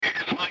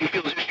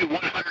Mindfields issue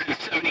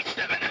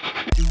 177.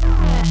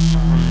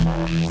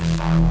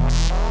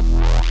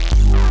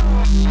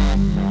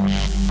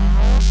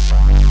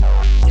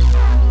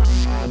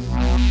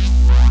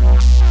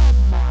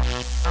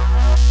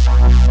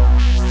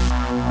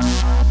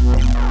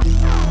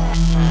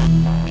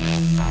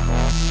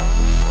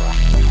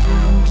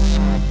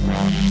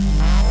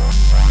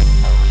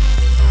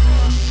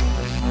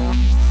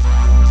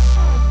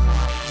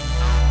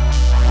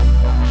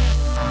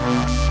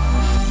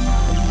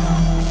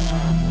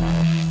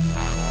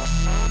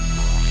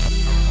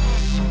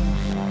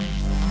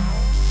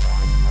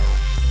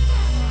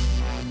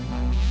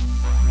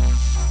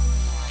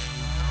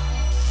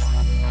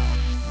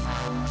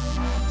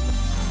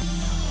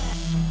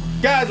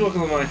 Guys,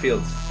 welcome to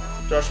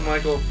Mindfields. Josh and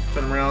Michael,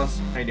 Tony Morales.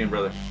 How you doing,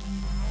 brother?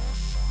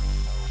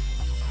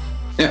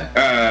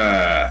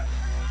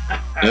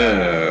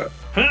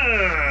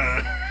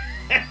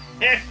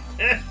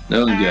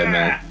 Doing good,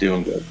 man.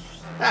 Doing good.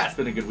 It's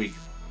been a good week.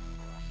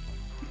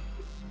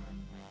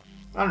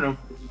 I don't know.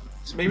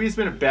 Maybe it's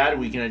been a bad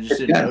week and I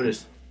just didn't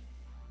notice.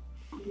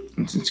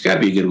 It's got to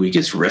be a good week.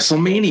 It's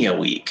WrestleMania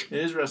week. It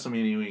is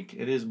WrestleMania week.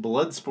 It is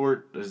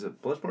Bloodsport. Is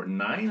it Bloodsport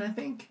 9, I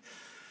think?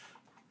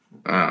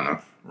 I don't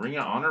know. Ring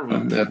of Honor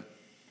week.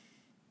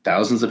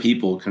 Thousands of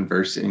people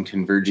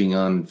converging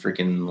on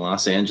freaking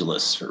Los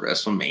Angeles for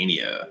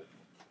WrestleMania.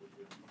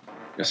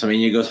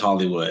 WrestleMania Goes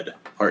Hollywood,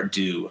 Part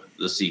 2,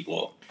 the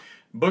sequel.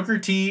 Booker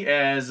T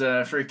as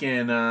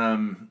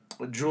freaking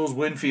Jules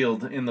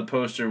Winfield in the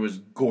poster was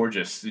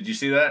gorgeous. Did you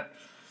see that?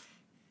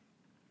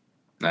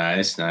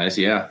 Nice,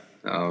 yeah.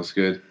 That was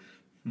good.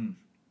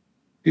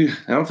 I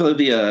don't feel like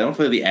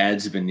the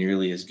ads have been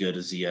nearly as good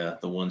as the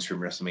ones from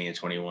WrestleMania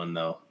 21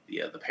 though.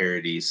 The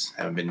parodies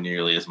haven't been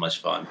nearly as much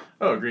fun.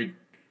 Oh, agreed.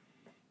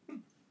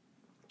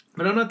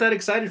 But I'm not that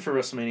excited for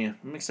WrestleMania.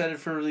 I'm excited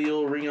for the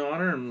old Ring of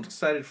Honor. I'm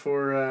excited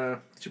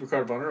for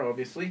SUPERCARD of Honor,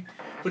 obviously.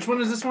 Which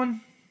one is this one?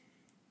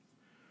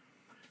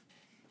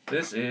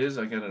 This is,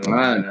 I got it over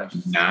right now.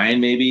 9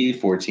 maybe,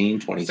 14,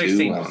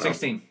 22.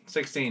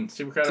 16.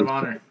 SUPERCARD of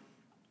Honor.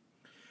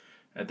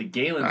 At the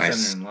Galen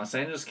Center in Los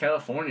Angeles,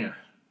 California.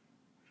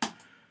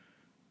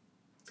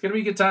 It's going to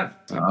be a good time.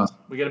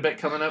 We got a bet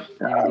coming up.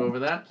 We're going to go over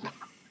that.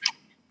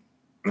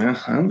 Yeah,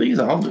 I think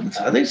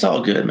it's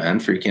all good, man.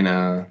 Freaking,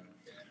 I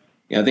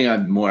think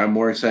I'm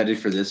more excited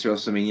for this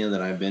WrestleMania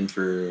than I've been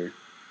for.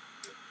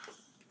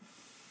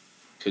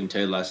 Couldn't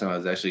tell you the last time I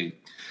was actually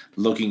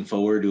looking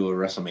forward to a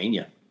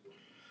WrestleMania.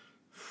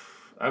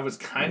 I was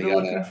kind of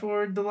looking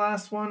forward to the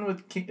last one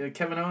with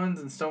Kevin Owens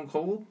and Stone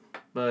Cold,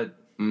 but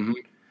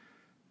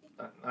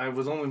I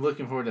was only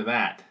looking forward to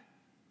that.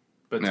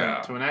 But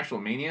to an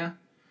actual Mania?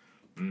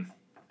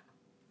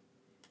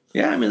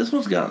 Yeah, I mean, this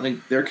one's got,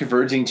 like, they're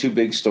converging two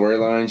big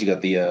storylines. You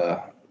got the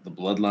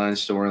Bloodline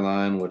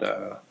storyline with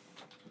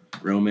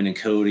Roman and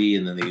Cody,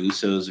 and then the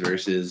Usos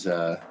versus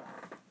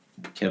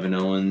Kevin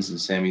Owens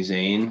and Sami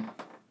Zayn.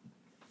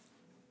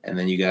 And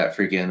then you got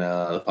freaking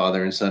the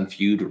father and son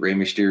feud with Rey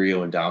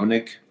Mysterio and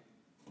Dominic.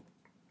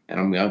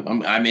 And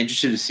I'm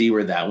interested to see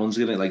where that one's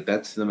gonna, like,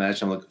 that's the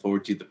match I'm looking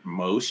forward to the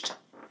most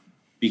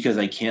because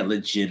I can't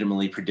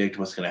legitimately predict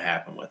what's gonna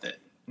happen with it.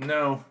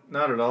 No,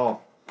 not at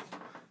all.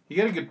 You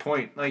got a good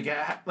point. Like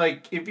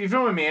if you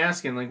don't mind me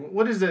asking, like,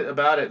 what is it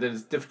about it that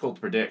is difficult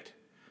to predict?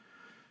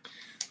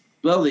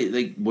 Well,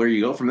 like, where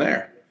you go from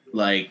there?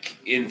 Like,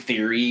 in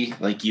theory,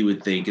 like, you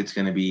would think it's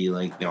gonna be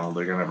like, they're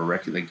gonna have a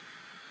record, like,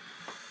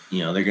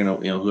 they're gonna,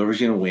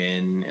 whoever's gonna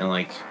win, and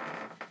like,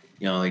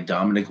 like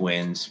Dominic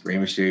wins, Rey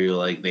Mysterio,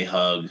 like, they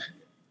hug,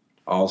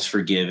 all's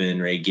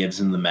forgiven, Rey gives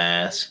him the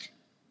mask,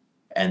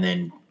 and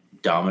then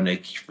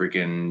Dominic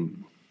freaking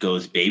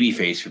goes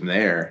babyface from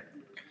there.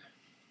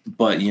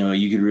 But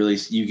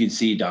you could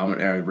see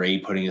Rey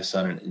putting his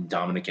son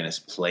Dominic in his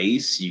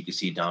place. You could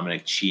see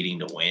Dominic cheating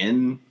to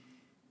win.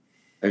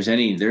 There's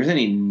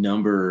any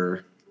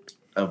number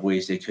of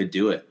ways they could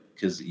do it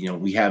because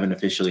we haven't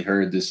officially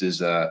heard this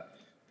is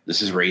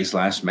Rey's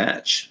last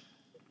match.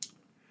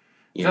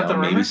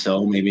 Maybe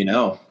so, maybe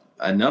no.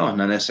 No,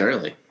 not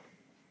necessarily.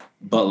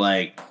 But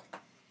like,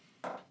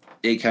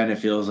 it kind of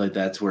feels like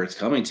that's where it's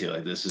coming to.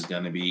 Like, this is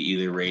going to be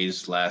either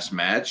Rey's last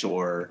match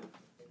or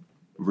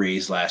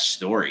Rey's last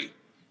story.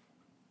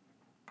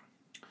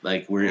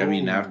 Like,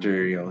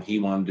 after he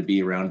wanted to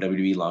be around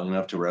WWE long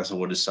enough to wrestle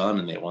with his son,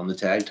 and they won the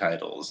tag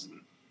titles.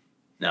 And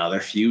now they're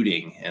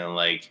feuding, and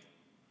like,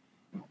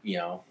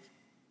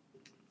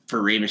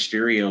 for Rey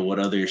Mysterio, what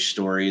other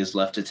story is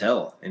left to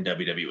tell in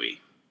WWE?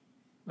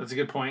 That's a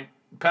good point.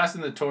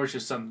 Passing the torch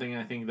is something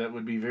I think that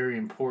would be very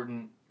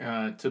important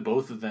to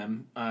both of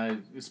them,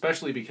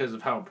 especially because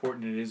of how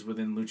important it is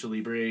within Lucha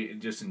Libre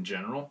just in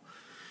general.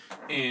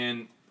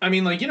 And I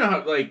mean, like,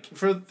 how, like,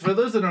 for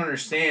those that don't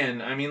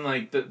understand, I mean,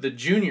 like, the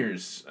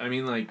juniors, I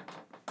mean, like,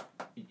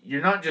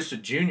 you're not just a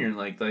junior,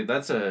 like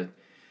that's not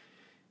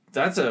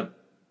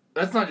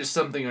just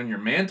something on your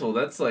mantle,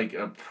 that's like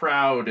a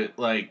proud,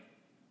 like,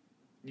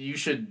 you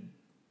should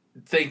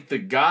thank the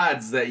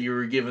gods that you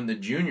were given the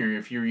junior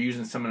if you were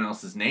using someone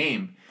else's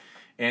name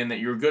and that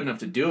you were good enough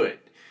to do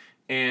it.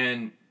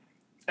 And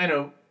I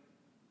know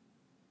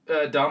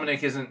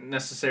Dominic isn't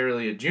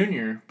necessarily a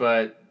junior,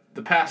 but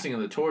the passing of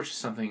the torch is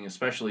something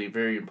especially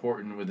very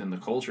important within the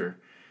culture.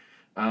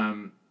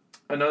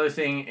 Another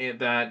thing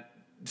that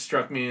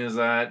struck me is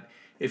that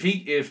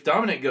if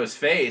Dominic goes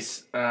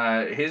face,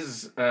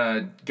 his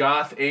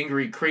goth,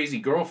 angry, crazy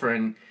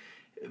girlfriend,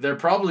 they're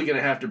probably going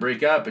to have to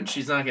break up, and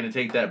she's not going to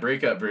take that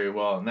breakup very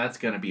well, and that's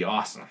going to be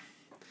awesome.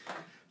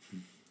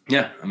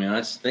 Yeah, I mean,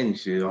 that's the thing.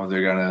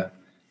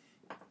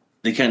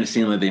 They kind of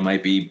seem like they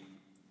might be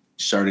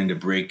starting to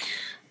break,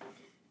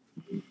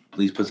 at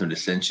least put some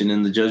dissension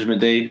in the Judgment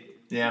Day.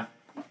 Yeah.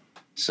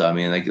 So, I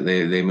mean, like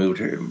they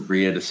moved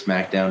Rhea to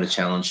SmackDown to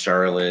challenge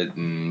Charlotte,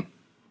 and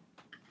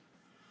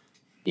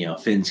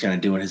Finn's kind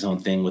of doing his own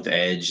thing with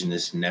Edge in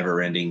this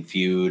never-ending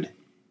feud.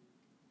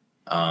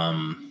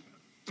 And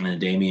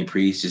Damian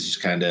Priest is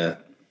just kind of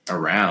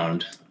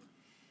around.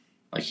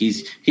 Like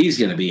he's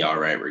gonna be all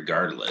right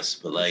regardless,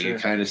 but like Sure.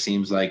 It kind of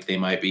seems like they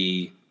might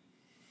be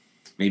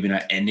maybe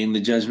not ending the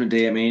Judgment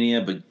Day at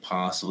Mania, but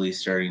possibly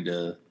starting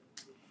to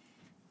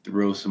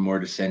throw some more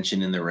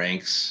dissension in the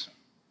ranks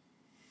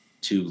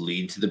to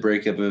lead to the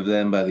breakup of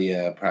them by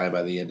the probably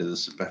by the end of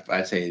this.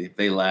 I'd say if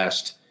they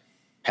last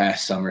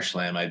past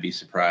SummerSlam, I'd be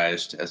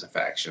surprised as a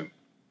faction.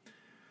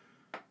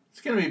 It's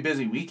going to be a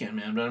busy weekend,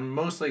 man, but I'm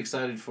mostly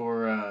excited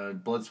for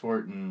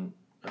Bloodsport and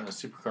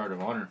SuperCard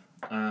of Honor.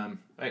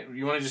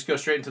 You want to just go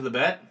straight into the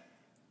bet?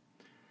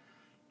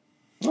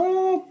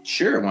 Well,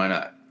 sure, why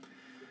not?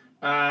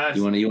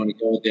 You want to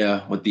go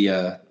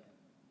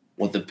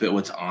with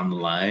what's on the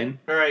line?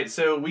 All right,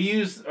 so we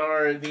used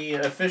the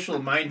official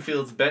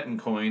Mindfields betting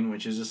coin,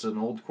 which is just an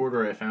old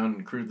quarter I found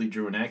and crudely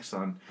drew an X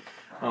on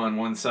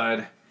one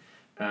side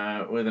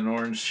with an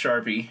orange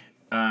Sharpie.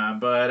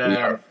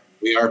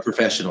 We are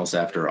professionals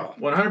after all.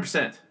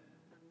 100%.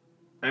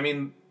 I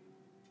mean,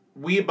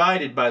 we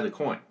abided by the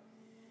coin.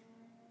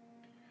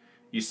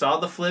 You saw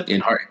the flip. In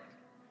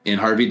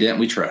Harvey Dent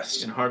we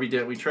trust. In Harvey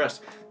Dent we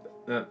trust.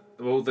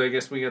 Well, I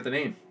guess we got the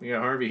name. We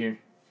got Harvey here.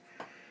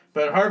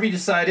 But Harvey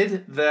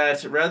decided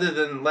that rather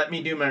than let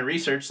me do my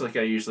research like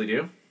I usually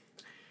do,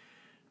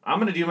 I'm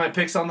going to do my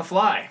picks on the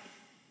fly.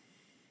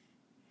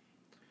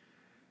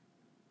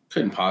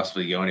 Couldn't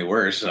possibly go any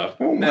worse, so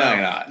why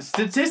not?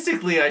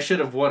 Statistically, I should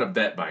have won a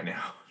bet by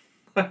now.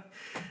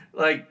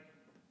 Like,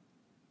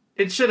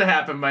 it should have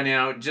happened by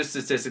now, just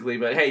statistically.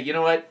 But hey, you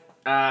know what?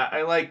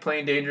 I like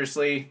playing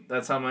dangerously.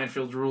 That's how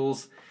Mindfields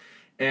rules.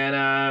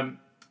 And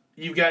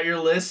you've got your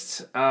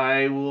list.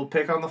 I will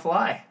pick on the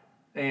fly.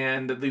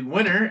 And the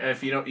winner,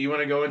 if you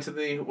want to go into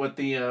the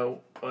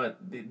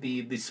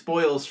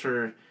spoils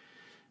for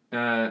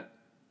the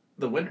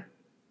winner.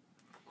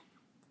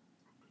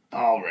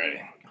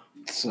 Alrighty.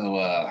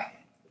 So,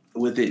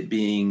 with it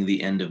being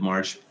the end of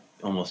March,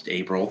 almost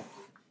April,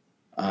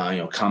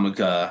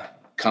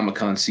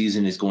 Comic-Con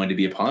season is going to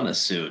be upon us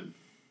soon.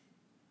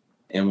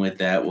 And with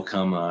that will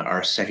come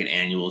our second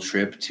annual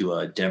trip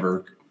to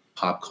Denver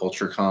Pop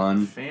Culture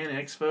Con. Fan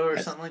Expo or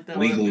something like that?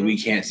 Legally, we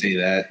can't say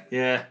that.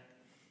 Yeah.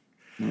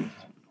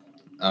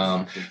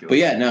 But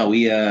yeah, no,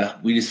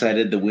 we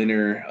decided the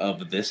winner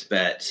of this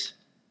bet,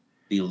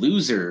 the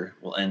loser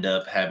will end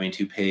up having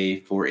to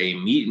pay for a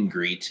meet and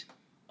greet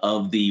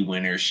of the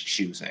winner's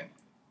choosing.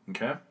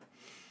 Okay.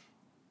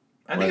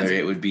 Whether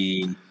it would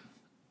be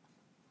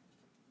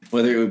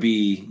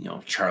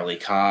Charlie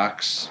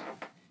Cox,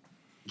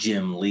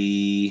 Jim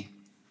Lee,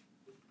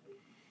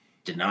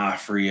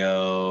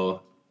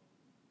 D'Onofrio,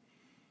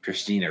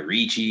 Christina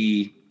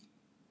Ricci,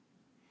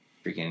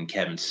 freaking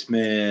Kevin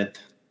Smith,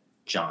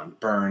 John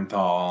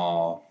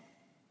Bernthal,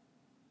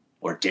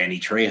 or Danny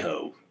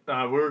Trejo.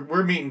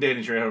 We're meeting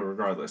Danny Trejo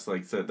regardless.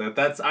 Like so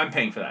that's I'm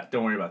paying for that.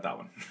 Don't worry about that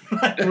one.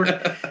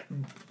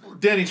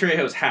 Danny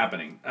Trejo's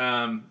happening.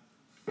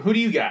 Who do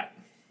you got?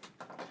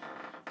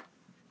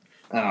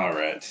 All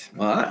right.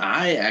 Well,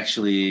 I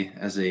actually,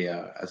 as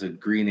a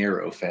Green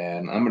Arrow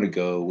fan, I'm going to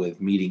go with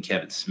meeting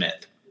Kevin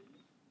Smith.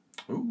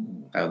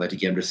 Ooh. I would like to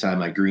get him to sign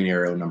my Green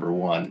Arrow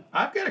 #1.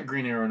 I've got a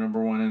Green Arrow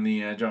 #1 in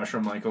the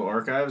Joshua Michael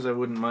archives. I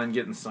wouldn't mind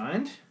getting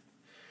signed.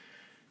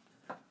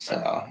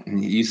 So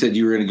you said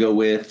you were going to go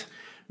with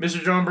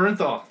Mr. John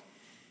Bernthal.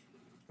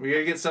 We got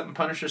to get something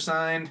Punisher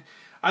signed.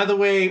 Either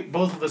way,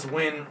 both of us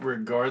win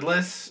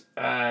regardless.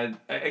 I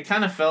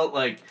kind of felt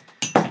like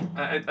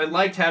I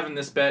liked having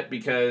this bet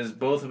because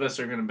both of us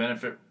are going to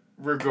benefit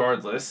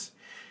regardless.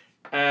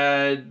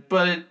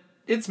 But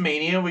it's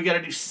Mania. We got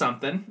to do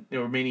something.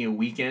 Mania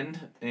weekend.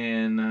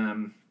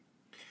 And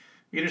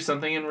we got to do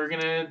something. And we're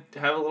going to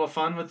have a little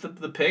fun with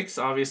the picks.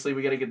 Obviously,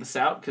 we got to get this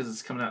out because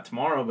it's coming out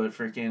tomorrow. But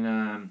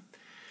freaking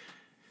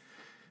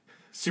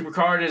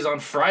SuperCard is on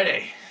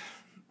Friday.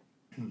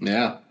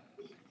 Yeah.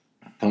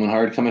 Coming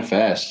hard, coming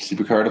fast.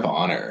 SuperCard of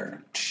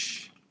Honor.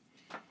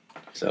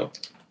 So,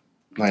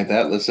 like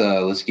that,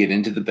 let's get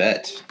into the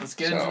bet. Let's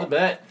get into the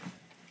bet.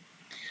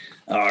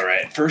 All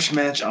right. First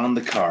match on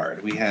the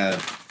card. We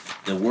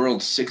have the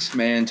World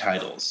 6-Man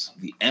titles.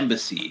 The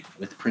Embassy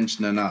with Prince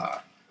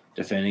Nana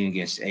defending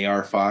against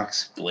AR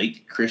Fox,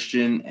 Blake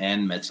Christian,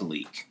 and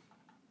Metalik.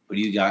 What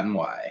do you got and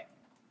why?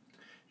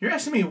 You're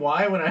asking me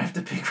why when I have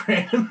to pick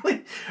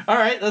randomly? All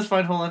right, that's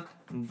fine. Hold on.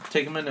 I'm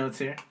taking my notes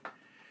here.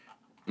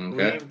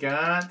 Okay. We've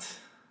got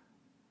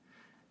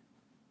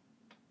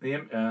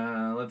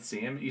the let's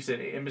see. You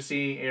said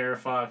Embassy, Air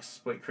Fox,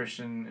 Split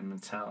Christian, and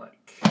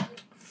Metallic.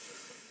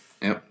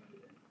 Yep.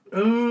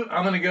 Ooh,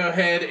 I'm gonna go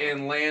ahead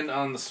and land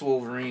on the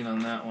Swolverine on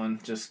that one,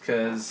 just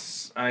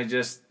because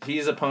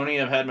he's a pony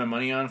I've had my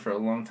money on for a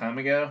long time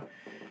ago,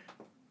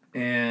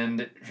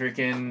 and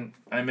freaking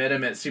I met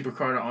him at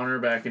SuperCard Honor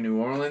back in New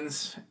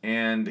Orleans,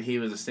 and he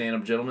was a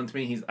stand-up gentleman to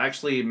me. He's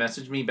actually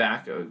messaged me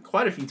back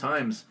quite a few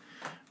times.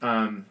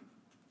 That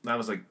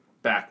was like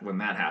back when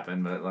that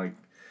happened,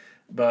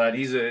 but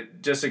he's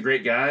just a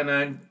great guy,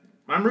 and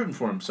I'm rooting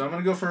for him, so I'm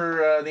gonna go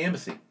for the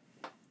Embassy.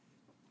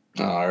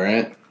 All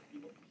right.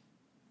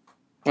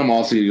 I'm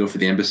also going to go for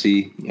the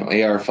Embassy.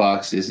 AR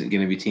Fox isn't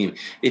going to be teaming.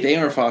 If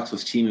AR Fox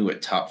was teaming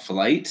with Top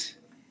Flight,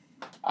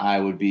 I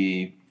would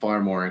be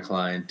far more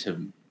inclined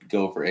to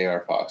go for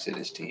AR Fox in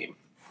his team.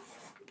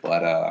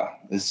 But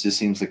this just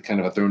seems like kind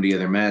of a thrown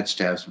together match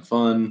to have some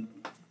fun.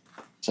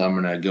 So I'm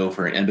going to go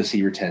for an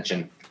Embassy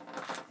retention.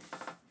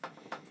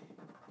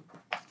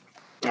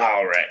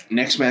 All right.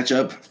 Next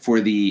matchup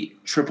for the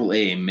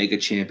AAA Mega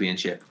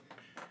Championship.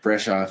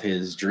 Fresh off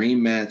his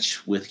dream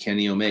match with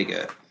Kenny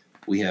Omega,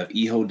 we have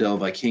Hijo del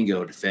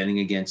Vikingo defending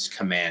against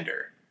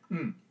Commander.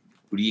 Who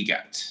do you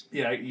got?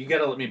 Yeah, you got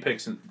to let me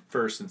pick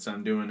first since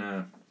I'm doing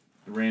a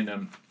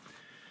random.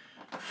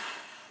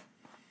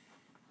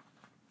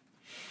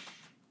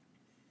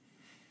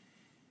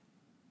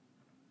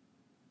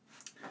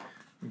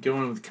 I'm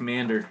going with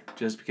Commander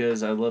just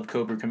because I love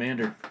Cobra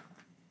Commander.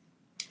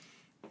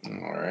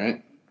 All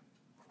right.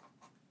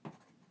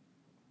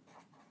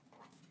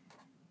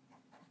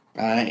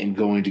 I am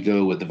going to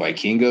go with the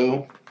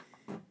Vikingo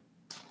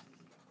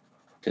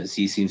because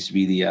he seems to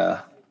be the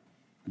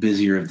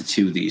busier of the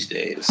two these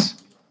days.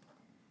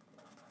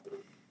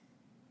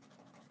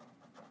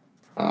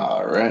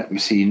 All right. Let me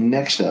see.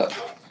 Next up,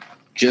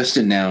 just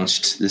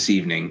announced this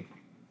evening,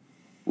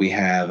 we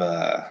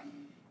have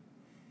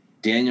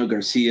Daniel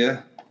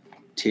Garcia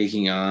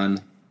taking on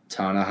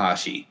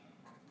Tanahashi.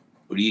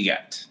 Who do you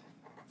got?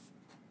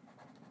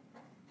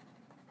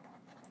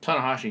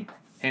 Tanahashi,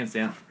 hands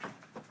down.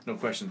 No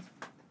questions.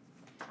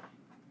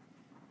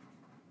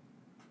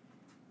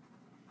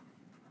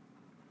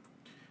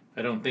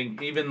 I don't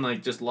think, even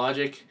like just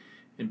logic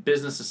and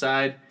business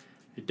aside,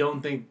 I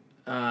don't think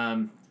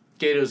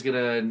Gato's going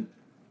to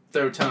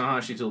throw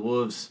Tanahashi to the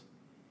wolves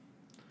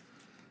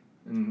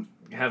and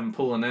have him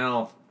pull an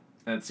L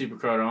at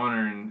SuperCard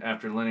Honor and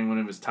after letting one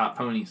of his top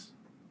ponies.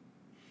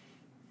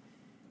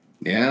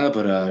 Yeah,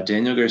 but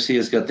Daniel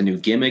Garcia's got the new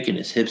gimmick and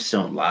his hips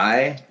don't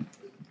lie.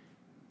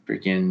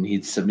 Freaking,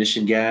 he's a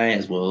submission guy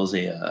as well as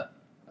a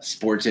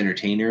sports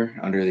entertainer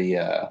under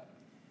the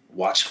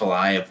watchful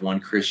eye of one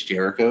Chris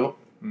Jericho.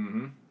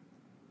 Mm-hmm.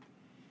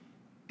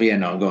 But yeah,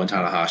 no, I'm going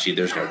Tanahashi.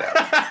 There's no doubt.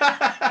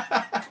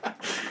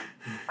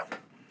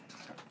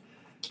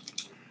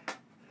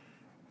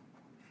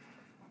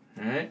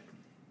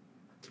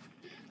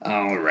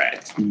 All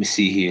right. Let me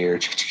see here.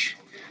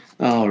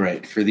 All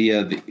right. For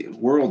the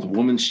World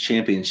Women's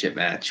Championship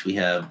match, we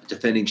have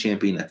defending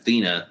champion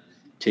Athena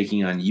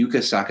taking on Yuka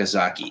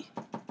Sakazaki.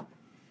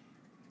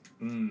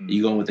 Are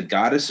you going with the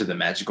goddess or the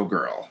magical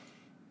girl?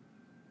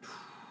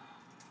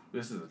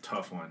 This is a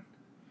tough one.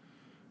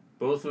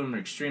 Both of them are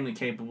extremely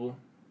capable.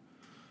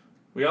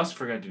 We also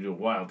forgot to do a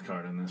wild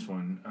card on this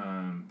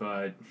one,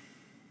 but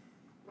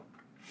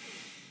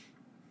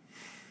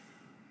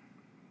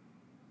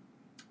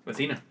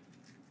Athena.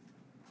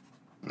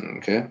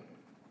 Okay.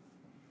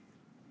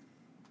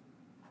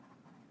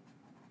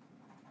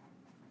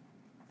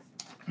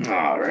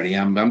 Alrighty,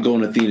 I'm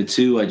going Athena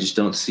too. I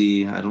don't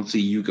see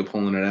Yuka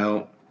pulling it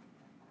out.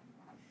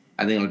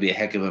 I think it'll be a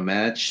heck of a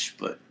match,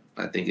 but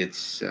I think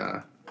it's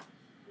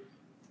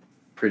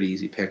pretty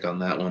easy pick on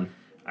that one.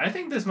 I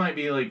think this might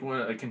be like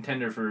a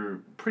contender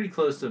for pretty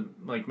close to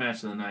like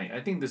match of the night. I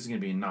think this is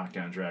going to be a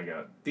knockdown drag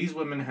out. These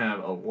women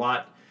have a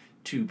lot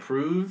to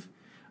prove,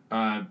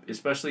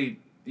 especially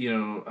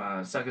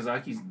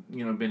Sakazaki's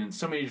been in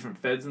so many different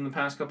feds in the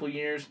past couple of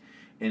years,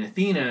 and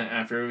Athena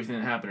after everything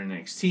that happened in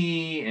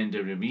NXT and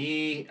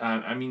WWE.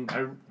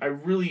 I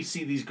really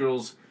see these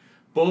girls,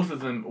 both of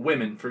them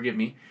women, forgive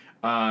me,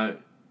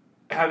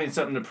 having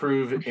something to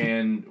prove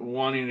and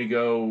wanting to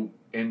go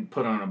and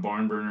put on a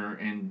barn burner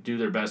and do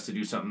their best to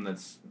do something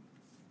that's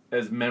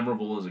as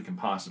memorable as it can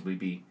possibly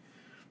be.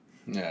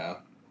 Yeah.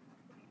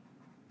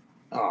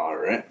 All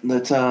right.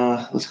 Let's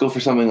go for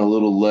something a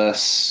little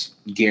less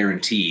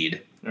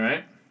guaranteed. All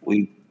right.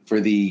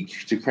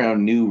 To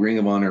crown new Ring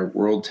of Honor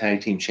World Tag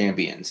Team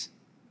Champions,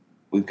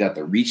 we've got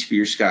the Reach for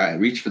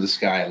the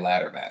Sky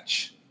ladder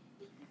match.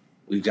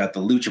 We've got the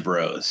Lucha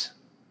Bros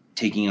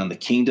taking on the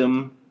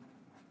Kingdom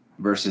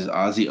versus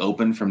Aussie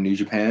Open from New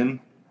Japan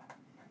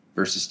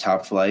versus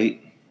Top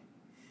Flight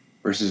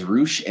versus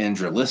Rush and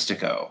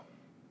Dralistico.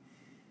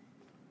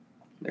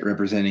 They're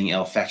representing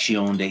El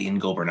Facción de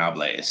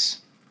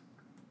Ingobernables.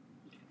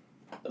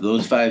 Of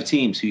those 5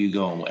 teams, who you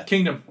going with?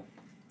 Kingdom.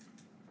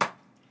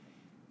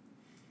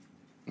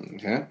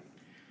 Okay.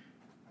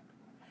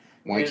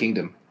 Why And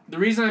Kingdom? The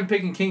reason I'm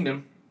picking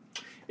Kingdom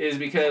is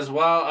because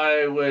while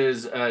I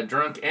was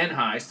drunk and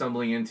high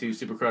stumbling into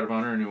SUPERCARD of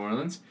Honor in New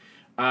Orleans,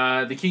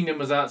 the Kingdom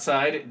was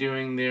outside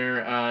doing their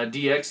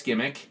DX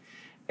gimmick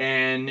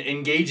and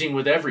engaging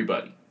with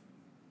everybody.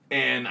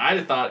 And I'd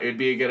have thought it would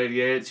be a good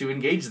idea to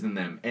engage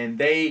them. And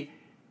they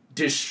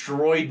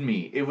destroyed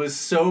me. It was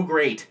so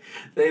great.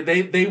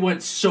 They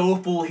went so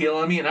full heel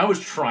on me, and I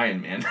was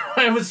trying, man.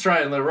 I was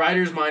trying. The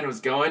rider's mind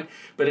was going,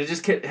 but it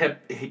just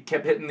kept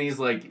hitting these,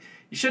 like,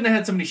 you shouldn't have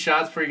had so many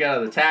shots before you got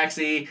out of the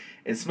taxi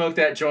and smoked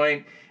that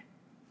joint,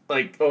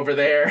 like, over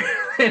there,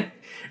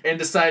 and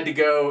decided to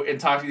go and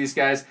talk to these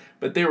guys.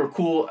 But they were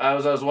cool. I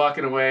was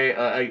walking away.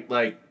 I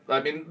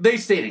mean, they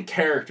stayed in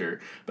character,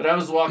 but I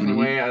was walking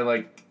away.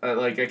 I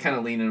kind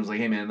of leaned and was like,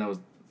 "Hey, man,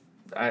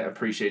 I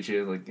appreciate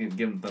you." Like, give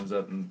them a thumbs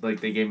up, and like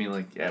they gave me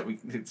like, "Yeah,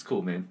 it's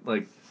cool, man."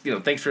 Like,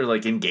 thanks for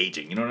like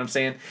engaging. You know what I'm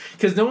saying?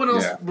 Because no one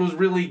else was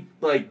really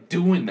like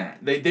doing that.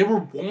 They were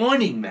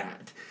wanting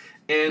that,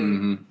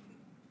 and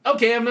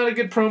okay, I'm not a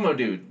good promo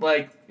dude.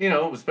 Like,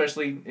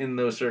 especially in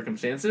those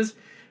circumstances,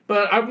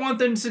 but I want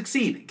them to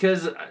succeed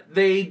because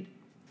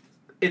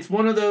it's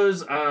one of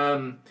those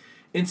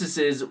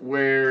instances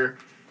where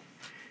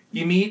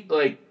you meet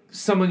like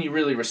someone you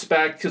really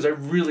respect, because I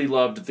really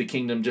loved the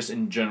Kingdom just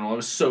in general. I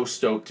was so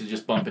stoked to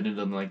just bump into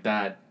them like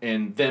that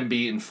and them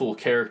be in full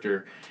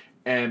character,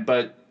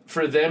 but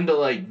for them to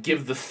like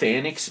give the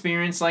fan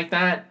experience like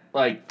that,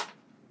 like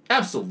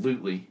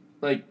absolutely,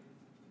 like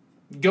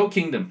go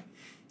Kingdom.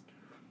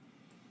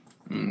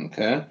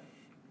 Okay.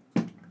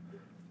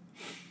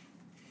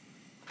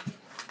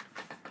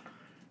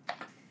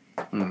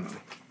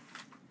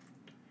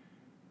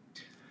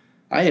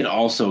 I had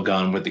also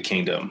gone with the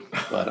Kingdom,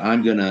 but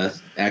I'm gonna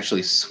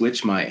actually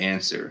switch my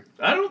answer.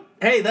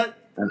 Hey, that.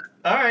 All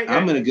right.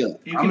 I'm gonna go.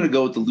 Gonna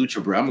go with the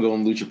Lucha Bros. I'm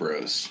going Lucha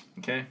Bros.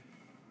 Okay.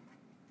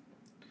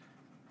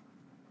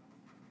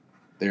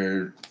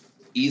 They're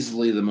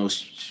easily the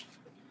most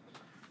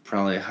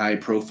probably high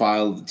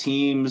profile of the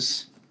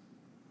teams.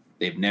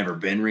 They've never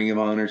been Ring of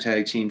Honor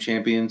Tag Team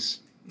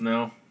Champions.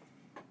 No.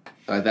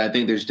 I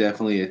think there's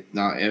definitely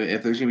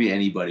if there's gonna be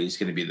anybody, it's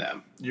gonna be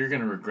them. You're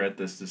gonna regret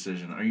this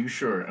decision. Are you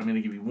sure? I'm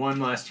gonna give you one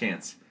last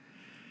chance.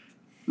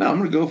 No, I'm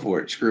gonna go for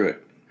it. Screw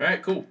it. All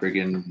right, cool.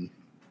 Friggin'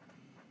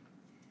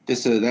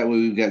 just so that way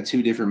we've got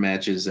two different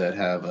matches that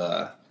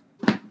have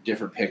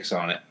different picks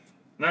on it.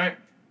 All right.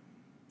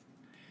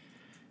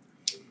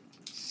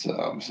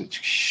 So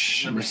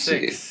Number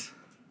 6.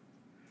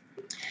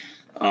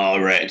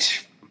 All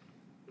right.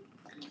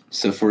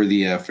 So for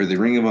the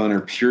Ring of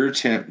Honor Pure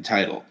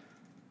title,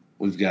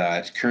 we've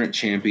got current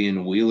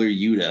champion Wheeler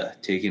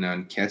Yuta taking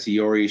on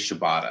Katsuyori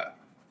Shibata.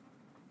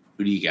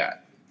 Who do you got?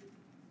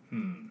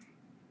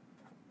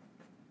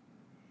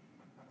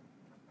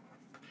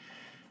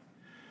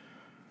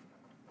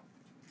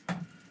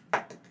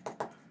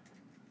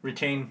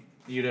 Retain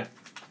Yuta.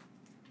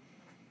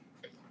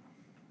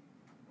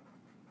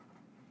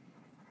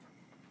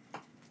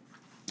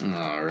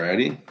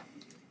 Alrighty.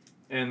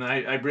 And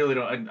I really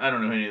don't. I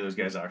don't know who any of those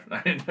guys are.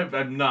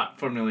 I'm not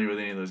familiar with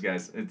any of those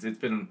guys. It's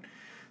been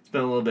a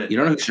little bit. You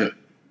don't know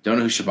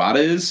who Shibata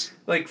is?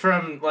 Like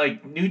from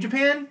like New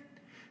Japan.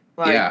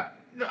 Like, yeah.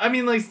 I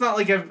mean, like, it's not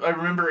like I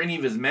remember any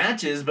of his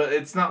matches, but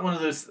it's not one of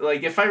those,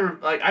 like, if I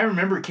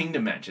remember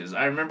Kingdom matches,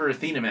 I remember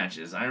Athena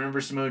matches, I remember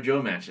Samoa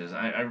Joe matches,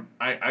 I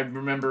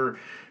remember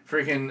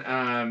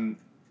freaking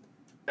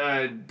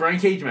Brian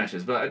Cage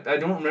matches, but I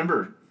don't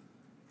remember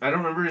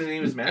any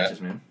of his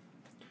matches, man.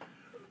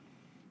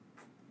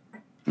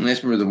 I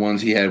just remember the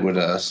ones he had with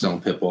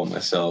Stone Pitbull and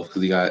myself,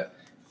 because he got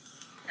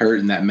hurt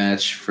in that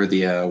match for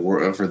the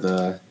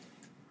freaking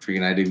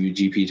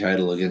IWGP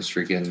title against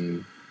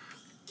freaking.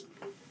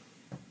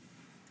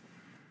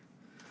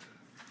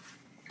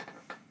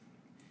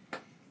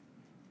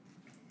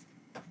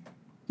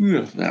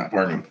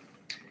 Pardon me.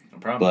 No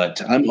problem.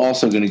 But I'm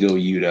also going to go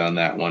Yuta on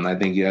that one. I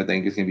think it's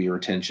going to be a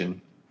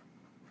retention.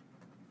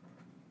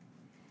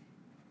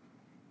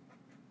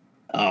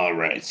 All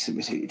right.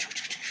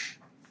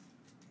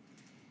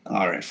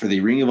 All right. For the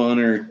Ring of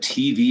Honor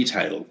TV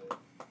title,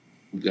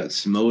 we've got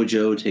Samoa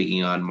Joe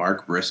taking on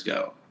Mark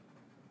Briscoe.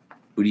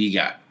 Who do you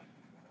got?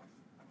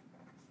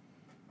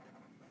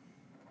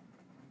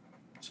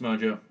 Samoa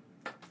Joe.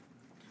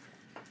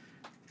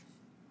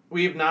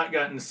 We have not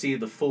gotten to see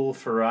the full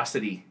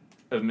ferocity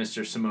of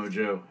Mr. Samoa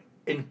Joe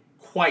in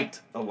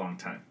quite a long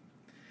time.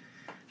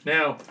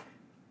 Now,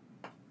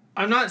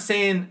 I'm not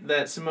saying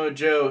that Samoa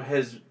Joe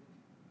has,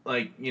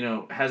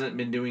 hasn't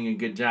been doing a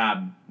good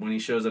job when he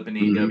shows up in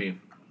AEW.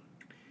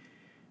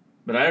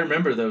 But I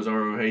remember those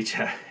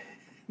ROH,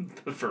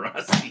 the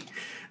ferocity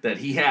that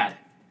he had.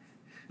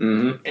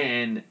 Mm-hmm.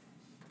 And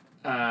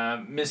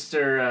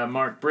Mr.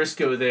 Mark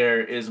Briscoe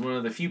there is one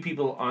of the few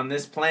people on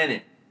this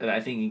planet that I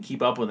think can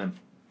keep up with him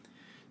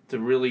to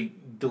really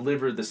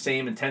deliver the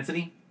same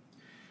intensity.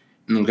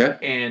 Okay.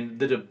 And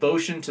the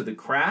devotion to the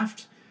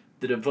craft,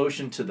 the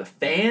devotion to the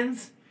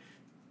fans.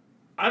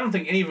 I don't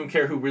think any of them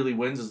care who really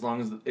wins as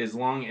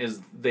long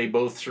as they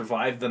both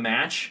survive the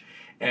match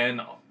and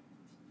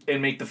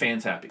and make the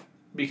fans happy.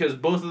 Because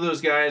both of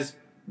those guys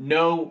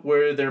know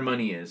where their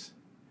money is.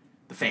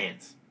 The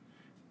fans.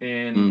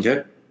 And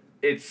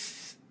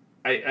it's...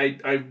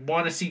 I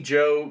want to see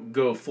Joe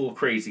go full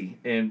crazy.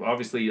 And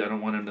obviously I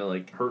don't want him to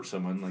like hurt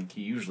someone like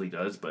he usually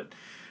does, but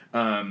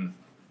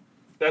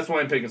that's why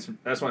I'm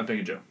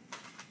picking Joe.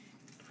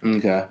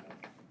 Okay.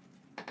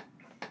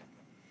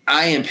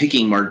 I am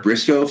picking Mark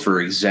Briscoe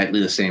for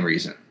exactly the same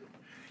reason.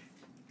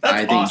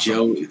 That's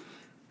awesome.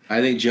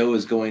 I think Joe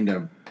is going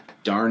to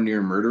darn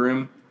near murder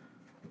him,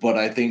 but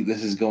I think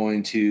this is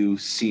going to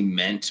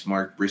cement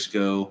Mark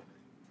Briscoe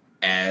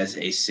as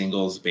a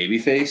singles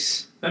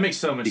babyface. That makes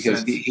so much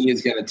sense. Because he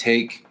is going to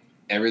take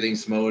everything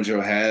Samoa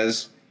Joe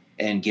has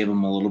and give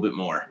him a little bit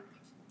more.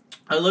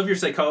 I love your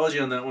psychology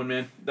on that one,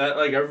 man. That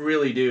I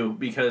really do,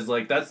 because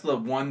that's the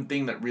one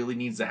thing that really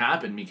needs to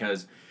happen,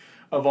 because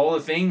of all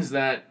the things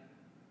that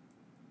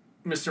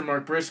Mr.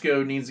 Mark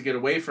Briscoe needs to get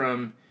away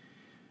from.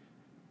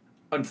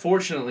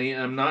 Unfortunately,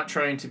 and I'm not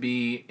trying to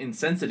be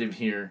insensitive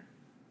here,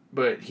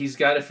 but he's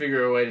got to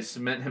figure a way to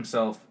cement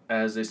himself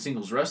as a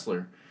singles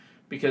wrestler,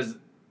 because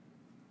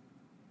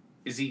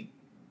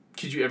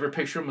could you ever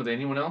picture him with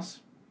anyone else?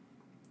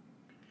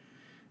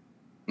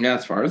 Yeah,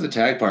 as far as the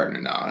tag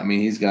partner, no. I mean,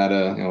 he's got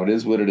to, it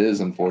is what it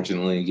is,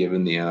 unfortunately,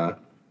 given the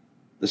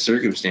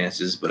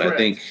circumstances. But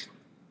correct.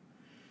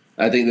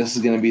 I think this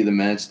is going to be the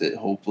match that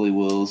hopefully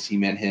will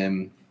cement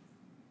him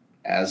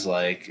as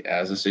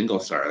a single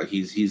star. Like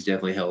he's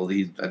definitely held.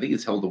 I think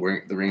he's held the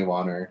Ring of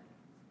Honor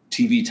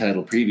TV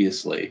title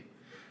previously,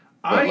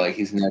 but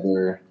he's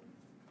never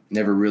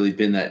really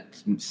been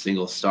that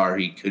single star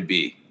he could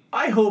be.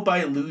 I hope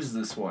I lose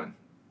this one.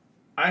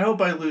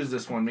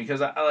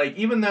 Because I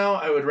even though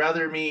I would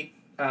rather meet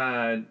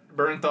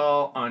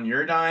Bernthal on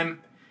your dime,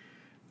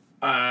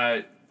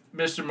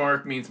 Mr.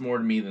 Mark means more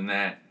to me than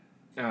that,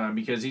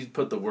 because he's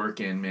put the work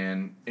in,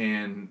 man,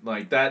 and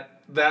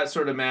that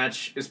sort of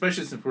match,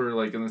 especially since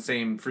we're in the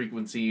same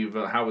frequency of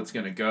how it's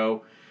gonna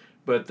go,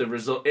 but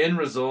the end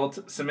result,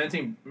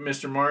 cementing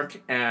Mr.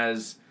 Mark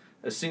as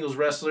a singles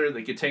wrestler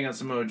that could take on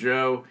Samoa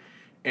Joe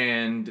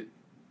and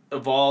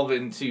evolve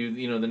into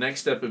the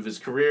next step of his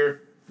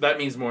career, that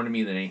means more to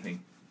me than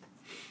anything.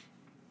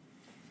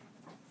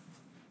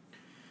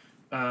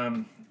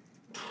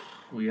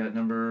 We got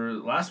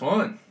last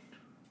one.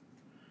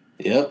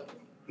 Yep,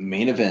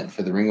 main event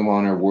for the Ring of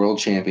Honor World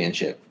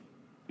Championship.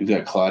 We've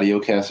got Claudio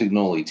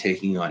Castagnoli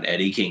taking on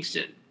Eddie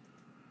Kingston.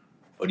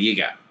 What do you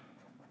got?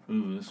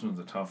 Ooh, this one's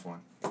a tough one.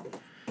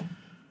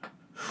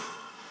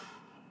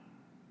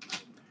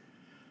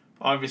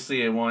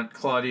 Obviously, I want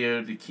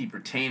Claudio to keep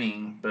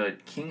retaining,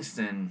 but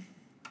Kingston...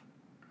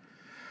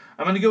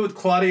 I'm going to go with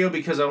Claudio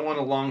because I want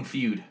a long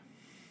feud.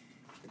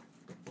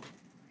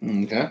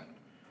 Okay.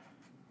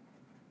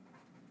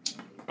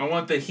 I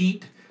want the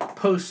heat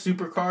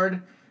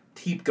post-SUPERCARD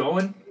to keep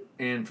going,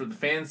 and for the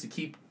fans to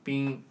keep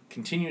being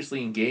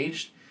continuously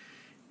engaged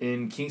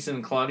in Kingston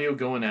and Claudio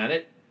going at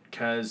it,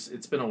 because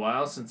it's been a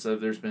while since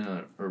there's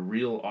been a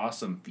real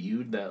awesome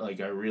feud that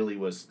I really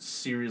was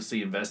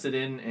seriously invested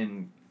in,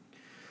 and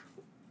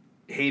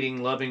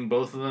loving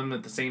both of them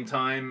at the same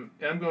time.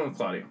 I'm going with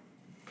Claudio.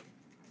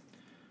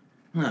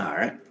 All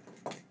right.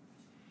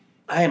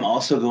 I am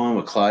also going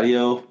with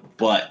Claudio,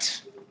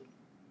 but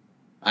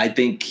I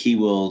think he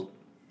will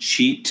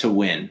cheat to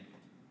win.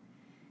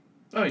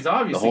 Oh, he's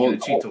obviously going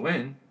to cheat to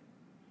win.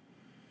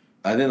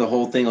 I think the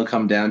whole thing will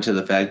come down to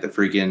the fact that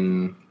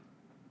freaking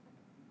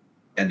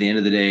at the end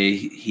of the day,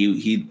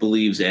 he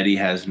believes Eddie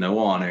has no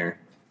honor,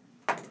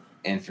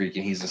 and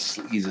freaking he's a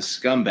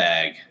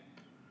scumbag.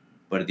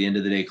 But at the end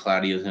of the day,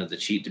 Claudio's going to have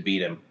to cheat to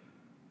beat him.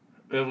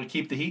 It will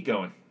keep the heat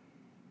going.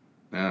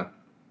 Yeah.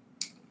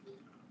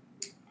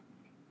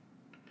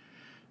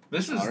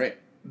 All right.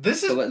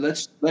 So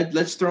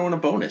let's throw in a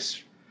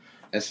bonus.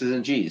 S's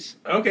and G's.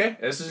 Okay,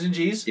 S's and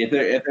G's. If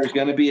there's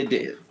going to be a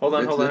day. Hold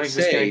on. I'm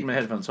disconnecting my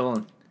headphones. Hold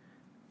on.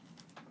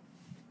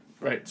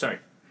 Right. Sorry.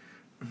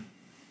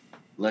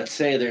 Let's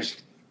say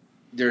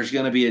there's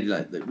going to be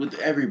with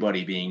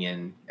everybody being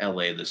in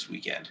LA this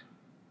weekend.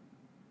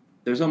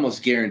 There's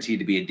almost guaranteed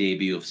to be a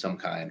debut of some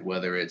kind,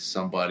 whether it's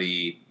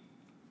somebody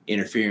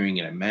interfering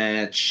in a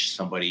match,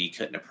 somebody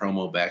cutting a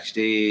promo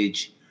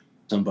backstage,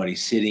 somebody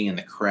sitting in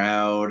the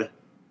crowd.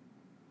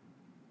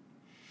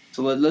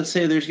 So let's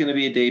say there's going to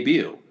be a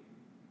debut.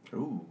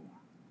 Ooh.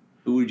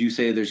 Who would you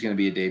say there's going to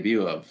be a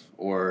debut of?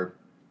 Or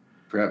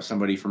perhaps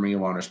somebody from Ring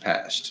of Honor's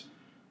past?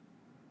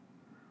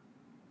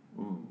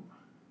 Ooh.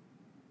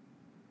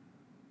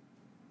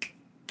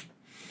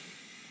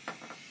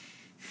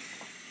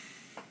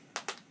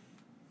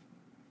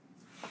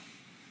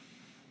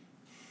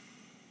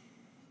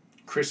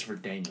 Christopher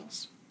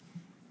Daniels.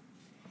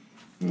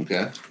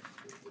 Okay.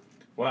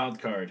 Wild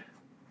card.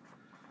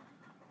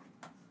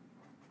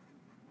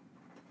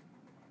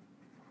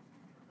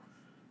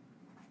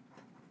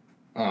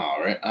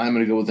 All right. I'm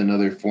going to go with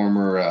another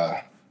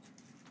former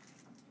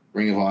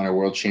Ring of Honor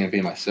World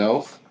Champion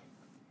myself.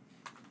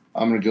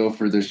 I'm going to go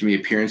for there's going to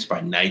be an appearance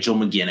by Nigel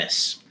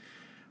McGuinness.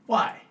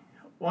 Why?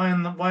 Why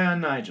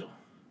on Nigel?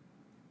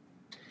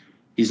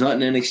 He's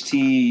not in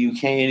NXT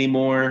UK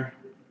anymore.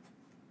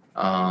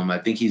 I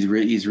think he's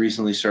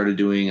recently started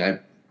doing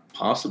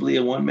possibly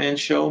a one-man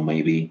show,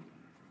 maybe.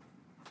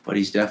 But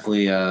he's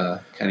definitely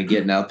kind of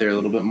getting out there a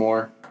little bit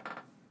more.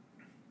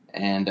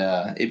 And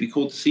it'd be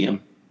cool to see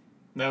him.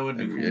 That would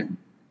be cool.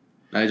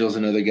 Nigel's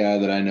another guy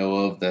that I know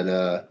of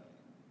that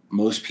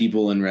most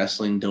people in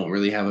wrestling don't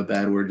really have a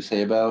bad word to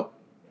say about.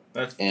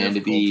 That's and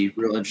difficult. It'd be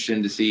real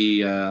interesting to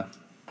see.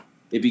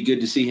 It'd be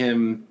good to see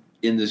him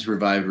in this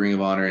revived Ring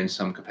of Honor in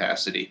some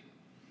capacity.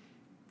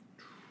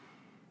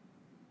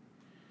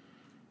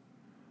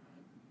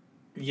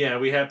 Yeah,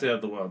 we have to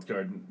have the wild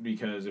card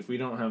because if we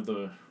don't have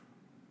the...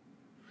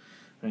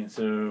 Right,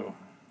 so...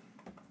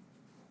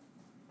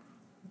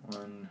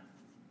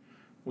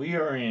 We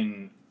are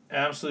in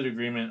absolute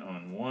agreement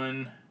on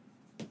 1,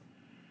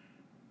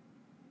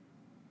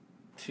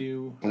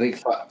 2... I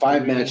think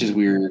five matches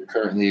we're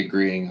currently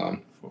agreeing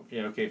on. 4,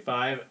 yeah, okay,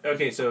 5.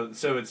 Okay, so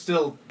it's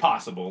still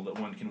possible that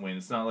one can win.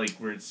 It's not like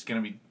where it's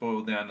going to be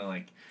boiled down to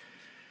like...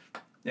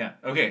 Yeah,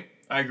 okay,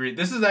 I agree.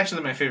 This is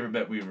actually my favorite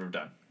bet we've ever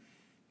done.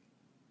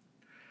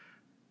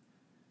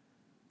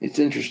 It's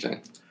interesting.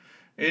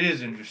 It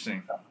is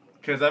interesting.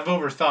 Because I've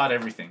overthought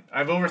everything.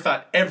 I've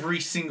overthought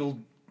every single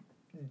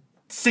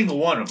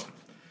one of them.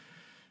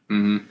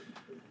 Mm-hmm.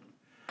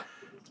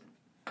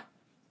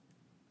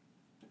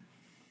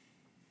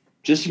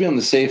 Just to be on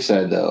the safe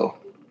side, though.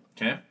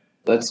 Okay.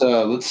 Let's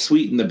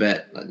sweeten the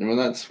bet. Well,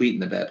 not sweeten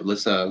the bet, but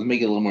let's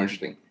make it a little more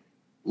interesting.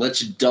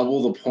 Let's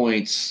double the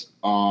points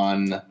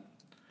on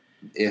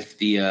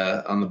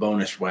the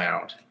bonus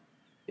round.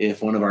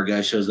 If one of our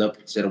guys shows up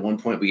instead of 1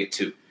 point, we get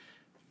 2.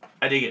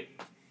 I dig it.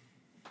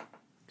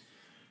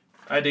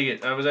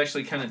 I was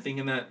actually kind of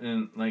thinking that,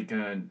 and like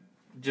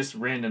just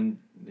random.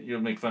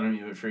 You'll make fun of me,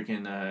 but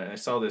freaking, I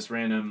saw this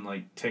random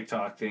like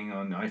TikTok thing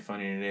on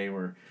iFunny today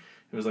where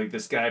it was like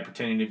this guy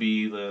pretending to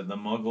be the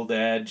Muggle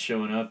dad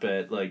showing up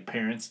at like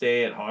Parents'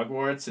 Day at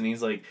Hogwarts, and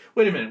he's like,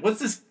 "Wait a minute, what's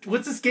this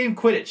game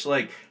Quidditch?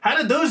 Like, how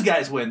did those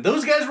guys win?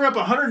 Those guys were up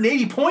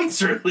 180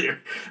 points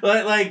earlier."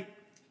 like,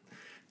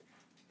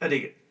 I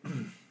dig it.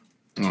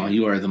 Oh,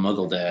 you are the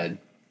Muggle dad.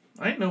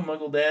 I ain't no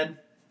Muggle dad.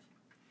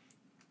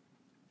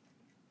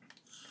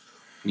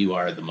 You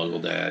are the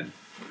Muggle dad.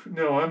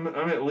 No, I'm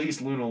at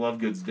least Luna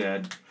Lovegood's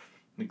dad.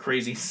 The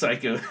crazy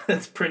psycho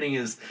that's printing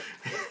his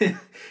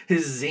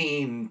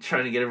zine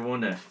trying to get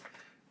everyone to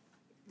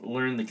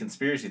learn the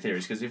conspiracy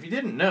theories. Because if you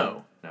didn't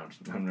know... No,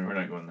 we're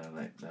not going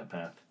that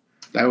path.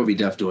 That would be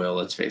Duff Doyle,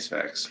 let's face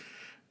facts.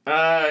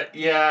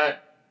 Yeah.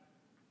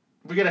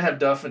 We gotta have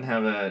Duff and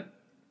have a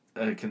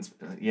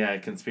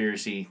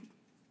conspiracy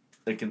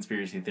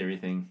theory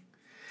thing.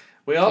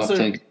 We also...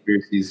 Top 10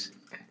 conspiracies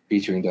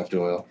featuring Duff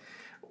Doyle.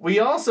 We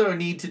also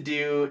need to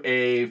do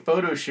a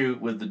photo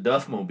shoot with the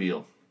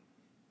Duffmobile.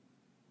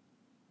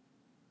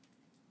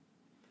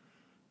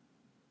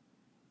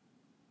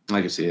 I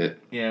can see it.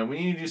 Yeah, we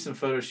need to do some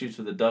photo shoots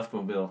with the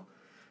Duffmobile.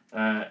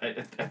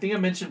 I think I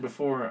mentioned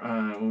before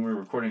when we were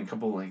recording a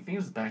couple, I think it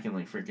was back in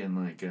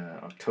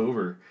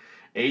October.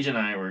 Age and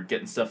I were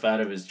getting stuff out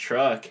of his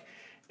truck,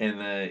 and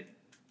the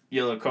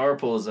yellow car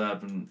pulls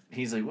up, and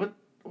he's like,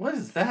 "What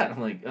is that?" I'm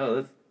like,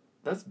 "Oh,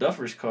 that's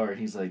Duffer's car." And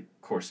he's like,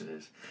 "Of course it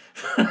is."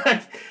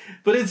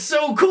 But it's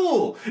so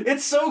cool.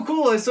 It's so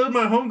cool. I showed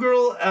my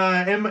homegirl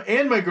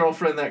and my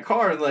girlfriend that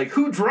car, and like,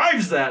 who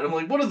drives that? I'm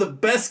like, one of the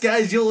best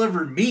guys you'll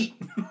ever meet.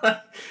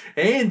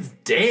 Hands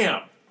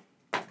damn.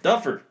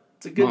 Duffer.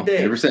 It's a good day.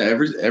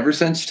 Ever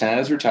since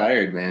Taz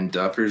retired, man,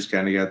 Duffer's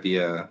kind of got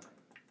the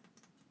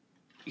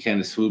he kind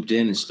of swooped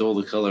in and stole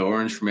the color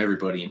orange from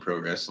everybody in pro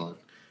wrestling.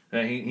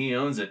 He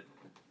owns it.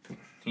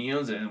 He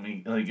owns it. I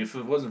mean, like, if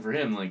it wasn't for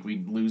him, like,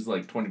 we'd lose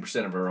like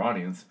 20% of our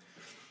audience.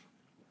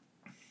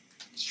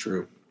 It's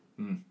true.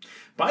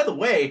 By the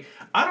way,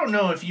 I don't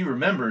know if you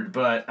remembered,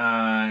 but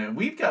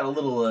we've got a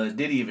little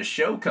ditty of a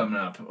show coming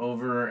up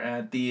over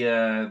at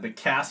the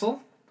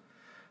Castle.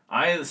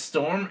 Eye of the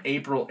Storm,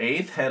 April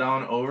 8th. Head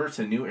on over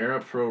to New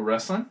Era Pro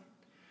Wrestling.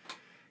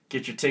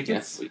 Get your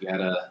tickets. Yeah, we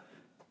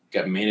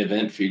got a main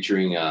event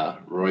featuring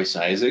Royce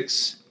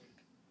Isaacs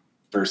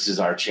versus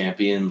our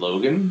champion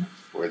Logan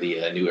for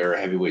the New Era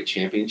Heavyweight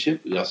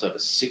Championship. We also have a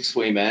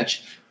 6-way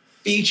match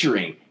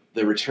featuring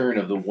the return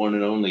of the one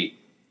and only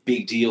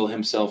Big Deal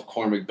himself,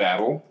 Cormac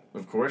Battle.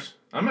 Of course.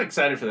 I'm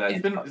excited for that.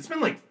 It's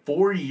been like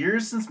 4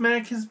 years since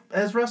Mac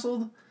has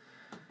wrestled.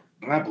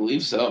 I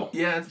believe so.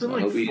 Yeah, it's been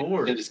like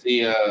 4. Good to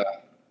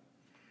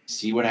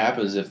see what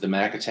happens if the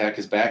Mac attack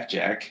is back,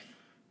 Jack.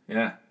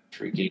 Yeah.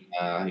 Freaking,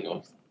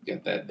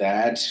 got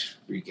that.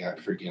 We got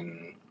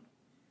freaking...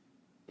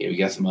 Yeah, we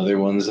got some other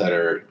ones that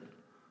are...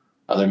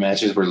 Other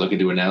matches we're looking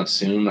to announce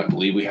soon. I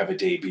believe we have a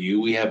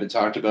debut we haven't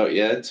talked about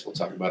yet. We'll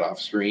talk about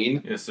off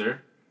screen. Yes, sir.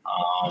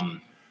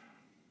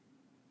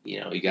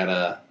 We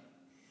got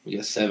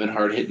 7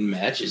 hard hitting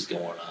matches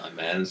going on,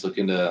 man. It's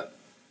looking to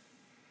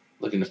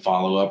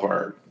follow up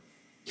our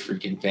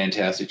freaking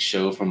fantastic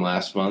show from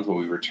last month where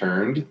we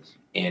returned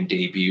and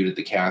debuted at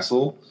the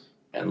Castle,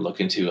 and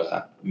looking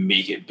to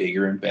make it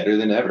bigger and better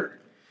than ever.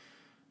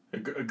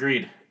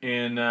 Agreed.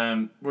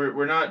 And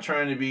we're not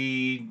trying to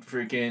be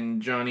freaking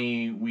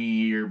Johnny.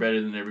 We are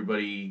better than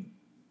everybody.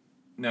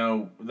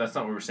 No, that's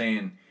not what we're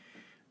saying.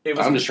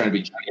 I'm just trying to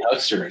be Johnny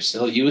Huckster and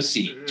sell you a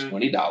seat,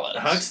 $20.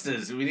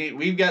 Hucksters,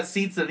 we've got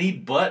seats that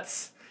need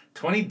butts,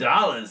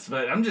 $20.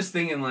 But I'm just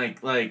thinking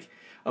like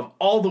of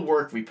all the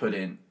work we put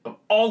in,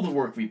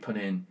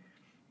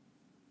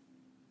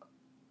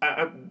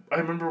 I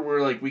remember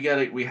we're like we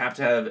have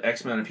to have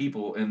X amount of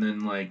people, and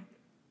then like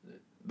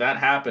that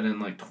happened in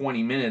like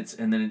 20 minutes,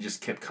 and then it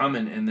just kept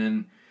coming, and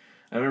then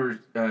I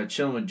remember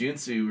chilling with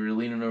Junsu, we were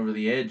leaning over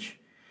the edge,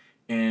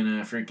 and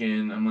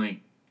freaking I'm like,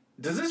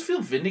 does this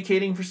feel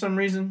vindicating for some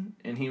reason?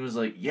 And he was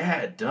like,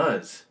 yeah, it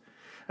does.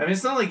 I mean,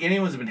 it's not like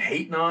anyone's been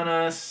hating on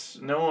us.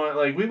 No one,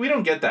 like, we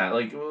don't get that.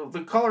 Like,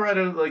 the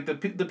Colorado, like,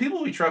 the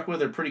people we truck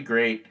with are pretty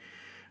great.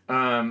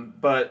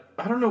 But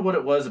I don't know what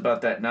it was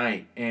about that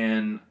night.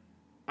 And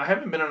I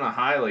haven't been on a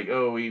high, like,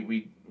 oh,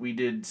 we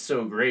did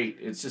so great.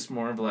 It's just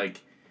more of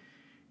like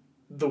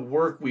the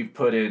work we've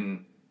put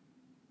in,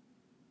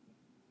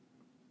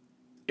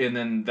 and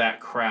then that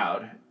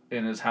crowd,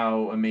 and is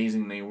how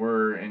amazing they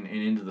were, and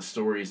into the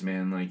stories,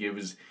 man. Like, it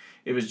was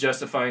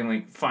justifying,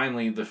 like,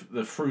 finally the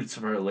fruits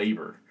of our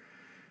labor,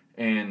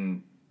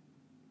 and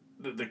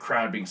the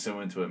crowd being so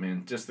into it,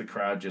 man. Just the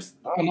crowd, just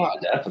Oh no,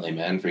 definitely,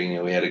 man.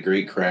 We had a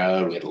great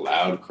crowd. We had a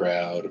loud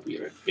crowd. We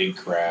had a big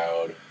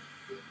crowd.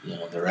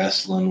 The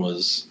wrestling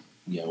was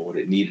what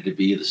it needed to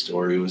be. The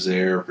story was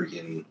there.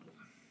 Freaking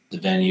the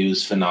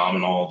venue's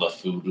phenomenal. The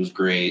food was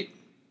great.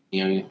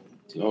 Can't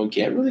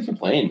really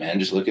complain, man.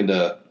 Just looking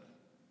to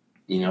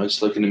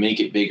make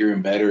it bigger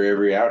and better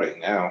every outing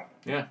now.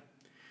 Yeah,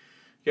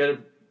 you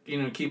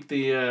gotta keep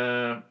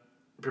the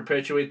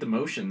perpetuate the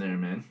motion there,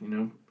 man.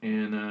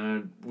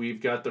 And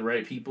we've got the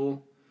right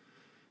people,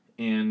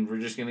 and we're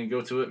just gonna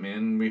go to it,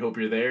 man. We hope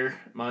you're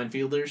there,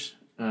 Mindfielders,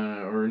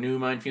 or new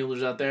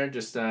Mindfielders out there.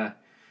 Just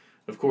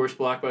of course,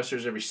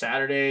 Blockbusters every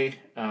Saturday.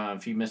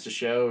 If you missed a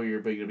show,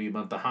 you're going to be a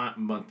month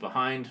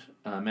behind,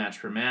 match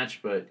for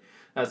match, but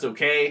that's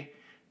okay.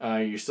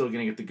 You're still going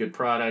to get the good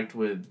product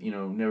with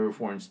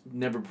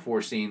never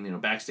before seen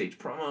backstage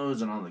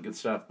promos and all the good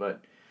stuff.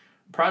 But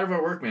proud of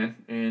our work, man,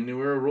 and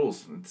New Era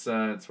rules. It's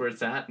where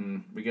it's at,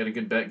 and we got a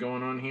good bet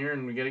going on here,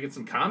 and we got to get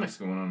some comics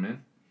going on,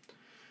 man.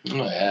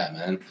 Oh yeah,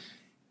 man.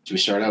 Should we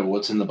start out with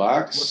what's in the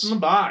box? What's in the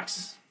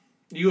box?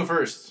 You go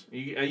first.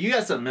 You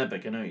got something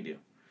epic. I know you do.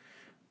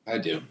 I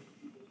do.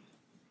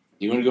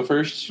 You want to go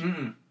first?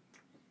 Mm-mm.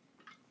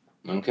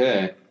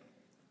 Okay.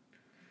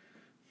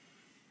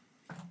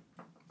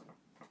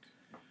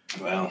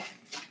 Well,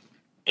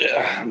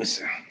 yeah, let me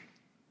see.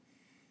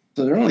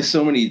 So there are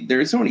so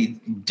many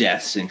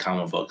deaths in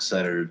comic books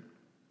that are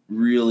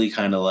really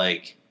kind of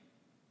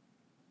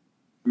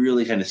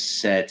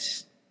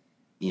set.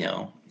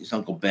 It's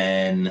Uncle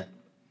Ben,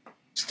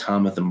 it's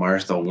Thomas and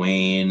Martha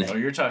Wayne. Oh,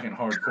 you're talking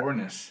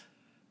hardcoreness.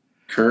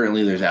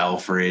 Currently, there's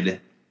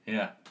Alfred.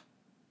 Yeah.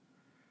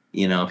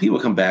 People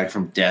come back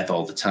from death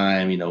all the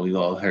time. We've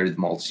all heard the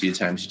multitude of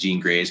times Jean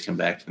Grey's come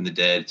back from the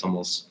dead. It's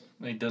almost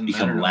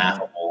become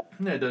laughable.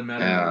 Yeah, it doesn't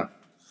matter.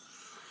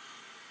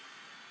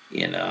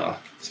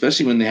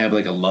 Especially when they have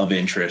like a love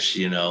interest,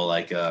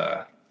 like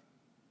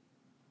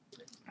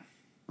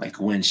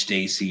Gwen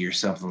Stacy or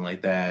something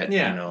like that.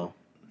 Yeah.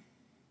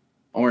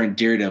 Or in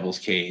Daredevil's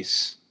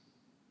case,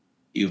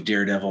 you have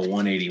Daredevil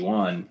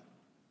 181,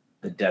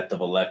 the death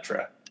of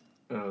Elektra.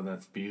 Oh,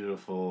 that's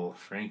beautiful.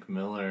 Frank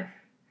Miller.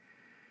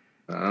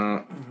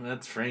 Uh,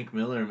 That's Frank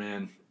Miller,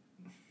 man.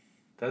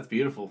 That's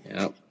beautiful.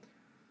 Yep.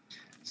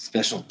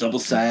 Special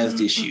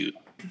double-sized issue.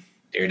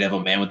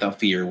 Daredevil Man Without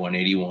Fear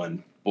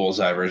 181.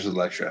 Bullseye versus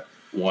Elektra.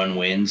 One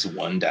wins,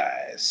 one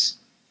dies.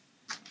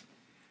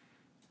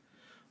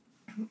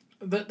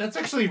 That's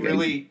actually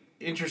really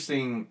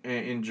interesting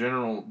in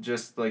general,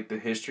 just like the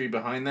history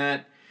behind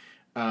that.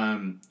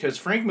 Because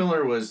Frank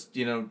Miller was,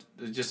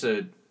 just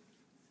a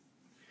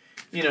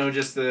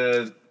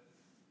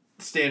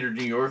standard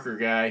New Yorker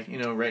guy,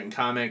 writing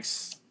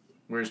comics,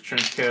 wears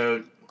trench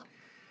coat,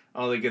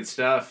 all the good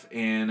stuff.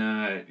 And,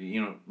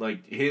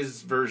 like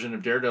his version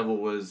of Daredevil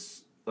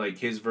was like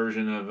his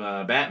version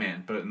of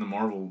Batman, but in the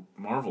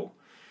Marvel.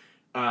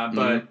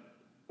 But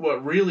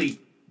what really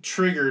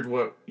triggered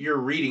what you're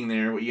reading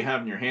there, what you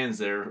have in your hands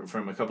there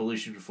from a couple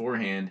issues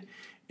beforehand,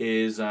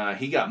 is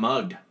he got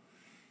mugged.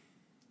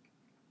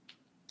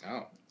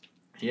 Oh.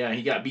 Yeah,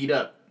 he got beat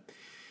up.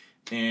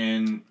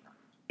 And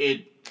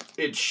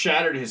it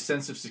shattered his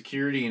sense of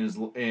security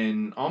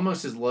and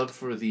almost his love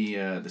for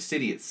the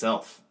city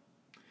itself.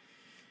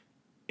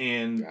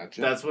 And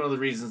Gotcha. That's one of the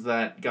reasons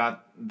that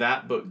got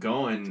that book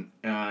going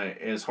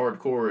as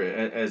hardcore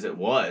as it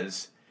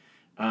was.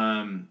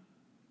 I'm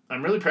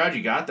really proud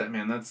you got that,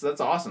 man. That's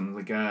awesome.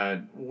 Like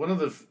one of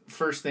the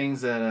first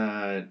things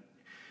that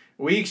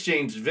we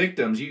exchanged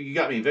Victims. You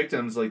got me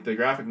Victims, like the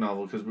graphic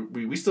novel, because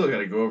we still got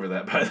to go over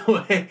that, by the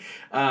way.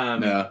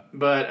 Yeah.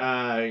 But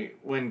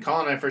when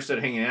Colin and I first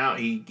started hanging out,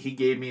 he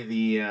gave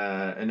me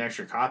an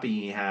extra copy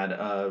he had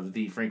of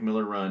the Frank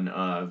Miller run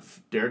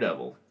of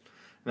Daredevil.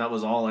 that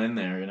was all in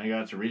there, and I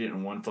got to read it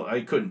in one.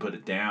 I couldn't put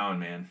it down,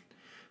 man.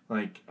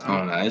 Like,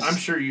 Nice. I'm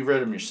sure you've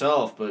read them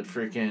yourself, but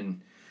freaking,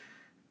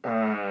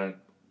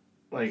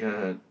 like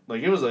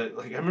it was I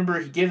remember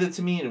he gave it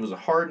to me, and it was a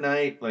hard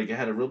night. Like, I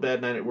had a real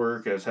bad night at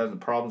work. I was having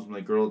problems with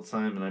my girl at the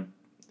time, and I,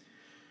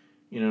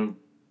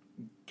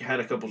 had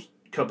a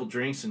couple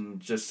drinks and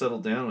just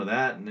settled down with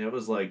that, and it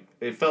was like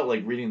it felt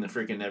like reading the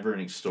freaking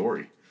never-ending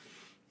story.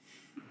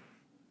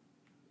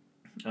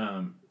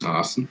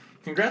 Awesome.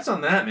 Congrats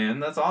on that,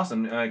 man. That's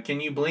awesome. Can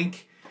you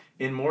blink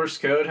in Morse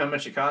code how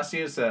much it cost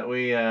you so that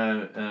way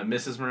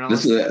Mrs.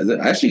 Morales...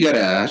 I actually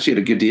had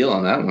a good deal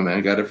on that one, man.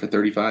 I got it for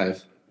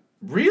 $35.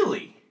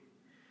 Really?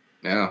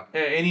 Yeah.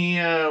 Any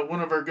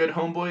one of our good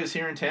homeboys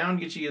here in town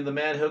get you the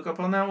mad hookup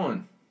on that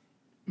one?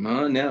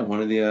 No.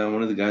 One of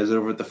the guys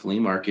over at the flea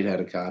market had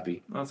a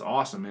copy. That's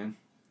awesome, man.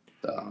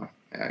 So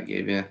yeah, I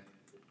gave you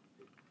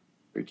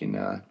freaking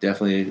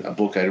definitely a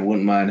book I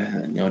didn't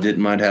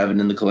mind having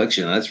in the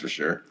collection. That's for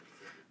sure.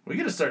 We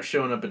got to start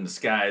showing up in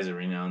disguise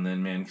every now and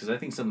then, man, because I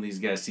think some of these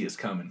guys see us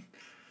coming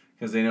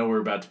because they know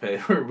we're about to pay.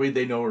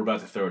 They know we're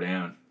about to throw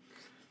down.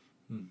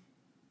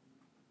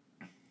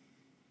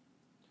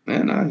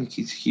 Man, it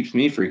keeps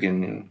me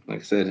freaking. Like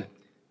I said,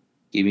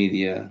 gave me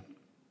the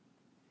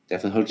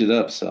definitely hooked it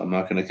up. So I'm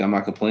not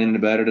complaining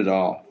about it at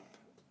all.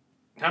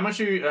 How much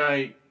are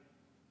you?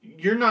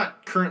 You're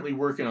not currently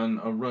working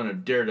on a run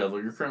of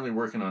Daredevil. You're currently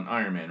working on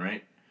Iron Man,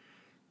 right?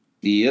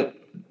 Yep.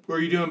 Or are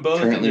you doing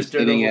both? Currently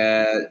sitting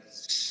at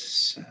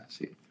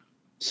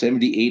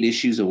 78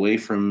 issues away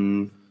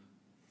from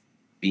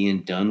being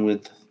done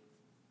with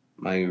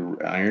my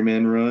Iron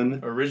Man run.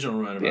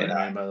 Original run of Iron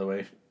Man, by the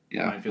way.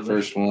 Yeah,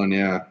 first one,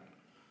 yeah.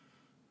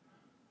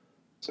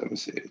 So let me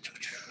see.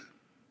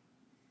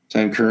 So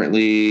I'm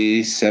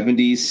currently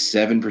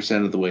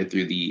 77% of the way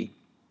through the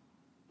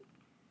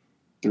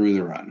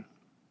run.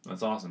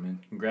 That's awesome, man.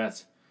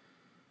 Congrats.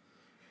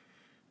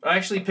 I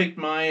actually picked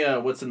my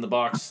What's in the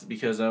Box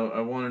because I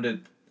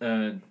wanted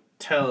to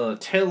tell a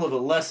tale of a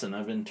lesson.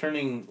 I've been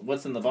turning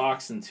What's in the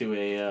Box into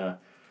a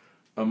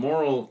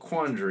moral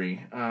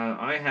quandary.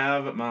 I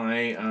have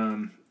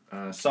my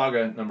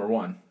Saga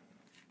 #1.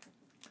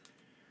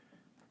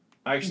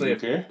 I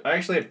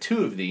actually have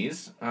two of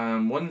these.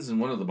 One's in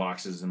one of the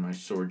boxes in my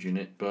storage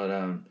unit, but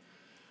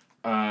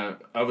I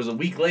was a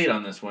week late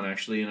on this one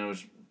actually, and I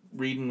was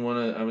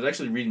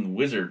actually reading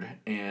Wizard,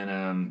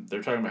 and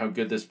they're talking about how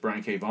good this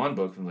Brian K. Vaughan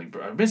book. I'm like,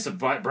 I missed a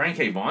Brian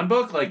K. Vaughan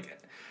book. Like,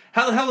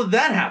 how the hell did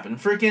that happen?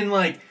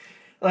 Freaking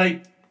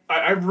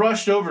I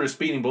rushed over to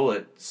Speeding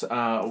Bullets,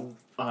 one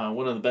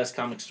of the best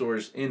comic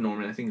stores in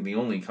Norman. I think the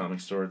only comic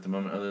store at the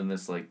moment, other than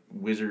this like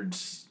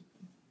Wizards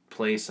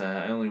place.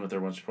 I only went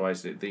there once or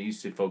twice. They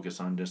used to focus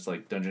on just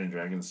like Dungeons and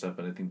Dragons stuff,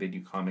 but I think they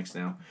do comics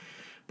now.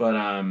 But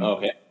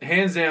okay.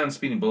 Hands down,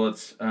 Speeding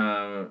Bullets.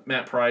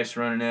 Matt Price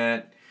running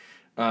it.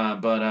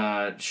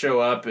 But show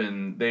up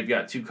and they've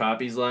got 2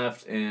 copies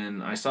left,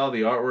 and I saw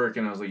the artwork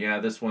and I was like, yeah,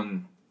 this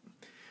one.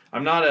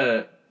 I'm not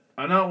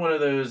one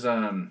of those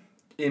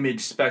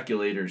image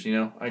speculators, you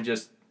know.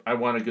 I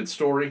want a good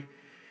story,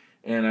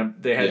 and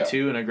they had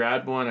 2, and I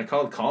grabbed one. I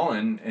called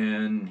Colin,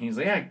 and he's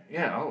like,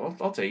 yeah,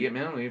 I'll take it,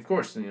 man. I mean, of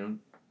course, you know,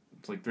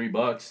 it's like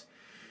 $3,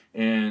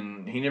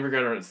 and he never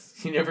got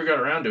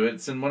around to it.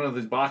 It's in one of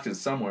these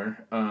boxes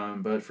somewhere.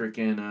 But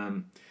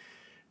freaking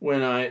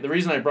the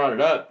reason I brought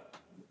it up.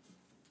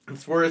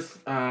 It's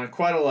worth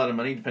quite a lot of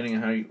money,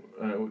 depending on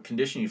what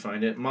condition you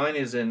find it. Mine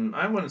is in,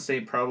 I want to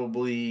say,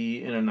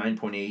 probably in a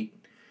 9.8.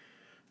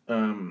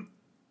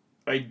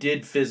 I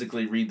did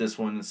physically read this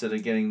one instead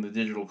of getting the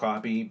digital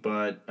copy,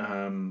 but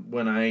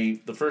when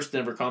the first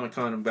Denver Comic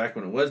Con, back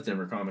when it was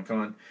Denver Comic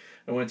Con,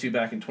 I went to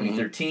back in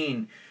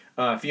 2013,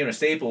 Fiona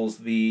Staples,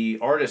 the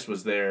artist,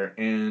 was there,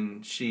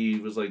 and she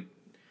was like,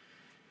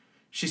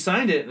 she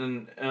signed it,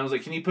 and I was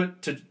like, can you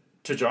put to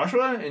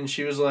Joshua? And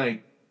she was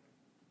like,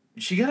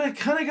 she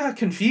kind of got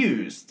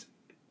confused.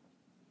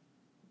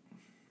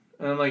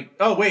 And I'm like,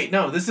 oh, wait,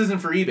 no, this isn't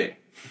for eBay.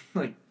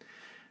 Like,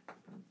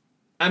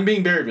 I'm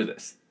being buried with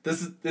this.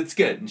 It's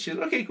good. And she's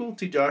like, okay, cool,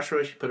 to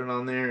Joshua. She put it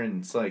on there,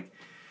 and it's like,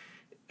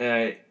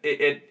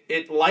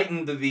 it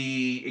lightened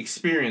the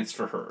experience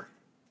for her.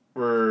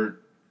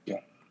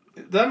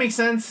 Does that make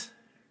sense?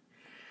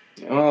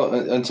 Well,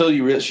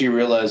 until she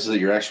realizes that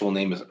your actual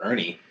name is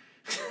Ernie.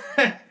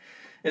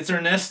 It's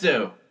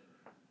Ernesto.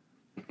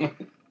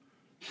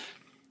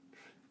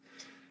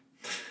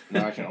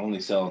 Now I can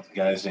only sell it to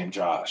guys named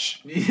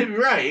Josh.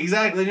 Right,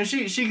 exactly. And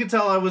she could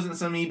tell I wasn't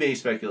some eBay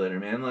speculator,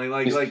 man.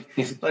 Like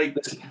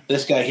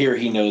this guy here,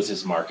 he knows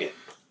his market.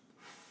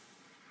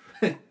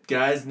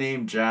 Guys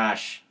named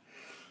Josh.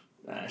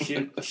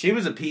 She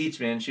was a peach,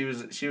 man. She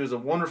was a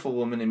wonderful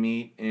woman to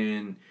meet,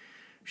 and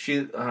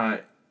she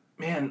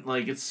man,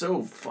 like, it's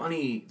so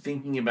funny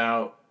thinking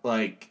about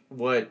like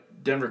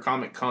what Denver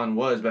Comic Con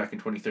was back in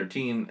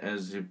 2013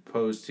 as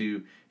opposed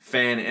to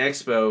Fan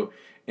Expo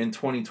in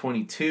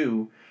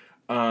 2022.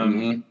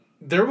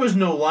 There was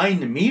no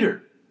line to meet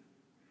her.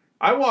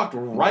 I walked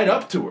right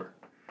up to her.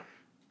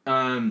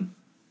 And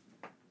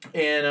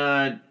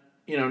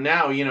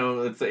now,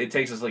 it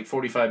takes us like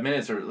 45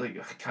 minutes or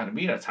like, kind of,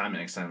 we got time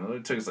next time.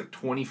 It took us like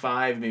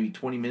 25, maybe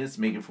 20 minutes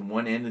to make it from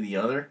one end to the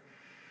other.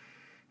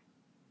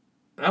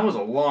 That was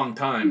a long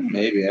time.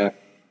 Maybe, yeah.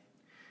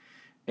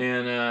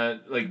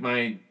 And, like,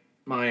 my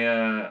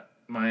iPhone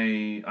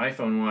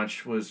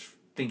watch was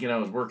thinking I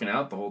was working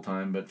out the whole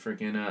time, but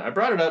freaking, I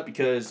brought it up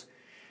because,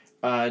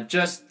 I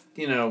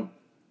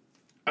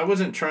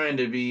wasn't trying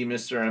to be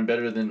Mr. I'm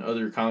better than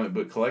other comic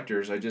book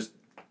collectors.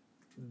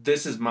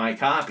 This is my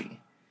copy.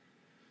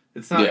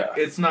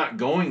 It's not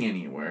going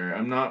anywhere.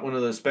 I'm not one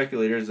of those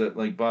speculators that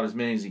like bought as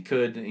many as he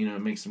could,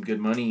 make some good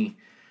money,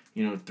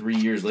 3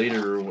 years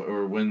later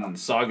or when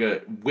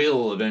Saga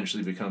will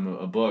eventually become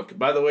a book.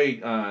 By the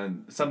way,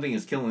 Something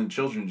is Killing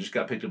Children just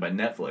got picked up by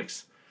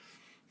Netflix.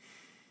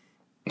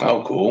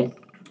 Oh, cool.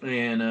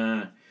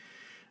 And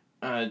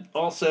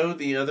also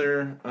the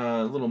other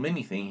little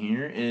mini thing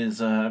here is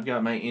I've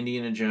got my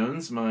Indiana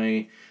Jones,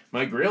 my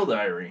Grail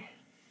Diary.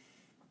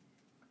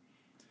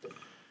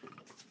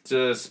 It's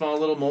a small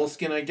little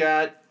moleskin I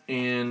got,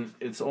 and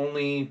it's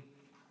only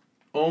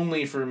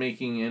for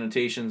making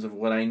annotations of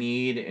what I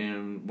need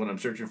and what I'm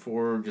searching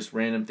for, just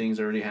random things.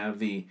 I already have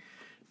the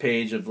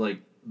page of,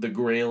 like, the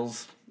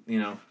grails,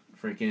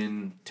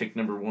 freaking tick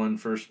number 1,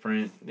 first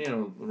print,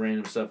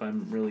 random stuff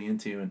I'm really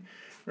into, and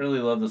really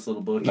love this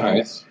little book.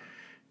 Nice.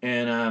 Here.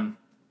 And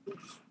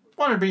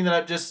wanted to bring that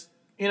up, just,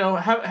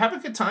 have a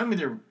good time with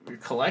your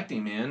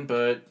collecting, man,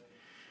 but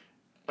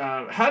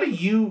how do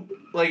you,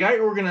 like, I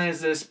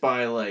organize this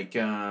by, like,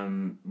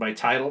 by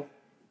title.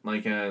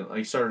 Like,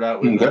 I started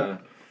out with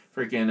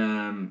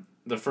freaking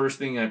the first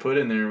thing I put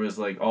in there was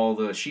like all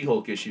the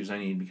She-Hulk issues I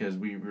need, because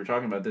we were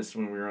talking about this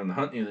when we were on the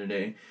hunt the other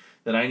day,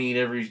 that I need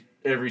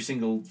every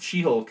single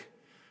She-Hulk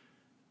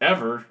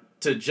ever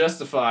to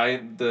justify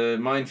the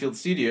Mindfield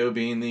Studio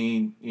being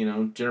the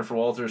Jennifer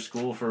Walters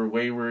School for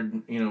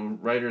Wayward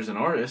writers and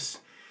artists.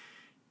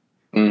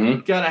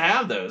 Mm-hmm. Gotta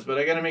have those, but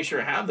I gotta make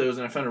sure I have those,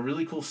 and I found a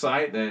really cool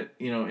site that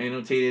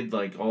annotated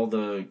like all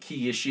the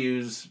key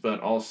issues, but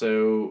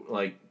also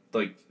like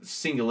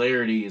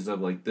singularities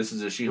of like this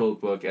is a She-Hulk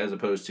book, as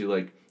opposed to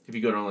like if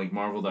you go to like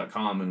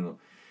Marvel.com and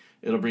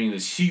it'll bring you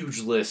this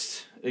huge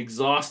list,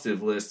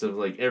 exhaustive list of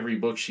like every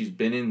book she's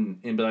been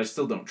in, but I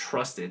still don't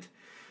trust it.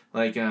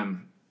 Like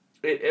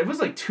it was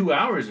like 2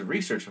 hours of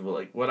research of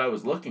like what I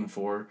was looking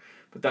for,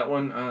 but that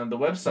one the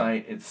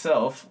website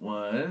itself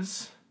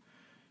was.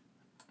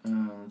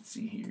 Let's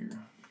see here.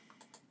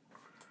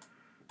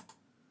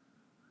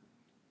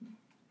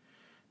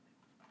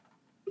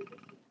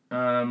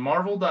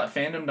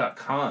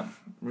 Marvel.fandom.com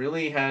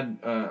really had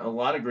a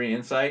lot of great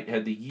insight.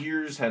 Had the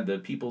years, had the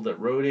people that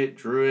wrote it,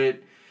 drew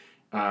it,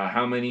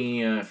 how many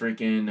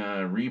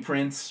freaking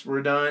reprints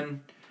were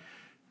done.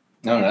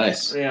 Oh,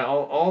 nice. Yeah,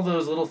 all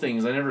those little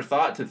things. I never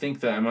thought to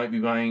think that I might be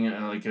buying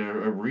like a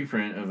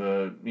reprint of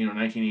a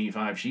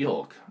 1985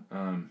 She-Hulk.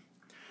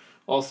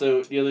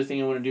 Also, the other thing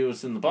I want to do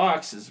is in the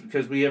box is,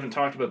 because we haven't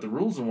talked about the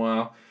rules in a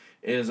while,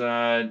 is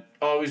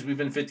always we've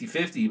been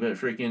 50-50, but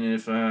freaking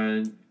if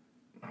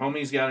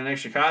homie's got an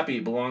extra copy,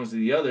 it belongs to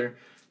the other.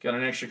 Got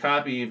an extra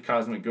copy of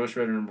Cosmic Ghost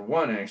Rider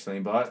 #1 I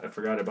accidentally bought. I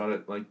forgot about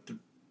it like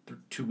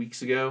 2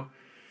 weeks ago,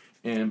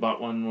 and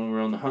bought one when we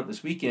were on the hunt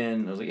this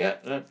weekend. I was like, yeah,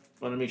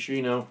 want to make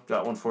sure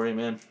got one for you,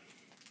 man.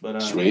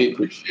 But sweet,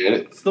 appreciate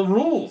it. It's the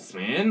rules,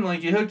 man.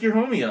 Like, you hook your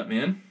homie up,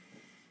 man.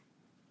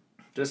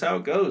 Just how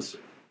it goes.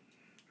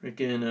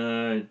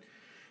 Freaking,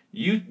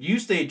 you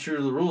stayed true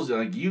to the rules.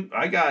 Like,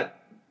 I got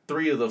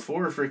 3 of the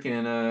 4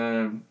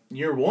 freaking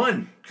year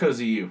 1 because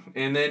of you.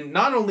 And then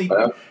not only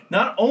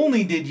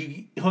did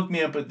you hook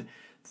me up with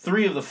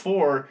 3 of the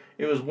 4,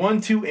 it was 1,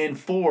 2, and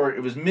 4.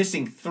 It was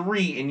missing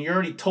 3, and you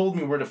already told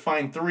me where to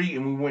find 3,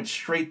 and we went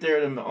straight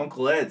there to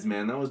Uncle Ed's,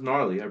 man. That was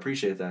gnarly. I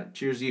appreciate that.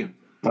 Cheers to you.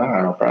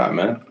 No problem,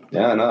 man.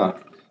 Yeah, no.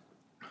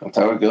 That's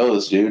how it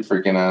goes, dude.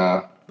 Freaking,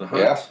 the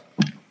hunt. Yeah.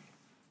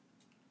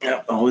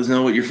 Yeah, always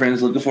know what your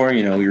friend's looking for.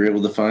 We were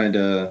able to find,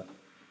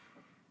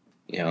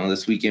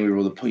 this weekend we were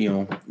able to put,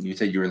 you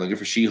said you were looking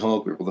for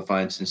She-Hulk. We were able to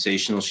find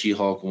Sensational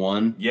She-Hulk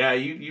 1. Yeah,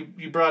 you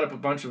brought up a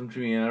bunch of them to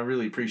me, and I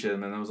really appreciate it,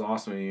 man. That was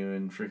awesome of you.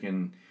 And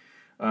freaking,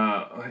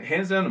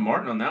 hands down to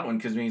Martin on that one,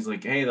 because he's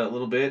like, hey, that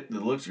little bit,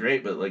 that looks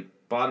great, but like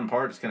bottom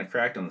part is kind of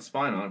cracked on the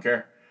spine. I don't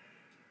care.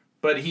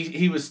 But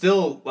he was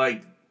still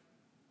like,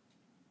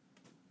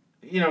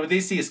 they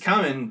see us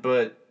coming,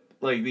 but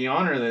like the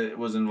honor that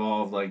was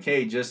involved, like,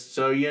 hey, just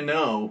so you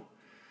know,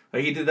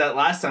 like he did that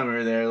last time we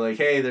were there, like,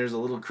 hey, there's a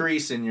little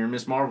crease in your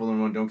Miss Marvel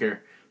and one, don't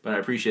care, but I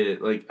appreciate it.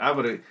 Like I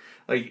wanted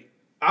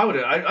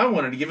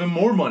to give him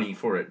more money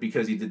for it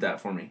because he did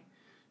that for me.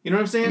 You know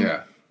what I'm saying?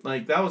 Yeah.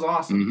 Like that was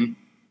awesome.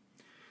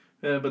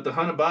 Mm-hmm. But the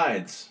hunt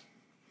abides.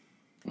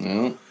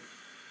 Well,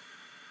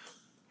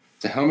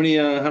 so how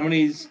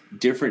many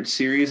different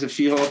series of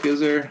She-Hulk is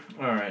there?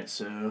 All right,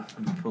 so let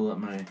me pull up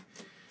my.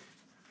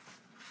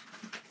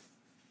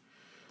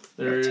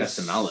 There's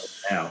testing knowledge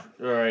now.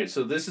 All right,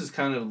 so this is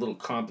kind of a little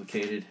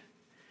complicated.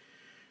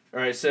 All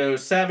right, so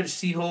Savage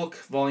She-Hulk,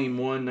 Volume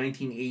 1,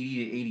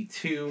 1980 to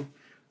 82,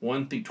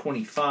 1 through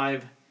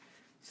 25.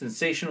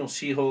 Sensational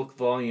She-Hulk,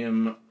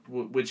 Volume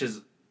which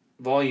is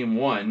Volume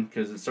 1,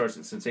 because it starts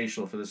at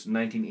Sensational for this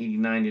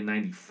 1989 to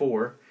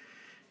 94,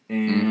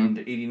 and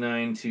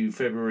 89 to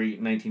February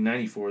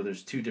 1994.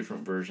 There's 2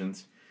 different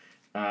versions.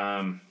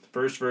 The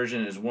first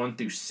version is 1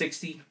 through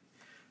 60.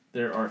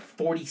 There are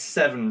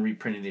 47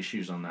 reprinted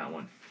issues on that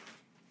one.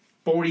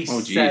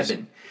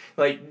 47.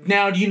 Like,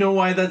 now do you know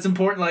why that's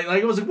important? Like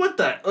I was like, what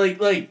the?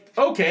 Like,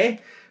 okay.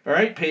 All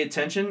right, pay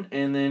attention.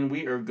 And then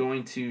we are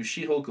going to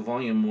She-Hulk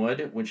Volume 1,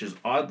 which is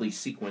oddly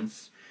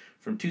sequenced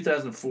from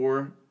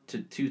 2004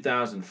 to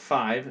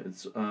 2005.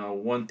 It's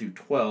 1 through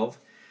 12.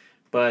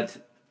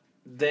 But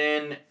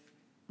then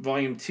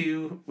Volume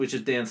 2, which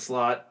is Dan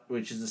Slott,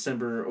 which is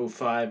December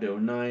 05 to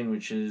 09,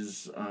 which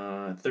is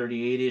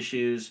 38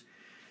 issues.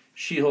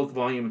 She-Hulk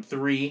Volume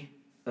 3,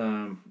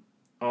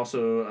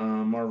 also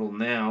Marvel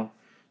Now,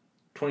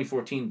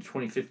 2014 to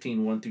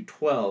 2015, 1 through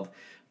 12.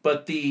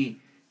 But the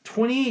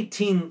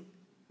 2018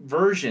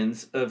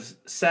 versions of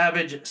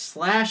Savage /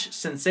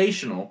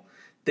 Sensational,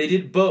 they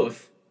did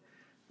both.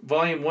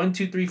 Volume 1,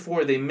 2, 3,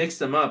 4, they mixed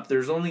them up.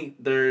 There's 5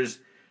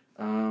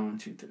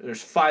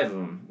 of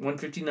them,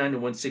 159 to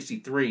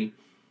 163.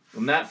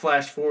 And that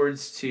flash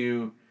forwards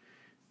to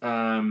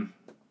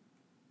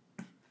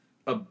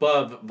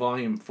above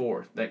Volume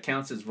 4. That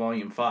counts as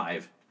Volume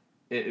 5.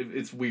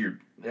 It's weird.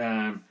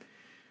 Volume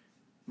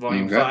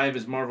 5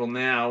 is Marvel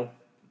Now,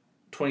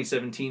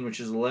 2017, which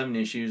is 11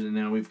 issues, and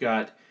now we've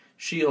got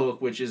She-Hulk,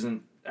 which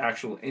isn't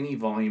actual any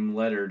volume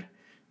lettered,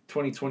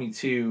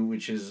 2022,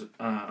 which is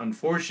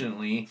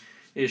unfortunately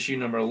issue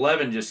number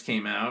 11 just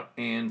came out,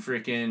 and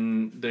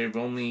freaking they've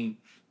only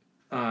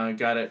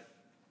got it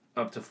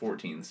up to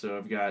 14. So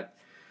I've got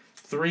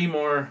 3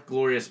 more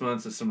glorious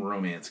months of some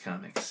romance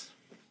comics.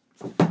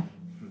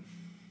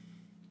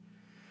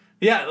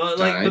 Yeah,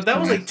 like, but that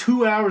was like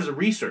 2 hours of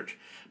research.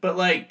 But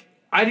like,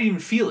 I didn't even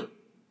feel it.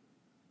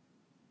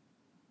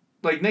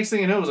 Like, next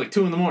thing I know, it was like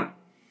 2 in the morning.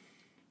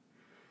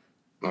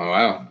 Oh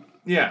wow.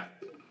 Yeah,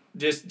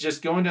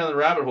 just going down the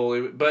rabbit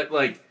hole. But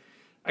like,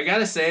 I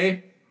gotta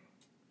say,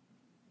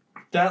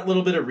 that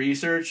little bit of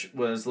research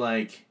was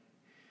like,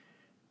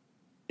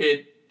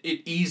 it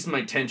eased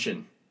my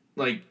tension.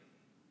 Like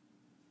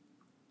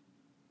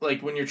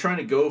when you're trying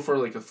to go for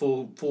like a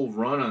full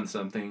run on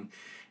something,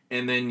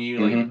 and then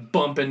you like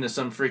bump into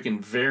some freaking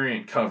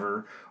variant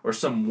cover or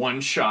some one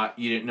shot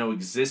you didn't know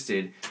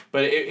existed.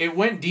 But it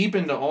went deep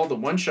into all the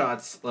one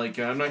shots. Like,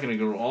 I'm not gonna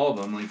go to all of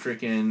them. Like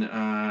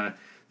freaking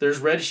there's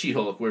Red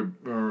She-Hulk where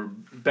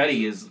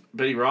Betty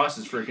Ross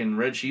is freaking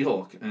Red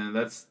She-Hulk, and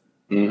that's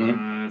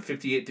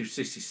 58 through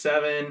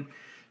 67.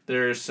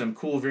 There's some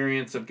cool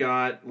variants I've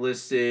got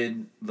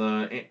listed.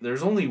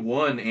 There's only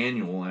one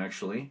annual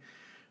actually.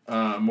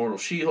 Immortal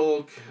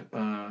She-Hulk.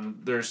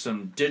 There's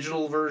some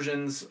digital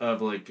versions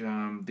of like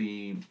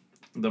the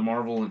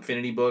Marvel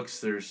Infinity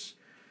books. There's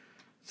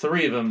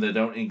 3 of them that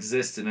don't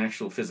exist in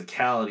actual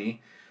physicality.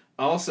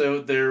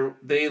 Also,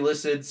 they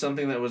listed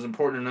something that was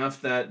important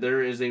enough that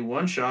there is a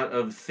one shot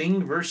of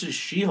Thing versus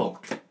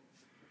She-Hulk.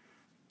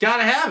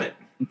 Gotta have it.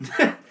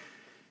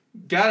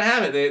 Gotta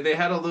have it. They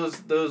had all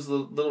those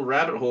little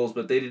rabbit holes,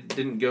 but they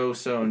didn't go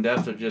so in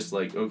depth of just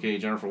like, okay,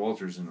 Jennifer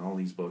Walters in all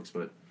these books,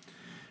 but.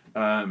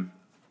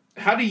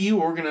 How do you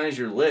organize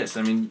your list?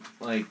 I mean,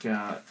 like,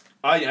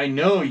 I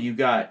know you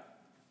got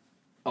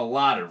a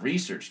lot of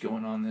research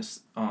going on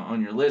this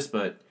on your list,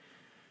 but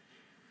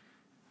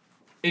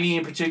any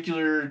in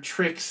particular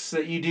tricks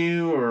that you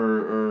do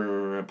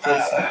or a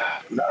place?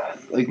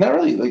 Not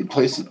really. Like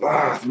places.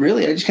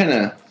 Really, I just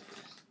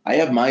I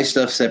have my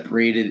stuff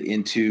separated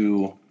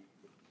into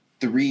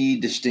 3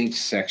 distinct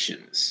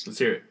sections. Let's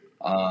hear it.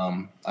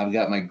 I've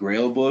got my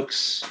Grail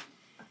books,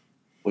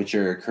 which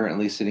are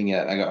currently sitting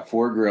at, I got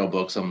 4 Grail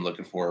books I'm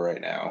looking for right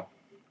now.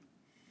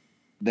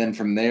 Then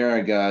from there,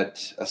 I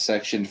got a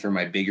section for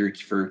my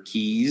for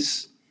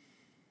keys.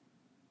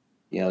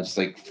 You know, just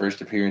like first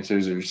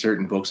appearances or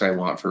certain books I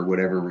want for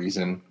whatever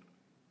reason,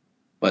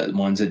 but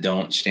ones that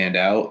don't stand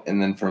out.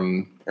 And then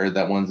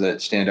that ones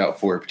that stand out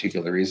for a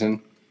particular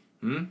reason.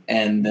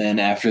 And then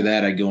after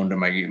that, I go into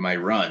my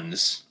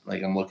runs.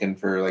 Like I'm looking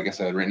for, like I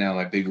said, right now,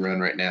 my big run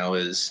right now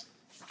is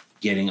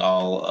getting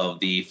all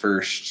of the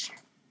first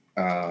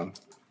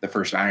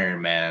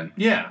Iron Man.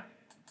 Yeah.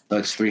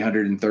 That's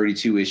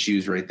 332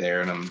 issues right there,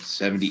 and I'm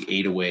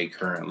 78 away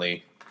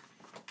currently.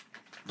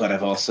 But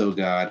I've also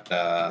got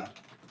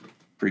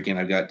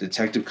I've got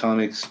Detective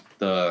Comics.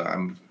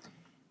 I'm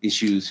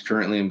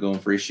going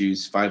for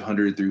issues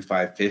 500 through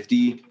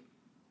 550,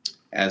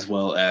 as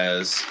well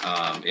as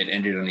it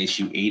ended on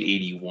issue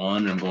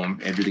 881. I'm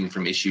going everything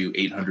from issue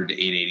 800 to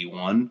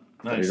 881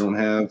 that I don't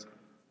have,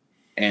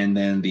 and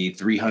then the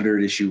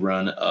 300 issue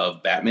run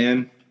of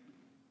Batman.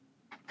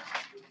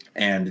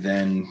 And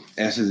then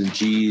S's and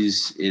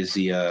G's is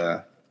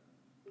because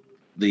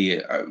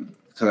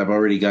I've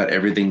already got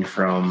everything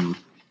from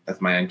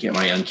my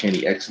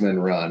Uncanny X-Men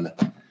run.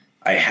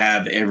 I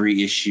have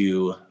every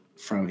issue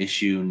from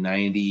issue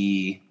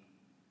 92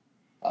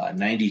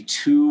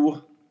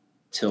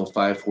 till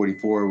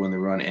 544 when the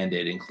run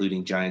ended,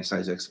 including Giant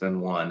Size X-Men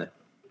 1.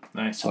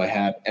 Nice. So I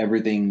have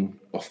everything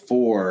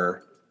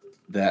before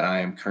that I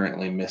am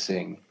currently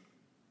missing.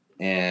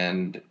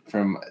 And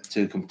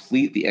to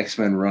complete the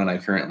X-Men run I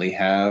currently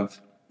have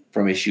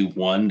from issue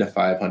 1 to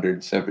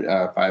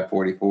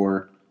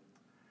 544,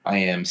 I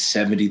am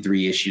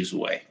 73 issues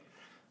away.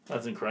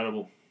 That's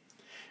incredible.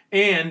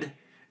 And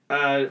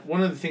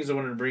one of the things I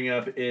wanted to bring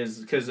up is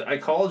because I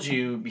called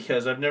you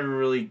because I've never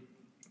really,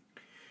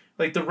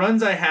 like, the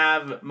runs I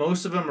have,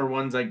 most of them are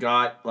ones I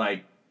got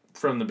like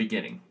from the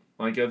beginning.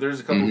 Like there's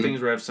a couple things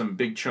where I have some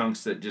big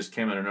chunks that just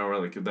came out of nowhere,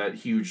 like that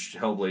huge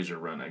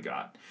Hellblazer run I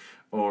got,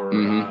 or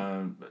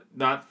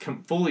not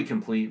fully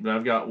complete, but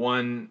I've got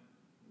one,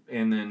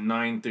 and then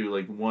 9 through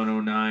like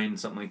 109,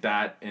 something like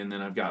that, and then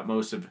I've got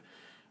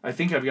I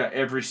think I've got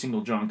every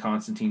single John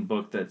Constantine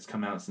book that's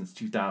come out since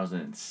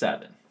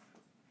 2007.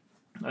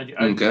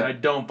 I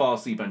don't fall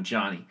asleep on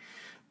Johnny.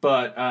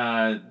 But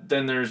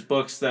then there's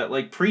books that,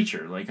 like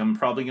Preacher, like I'm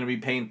probably going to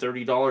be paying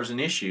 $30 an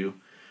issue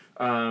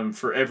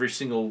for every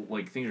single,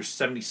 like, I think there's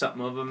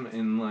 70-something of them,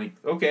 and, like,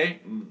 okay,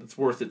 it's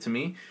worth it to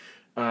me.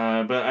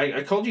 But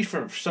I called you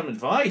for some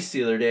advice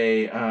the other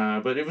day,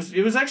 but it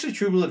was actually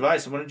true blue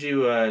advice. I wanted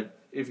you,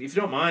 if you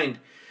don't mind,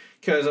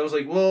 because I was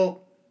like,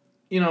 well,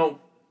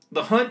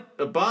 the hunt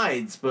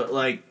abides, but,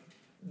 like,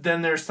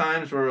 then there's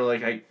times where,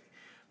 like, I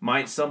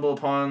might stumble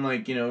upon,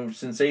 like,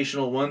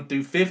 sensational 1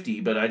 through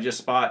 50, but I just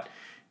spot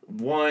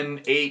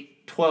 1,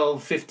 8,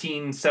 12,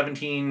 15,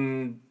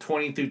 17,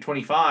 20 through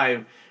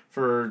 25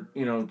 for,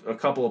 a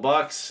couple of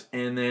bucks,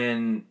 and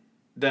then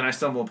I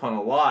stumble upon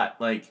a lot.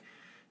 Like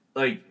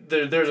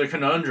there's a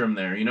conundrum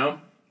there,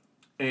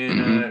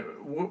 And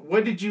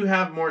what did you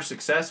have more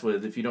success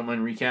with, if you don't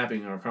mind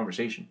recapping our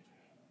conversation?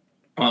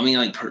 Well, I mean,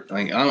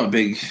 I'm a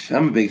big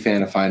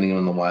fan of finding them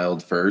in the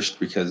wild first,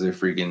 because they're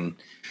freaking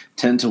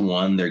 10 to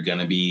 1. They're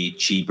gonna be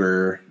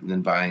cheaper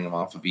than buying them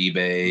off of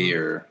eBay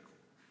or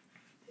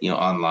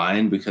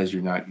online, because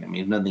you're not. I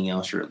mean, if nothing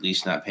else, you're at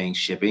least not paying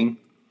shipping,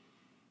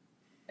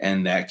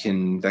 and that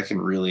can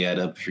really add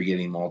up if you're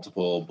getting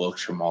multiple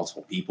books from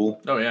multiple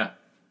people. Oh yeah.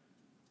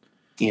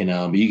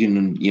 But you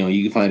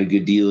can find a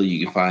good deal.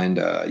 You can find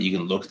you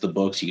can look at the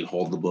books. You can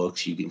hold the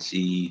books. You can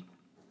see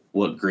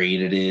what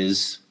grade it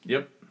is.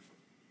 Yep.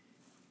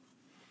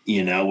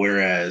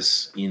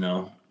 Whereas,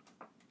 and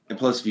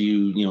plus if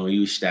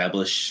you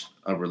establish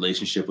a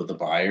relationship with the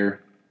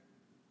buyer,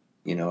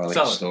 or like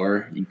a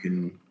store, you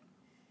can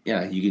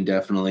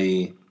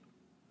definitely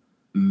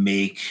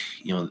make,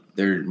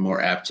 they're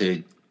more apt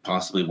to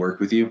possibly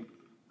work with you.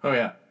 Oh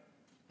yeah.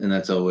 And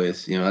that's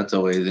always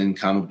in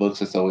comic books,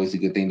 that's always a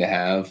good thing to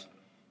have.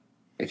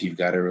 If you've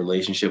got a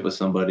relationship with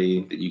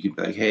somebody that you could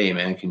be like, hey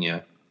man, can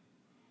you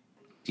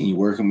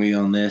work with me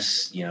on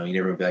this? You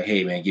never be like,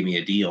 hey man, give me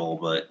a deal,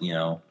 but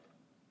you'd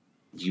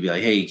be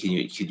like, hey,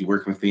 could you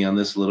work with me on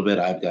this a little bit?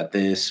 I've got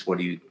this. What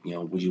do you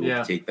would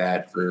you take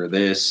that for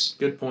this?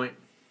 Good point.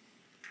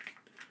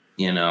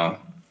 Like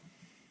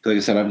I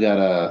said, I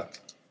got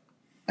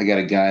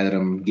a guy that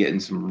I'm getting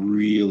some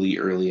really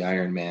early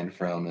Iron Man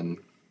from, and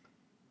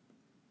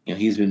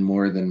he's been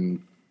more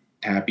than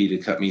happy to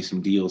cut me some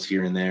deals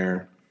here and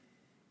there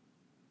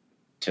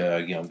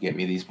to get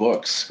me these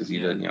books, because he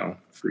does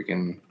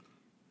freaking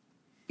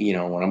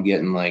when I'm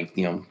getting like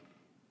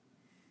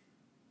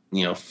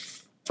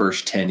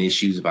first 10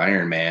 issues of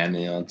Iron Man,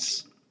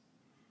 it's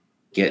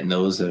getting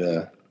those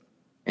at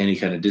any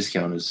kind of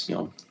discount is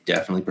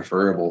definitely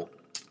preferable.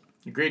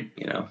 Agreed.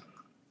 So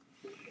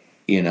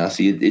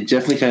it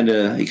definitely kind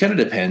of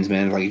depends,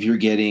 man. Like if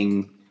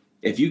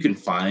you can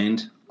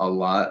find a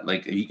lot,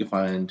 like if you can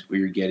find where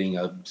you're getting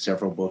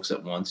several books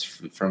at once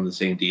from the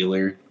same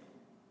dealer,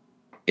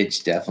 it's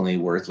definitely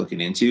worth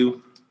looking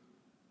into.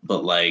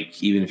 But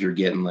like even if you're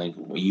getting like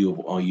you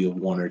have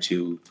 1 or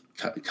 2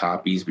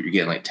 copies, but you're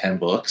getting like 10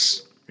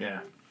 books,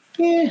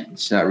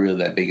 it's not really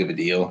that big of a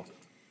deal.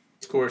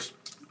 Of course.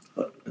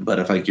 But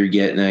if like you're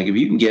getting like if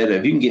you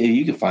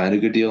can find a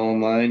good deal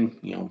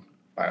online,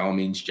 by all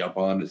means jump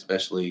on.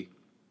 Especially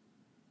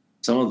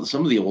some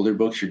of the older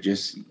books,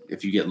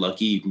 if you get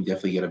lucky, you can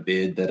definitely get a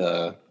bid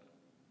that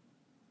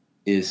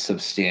is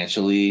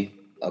substantially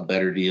a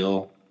better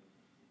deal.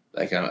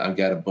 Like I've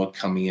got a book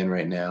coming in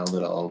right now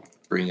that I'll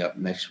bring up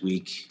next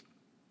week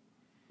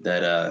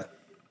that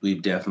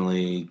we've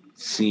definitely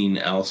seen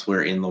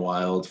elsewhere in the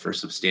wild for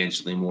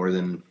substantially more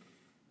than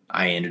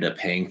I ended up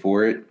paying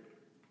for it.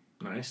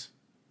 Nice.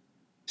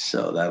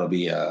 So that'll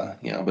be but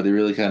they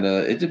really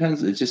it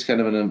depends. It's just kind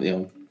of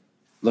an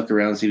look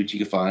around, see what you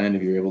can find.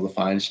 If you're able to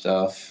find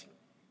stuff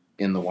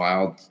in the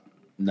wild,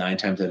 9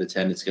 times out of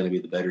 10 it's going to be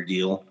the better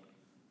deal.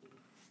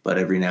 But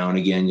every now and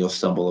again you'll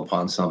stumble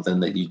upon something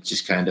that you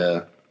just kind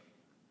of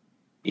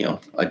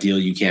a deal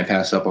you can't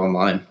pass up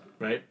online.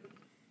 Right.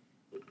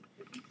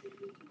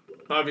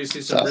 Obviously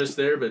some risk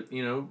there, but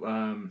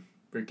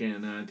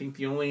freaking I think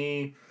the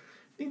only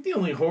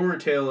horror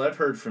tale I've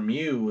heard from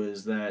you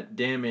was that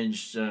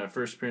damaged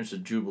first appearance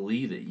of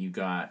Jubilee that you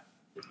got.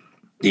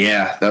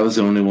 Yeah, that was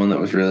the only one that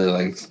was really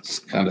like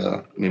kind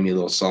of made me a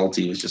little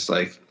salty. It was just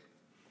like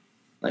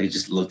it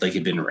just looked like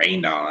it'd been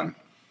rained on.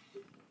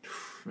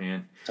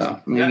 Man.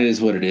 So it is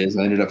what it is.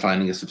 I ended up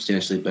finding a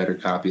substantially better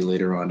copy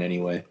later on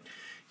anyway.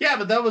 Yeah,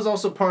 but that was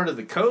also part of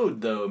the code,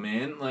 though,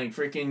 man. Like,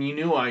 freaking, you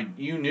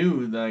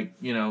knew, like,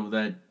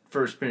 that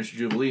first Pinnacle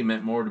Jubilee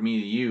meant more to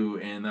me to you,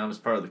 and that was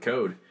part of the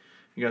code.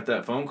 You got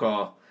that phone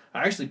call.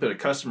 I actually put a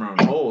customer on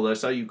hold. I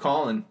saw you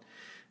calling,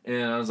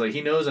 and I was like,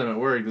 he knows I'm at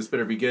work. This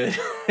better be good.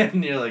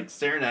 And you're, like,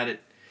 staring at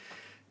it.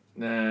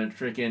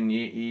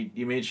 Freaking,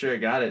 you made sure I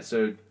got it.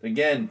 So,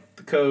 again,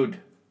 the code,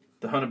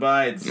 the hunt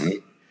abides.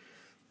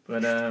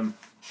 But,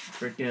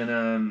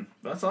 freaking,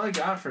 that's all I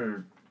got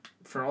for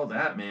all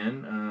that,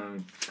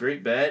 man.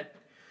 Great bet.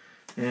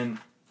 And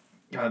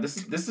God, this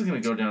is gonna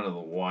go down to the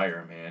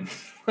wire, man.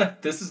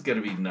 This is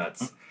gonna be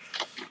nuts.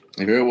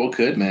 It very well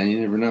could, man.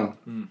 You never know.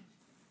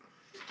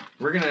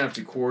 We're gonna have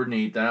to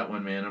coordinate that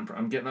one, man.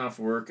 I'm getting off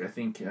work. I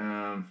think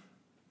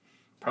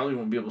probably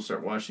won't be able to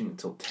start watching it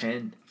until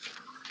 10.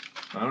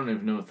 I don't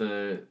even know if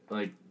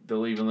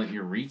they'll even let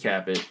you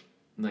recap it.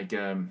 Like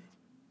I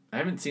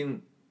haven't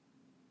seen.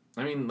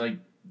 I mean, like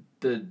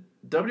the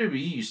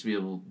WWE used to be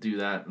able to do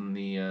that in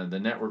the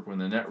network when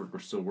the network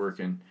was still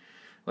working.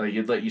 Like,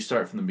 it'd let you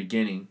start from the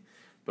beginning.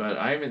 But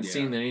I haven't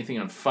seen anything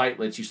on Fight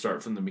lets you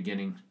start from the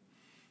beginning.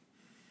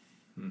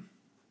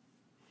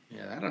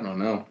 Yeah, I don't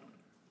know.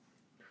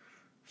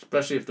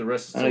 Especially if the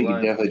rest is still I think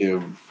live. you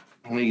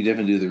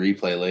definitely do the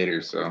replay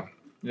later, so.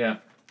 Yeah.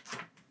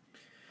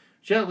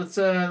 Yeah,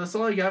 that's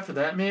all I got for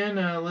that, man.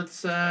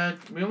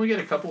 We only get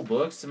a couple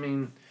books. I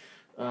mean,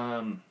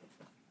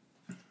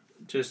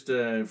 just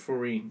before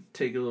we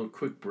take a little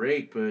quick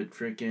break, but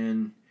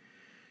freaking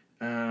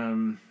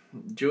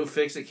Joe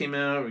Fixit came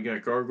out. We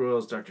got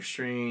Gargoyles, Doctor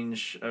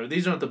Strange.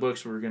 These aren't the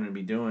books we're going to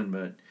be doing,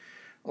 but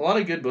a lot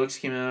of good books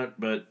came out,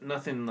 but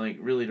nothing like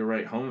really to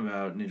write home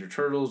about. Ninja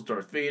Turtles,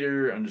 Darth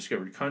Vader,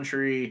 Undiscovered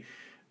Country,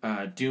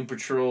 Doom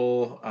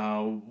Patrol.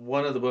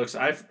 One of the books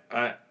I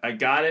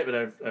got it, but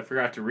I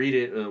forgot to read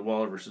it.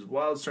 Waller vs.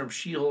 Wildstorm,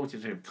 She-Hulk,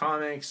 Detective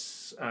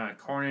Comics,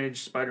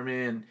 Carnage,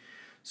 Spider-Man,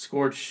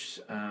 Scorch,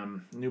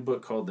 new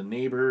book called The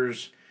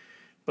Neighbors.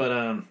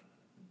 But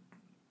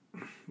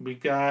we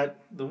got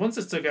the ones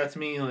that stuck out to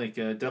me, like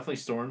definitely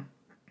Storm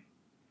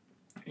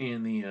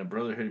and the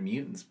Brotherhood of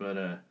Mutants.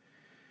 But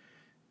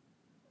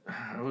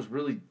I was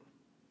really.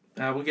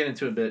 We'll get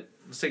into it a bit.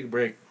 Let's take a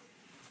break.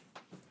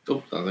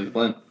 Cool. Sounds like a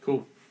plan.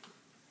 Cool.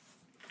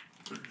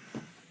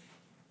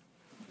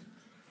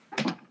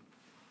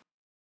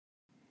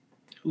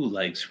 Who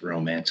likes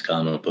romance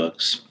comic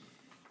books?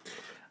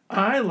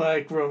 I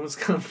like romance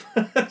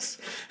comics.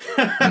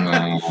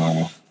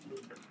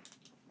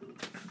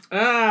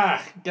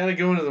 Gotta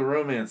go into the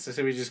romance. I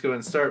say we just go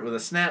and start with a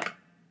snap.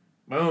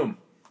 Boom.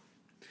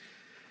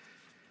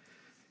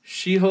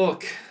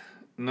 She-Hulk,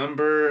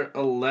 number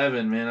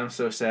 11. Man, I'm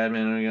so sad,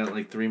 man. I only got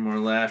like 3 more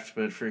left,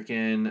 but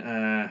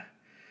freaking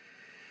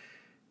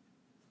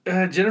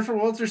Jennifer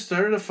Walters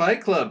started a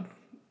fight club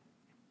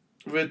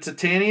with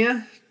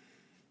Titania,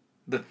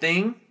 The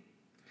Thing,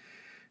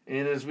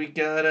 and as we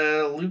got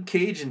Luke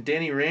Cage and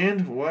Danny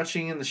Rand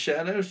watching in the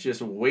shadows,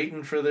 just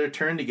waiting for their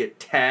turn to get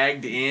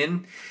tagged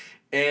in.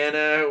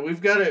 And we've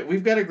got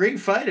a great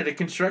fight at a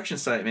construction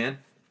site, man.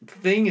 The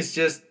Thing is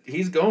just,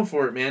 he's going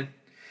for it, man.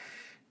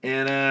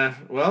 And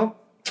well,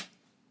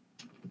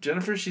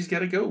 Jennifer, she's got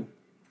to go.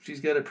 She's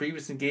got a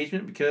previous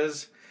engagement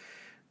because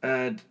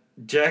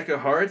Jack of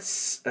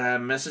Hearts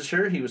messaged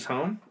her. He was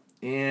home,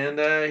 and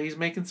he's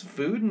making some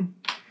food, and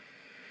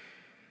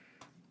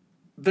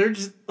they're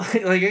just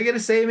like I gotta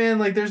say, man,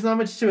 like there's not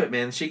much to it,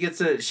 man.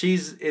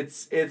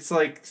 It's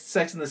like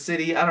Sex in the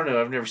City. I don't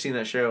know. I've never seen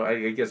that show.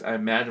 I guess I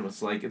imagine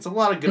what's like. It's a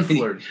lot of good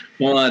flirt.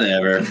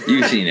 Whatever.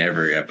 You've seen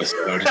every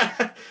episode.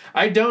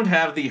 I don't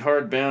have the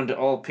hardbound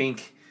all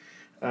pink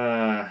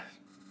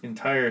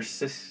entire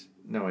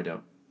No, I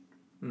don't.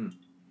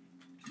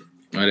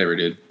 I never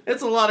did.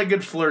 It's a lot of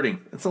good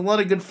flirting.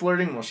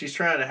 While she's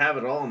trying to have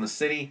it all in the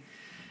city.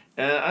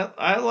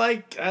 I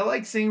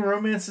like seeing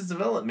romances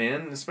develop,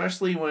 man,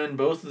 especially when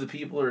both of the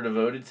people are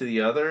devoted to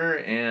the other,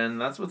 and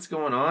that's what's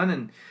going on.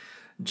 And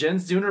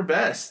Jen's doing her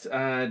best.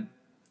 I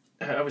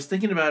was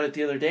thinking about it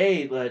the other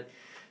day, but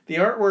the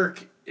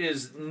artwork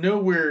is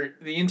nowhere.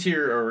 The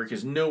interior artwork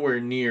is nowhere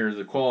near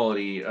the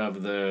quality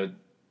of the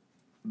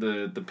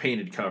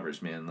painted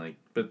covers, man. Like,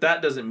 but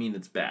that doesn't mean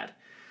it's bad.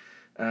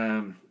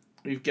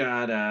 We've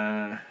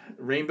got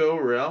Rainbow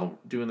Rel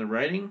doing the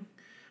writing.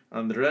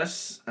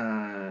 Andres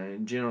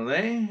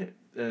Ginolé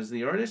as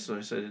the artist. So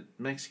I said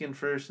Mexican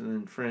first and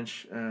then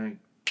French.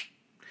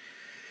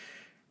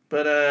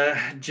 But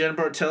Jen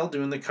Bartel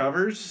doing the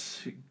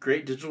covers.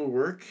 Great digital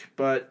work.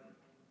 But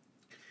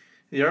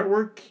the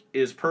artwork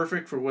is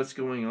perfect for what's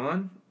going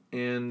on.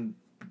 And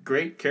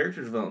great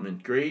character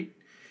development. Great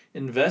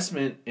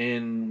investment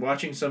in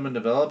watching someone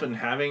develop and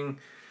having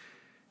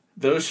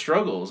those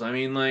struggles. I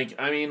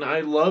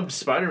loved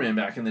Spider-Man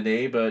back in the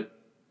day, but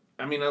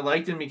I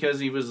liked him because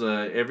he was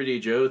everyday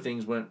Joe.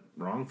 Things went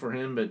wrong for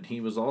him, but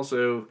he was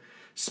also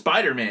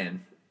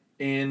Spider-Man.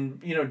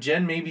 And,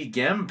 Jen may be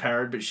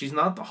gamma-powered, but she's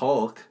not the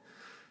Hulk.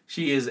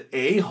 She is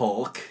a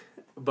Hulk,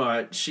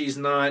 but she's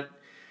not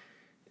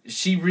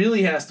she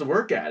really has to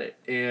work at it,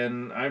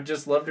 and I've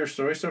just loved her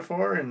story so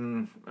far,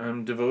 and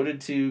I'm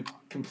devoted to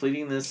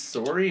completing this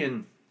story,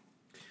 and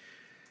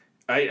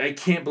I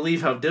can't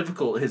believe how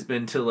difficult it has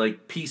been to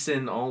like piece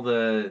in all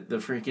the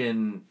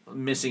freaking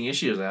missing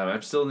issues I have. I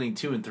still need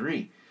 2 and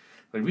 3.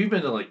 Like we've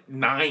been to like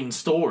 9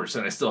 stores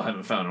and I still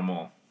haven't found them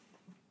all.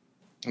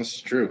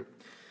 That's true.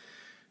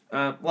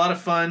 A lot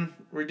of fun.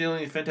 We're dealing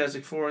with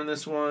Fantastic Four in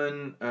this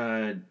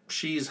one.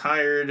 She's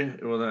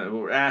hired,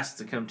 we're asked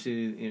to come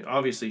to.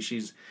 Obviously,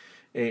 she's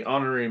a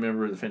honorary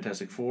member of the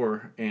Fantastic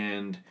Four,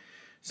 and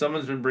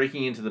someone's been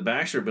breaking into the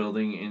Baxter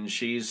Building, and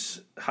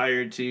she's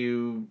hired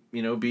to,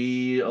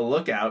 be a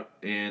lookout.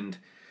 And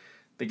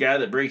the guy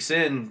that breaks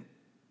in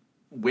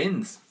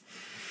wins.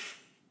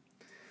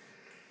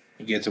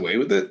 He gets away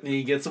with it?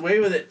 He gets away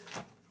with it.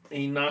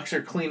 He knocks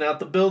her clean out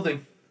the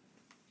building.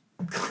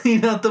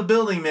 Clean out the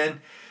building,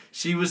 man.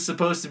 She was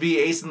supposed to be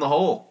ace in the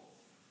hole.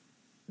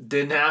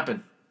 Didn't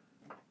happen.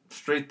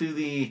 Straight through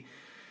the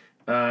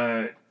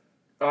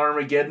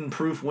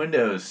Armageddon-proof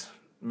windows.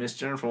 Miss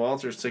Jennifer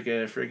Walters took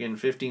a friggin'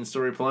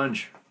 15-story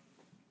plunge.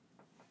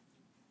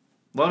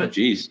 Love it.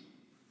 Jeez.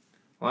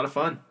 A lot of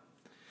fun.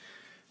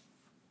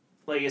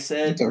 Like I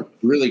said... It's a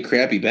really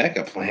crappy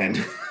backup plan.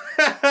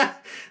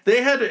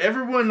 They had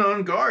everyone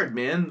on guard,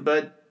 man,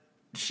 but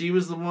she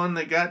was the one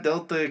that got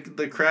dealt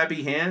the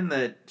crappy hand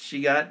that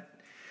she got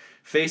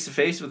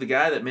face-to-face with the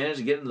guy that managed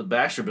to get into the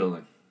Baxter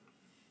Building.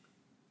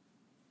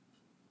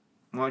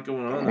 A lot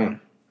going on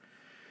there.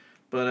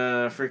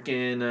 But,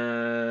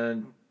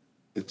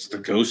 it's the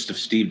ghost of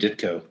Steve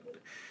Ditko.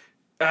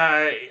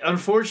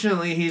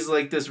 Unfortunately, he's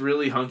like this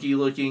really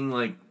hunky-looking,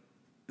 like,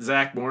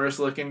 Zach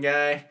Morris-looking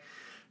guy.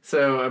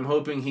 So I'm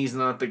hoping he's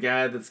not the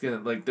guy that's gonna,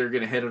 like, they're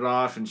gonna hit it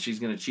off and she's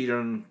gonna cheat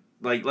on...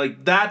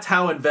 Like that's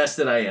how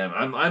invested I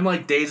am. I'm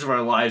like Days of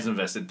Our Lives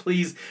invested.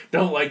 Please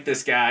don't like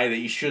this guy that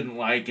you shouldn't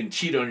like and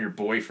cheat on your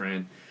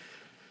boyfriend.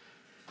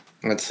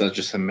 That's such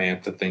a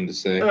Samantha thing to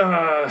say.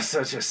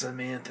 Such a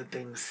Samantha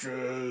thing to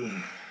say.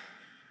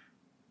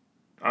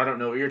 I don't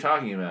know what you're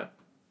talking about.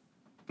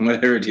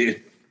 Whatever,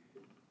 dude.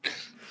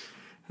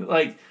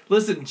 Like,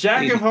 listen,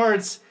 Jack of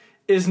Hearts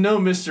is no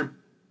Mr.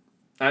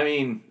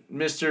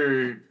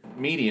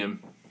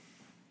 Medium.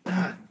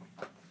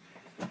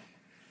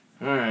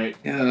 All right.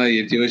 Yeah,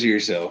 you do it to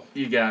yourself.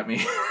 You got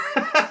me.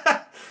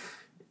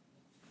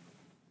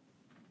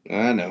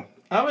 I know.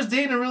 I was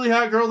dating a really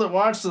hot girl that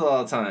watched it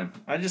all the time.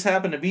 I just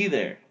happened to be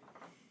there.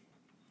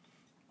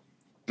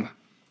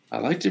 I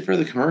liked it for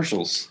the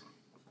commercials.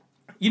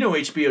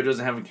 HBO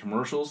doesn't have any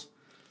commercials.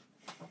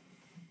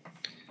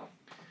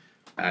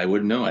 I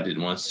wouldn't know. I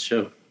didn't watch the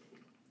show.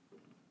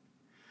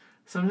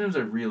 Sometimes I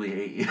really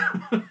hate you.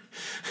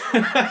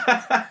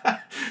 I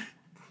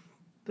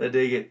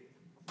dig it.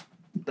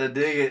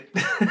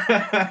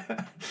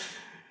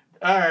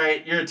 All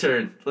right, your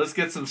turn. Let's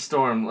get some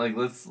Storm.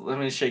 Let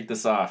me shake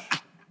this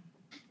off.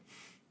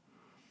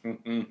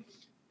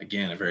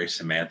 Again, a very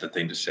Samantha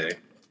thing to say.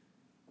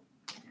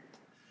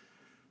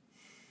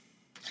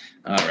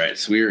 All right,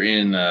 so we're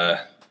in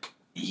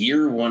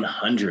year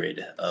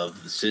 100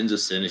 of the Sins of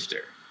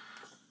Sinister.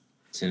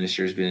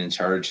 Sinister's been in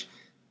charge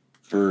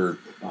for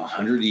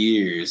 100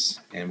 years,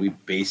 and we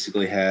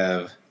basically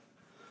have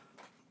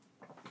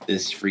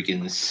this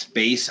freaking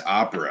space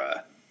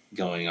opera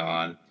going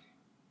on,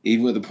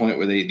 even with the point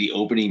where the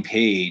opening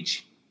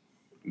page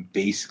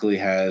basically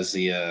has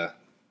the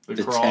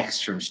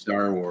text from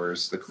Star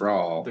Wars, the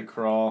crawl. The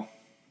crawl.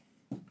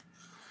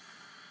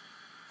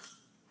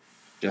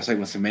 Just like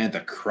when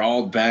Samantha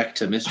crawled back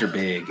to Mr.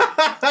 Big.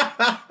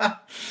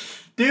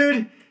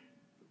 Dude.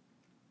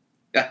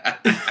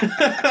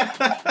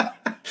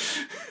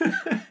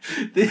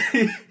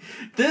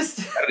 This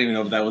I don't even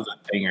know if that was a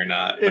thing or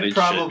not. But it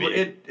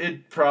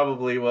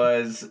probably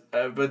was.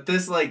 But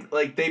this like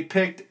they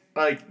picked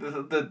like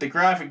the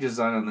graphic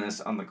design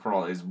on the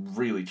crawl is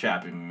really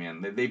chapping me,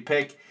 man. They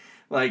pick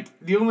like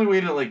the only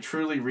way to like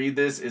truly read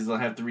this is they'll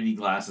have 3D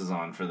glasses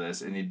on for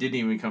this, and it didn't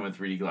even come with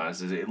 3D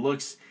glasses. It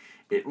looks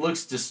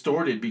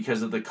distorted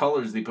because of the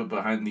colors they put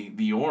behind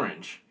the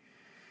orange.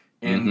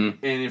 And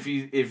and if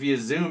you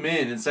zoom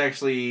in, it's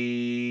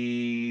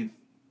actually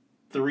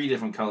 3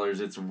 different colors.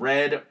 It's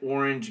red,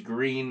 orange,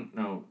 green,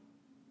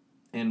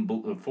 and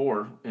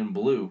 4 in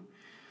blue.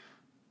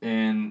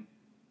 And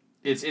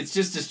it's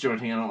just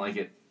disjointing. I don't like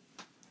it.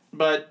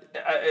 But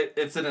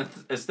it's an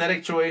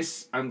aesthetic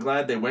choice. I'm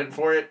glad they went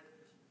for it.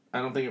 I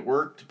don't think it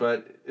worked,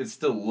 but it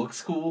still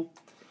looks cool.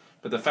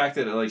 But the fact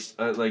that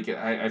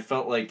I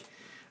felt like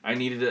I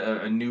needed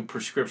a new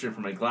prescription for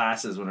my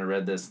glasses when I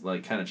read this,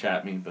 kind of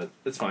chapped me, but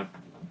it's fine.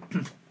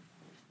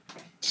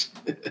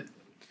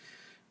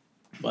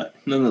 But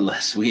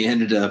nonetheless, we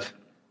ended up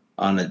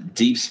on a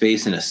deep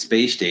space in a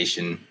space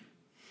station,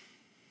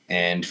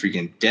 and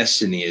freaking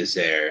Destiny is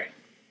there,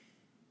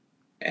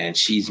 and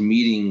she's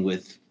meeting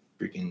with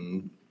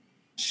freaking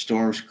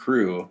Storm's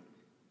crew,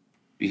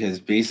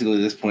 because basically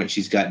at this point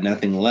she's got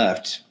nothing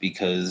left,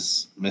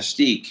 because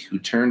Mystique, who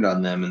turned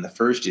on them in the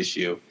first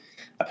issue,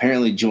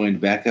 apparently joined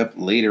back up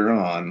later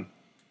on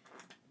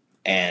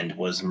and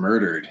was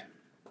murdered.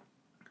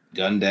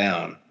 gunned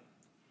down,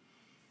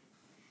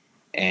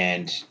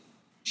 and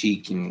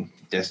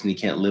Destiny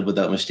can't live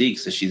without Mystique,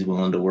 so she's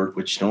willing to work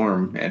with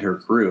Storm and her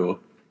crew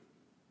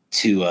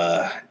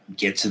to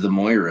get to the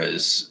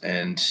Moiras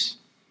and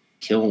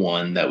kill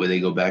one. That way they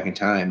go back in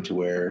time to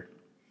where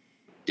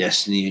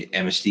Destiny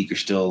and Mystique are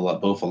still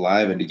both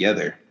alive and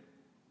together.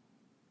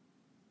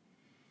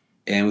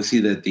 And we see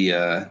that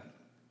the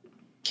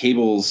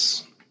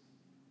Cable's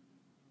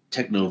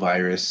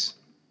technovirus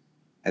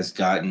has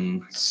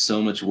gotten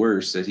so much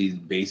worse that he's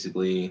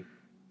basically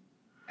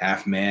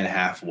half man,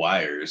 half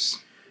wires.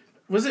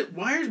 Was it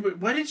wires? But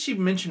why did she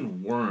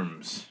mention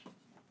worms?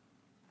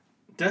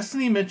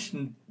 Destiny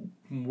mentioned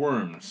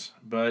worms,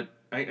 but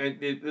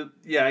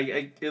it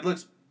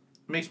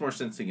makes more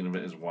sense thinking of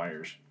it as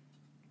wires.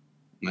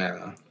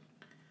 Yeah.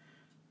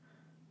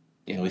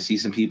 We see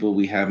some people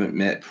we haven't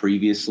met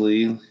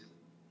previously.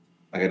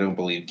 Like, I don't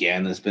believe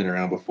Ganna's been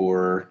around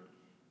before.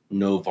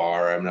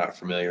 Novar, I'm not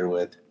familiar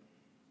with.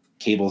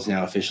 Cable's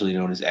now officially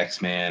known as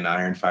X-Man.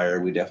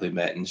 Ironfire, we definitely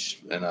met in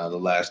the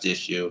last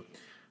issue.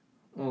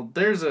 Well,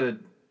 there's a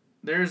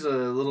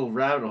little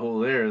rabbit hole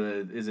there.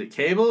 Is it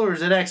Cable or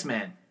is it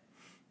X-Man?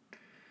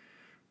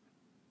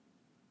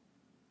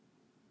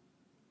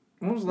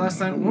 When was the last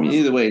time?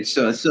 Either way, it's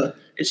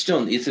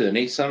either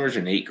Nate Summers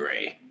or Nate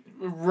Gray.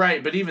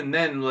 Right, but even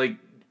then, like,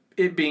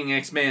 it being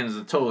X-Man is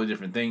a totally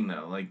different thing,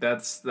 though. Like,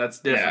 that's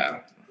different.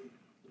 Yeah.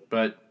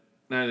 But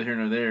neither here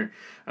nor there.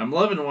 I'm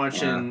loving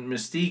watching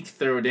Mystique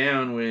throw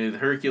down with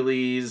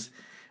Hercules,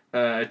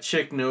 a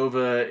Chick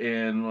Nova,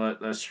 and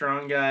a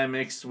strong guy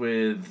mixed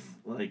with,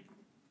 like,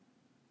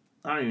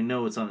 I don't even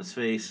know what's on his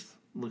face.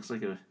 Looks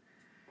like a...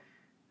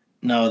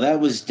 No,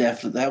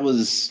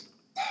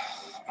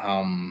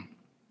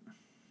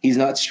 he's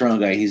not strong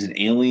guy. He's an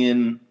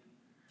alien.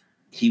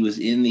 He was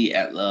in the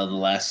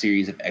last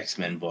series of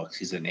X-Men books.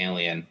 He's an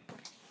alien.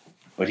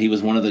 But he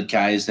was one of the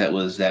guys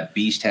that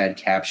Beast had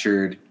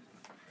captured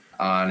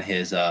on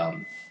his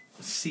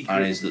secret.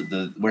 On his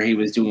the where he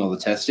was doing all the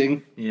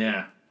testing.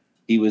 Yeah.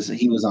 He was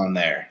on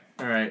there.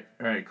 All right,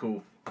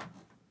 cool.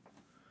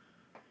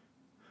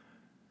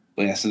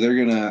 But yeah, so they're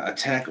gonna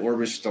attack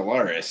Orbis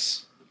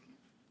Stellaris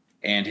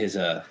and his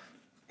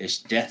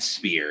Death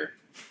Spear.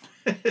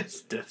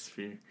 His Death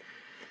Spear.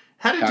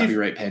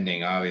 Copyright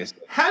pending, obviously.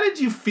 How did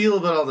you feel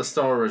about all the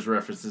Star Wars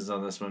references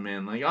on this one,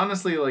 man? Like,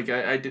 honestly, like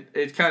I did,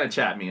 it kind of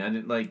chapped me. I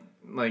didn't like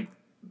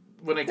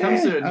when it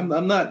comes to.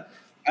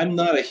 I'm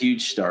not a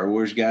huge Star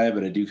Wars guy,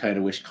 but I do kind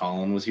of wish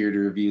Colin was here to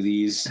review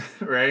these.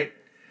 Right.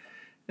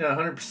 Yeah,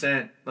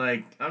 100%.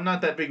 Like, I'm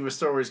not that big of a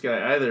Star Wars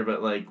guy either,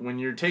 but like when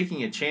you're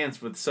taking a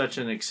chance with such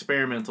an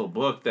experimental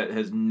book that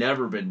has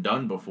never been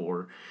done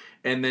before,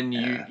 and then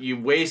you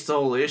waste the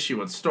whole issue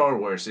on Star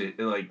Wars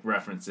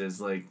references,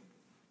 like.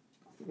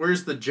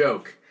 Where's the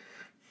joke?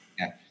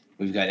 Yeah,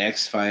 we've got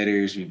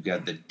X-Fighters. We've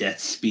got the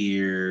Death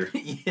Spear.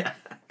 Yeah.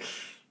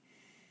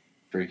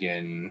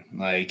 Freaking,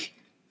 like,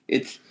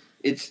 it's.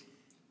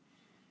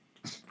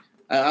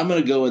 I'm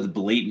gonna go with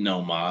blatant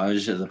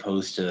homage as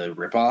opposed to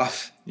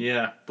ripoff.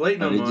 Yeah,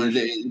 blatant homage.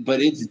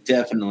 But it's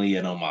definitely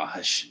an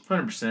homage.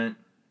 100%.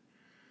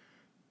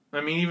 I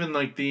mean, even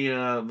like the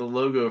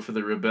logo for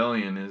the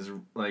Rebellion is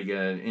like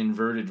an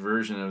inverted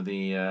version of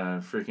the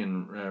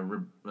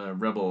freaking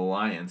Rebel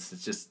Alliance.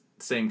 It's just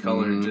same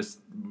color, just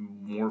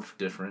morph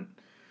different.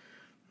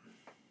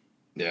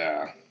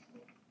 Yeah.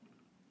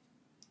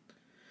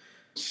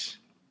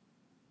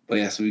 But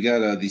yeah, so we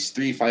got these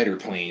 3 fighter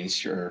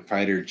planes or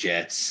fighter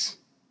jets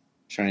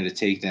trying to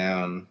take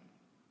down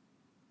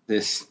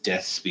this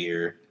Death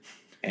Spear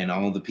and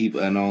all the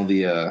people and all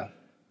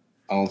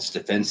its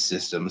defense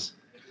systems.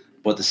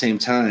 But at the same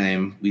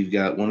time, we've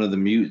got one of the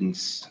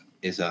mutants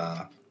is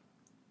I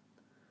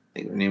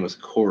think her name was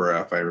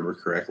Cora, if I remember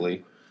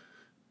correctly.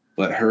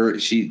 But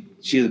she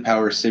has a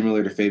power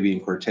similar to Fabian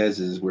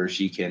Cortez's, where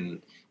she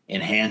can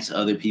enhance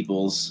other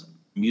people's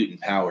mutant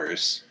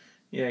powers.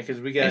 Yeah, because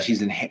we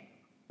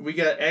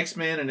got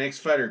X-Man and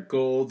X-Fighter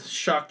Gold,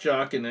 Shock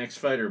Jock and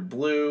X-Fighter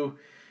Blue,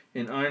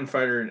 and Iron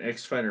Fighter and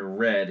X-Fighter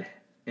Red.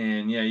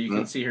 And yeah, you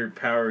can see her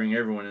powering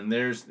everyone. And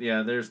there's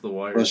the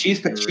wire. Well,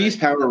 she's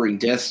powering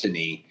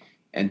Destiny,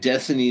 and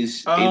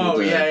Destiny's able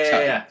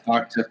to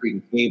talk to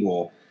freaking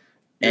Cable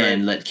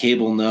and let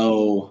Cable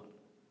know.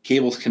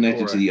 Cable's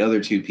connected to the other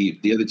two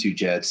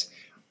jets,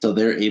 so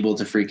they're able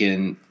to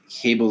freaking.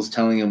 Cable's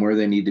telling them where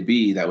they need to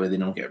be. That way, they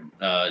don't get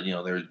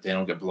they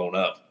don't get blown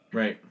up.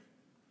 Right.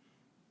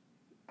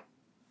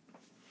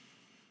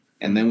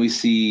 And then we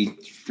see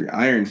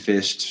Iron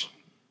Fist.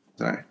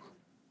 Sorry,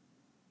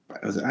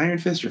 was it Iron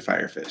Fist or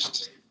Fire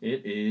Fist?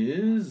 It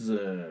is.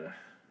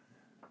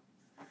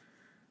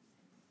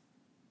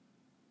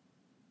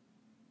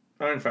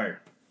 Iron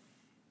Fire.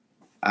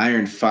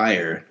 Iron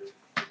Fire.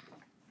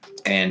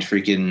 And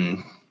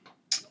freaking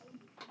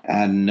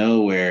out of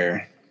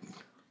nowhere,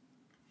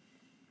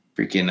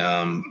 freaking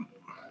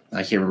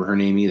I can't remember her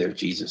name either.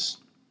 Jesus.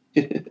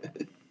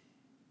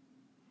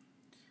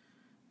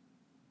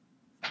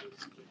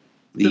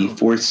 The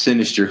fourth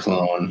Sinister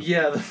clone.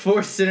 Yeah, the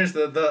fourth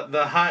Sinister,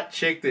 the hot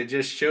chick that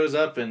just shows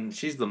up and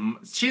she's the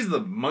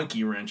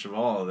monkey wrench of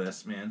all of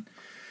this, man.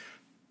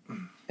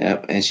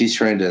 Yep, and she's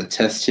trying to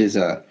test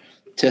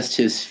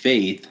his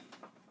faith,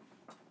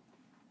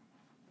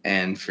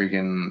 and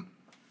freaking,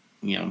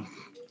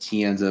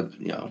 he ends up,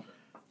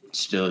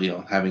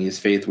 still, having his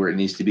faith where it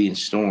needs to be in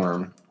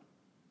Storm.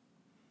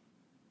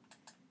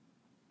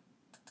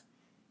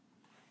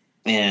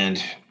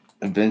 And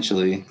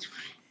eventually,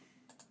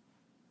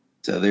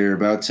 so they're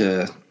about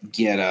to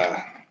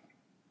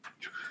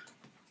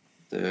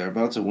they're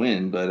about to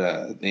win,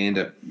 but they end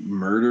up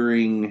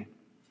murdering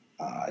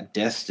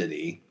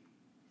Destiny.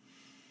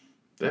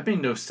 That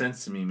made no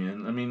sense to me,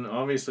 man. I mean,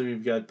 obviously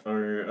we've got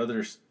our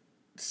other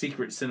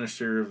secret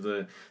Sinister of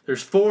the.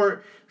 There's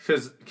four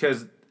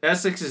because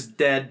Essex is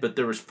dead, but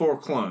there was 4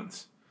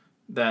 clones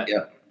that.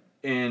 Yep.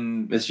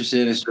 And Mr.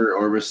 Sinister,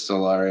 Orbis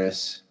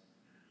Stellaris,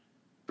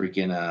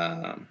 freaking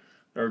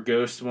our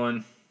ghost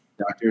one,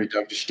 Doctor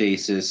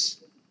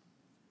Stasis,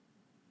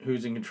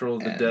 who's in control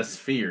of the Death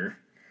Sphere.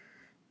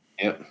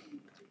 Yep.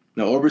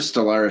 No, Orbis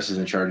Stellaris is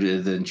in charge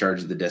of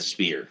the Death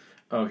Sphere.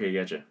 Okay,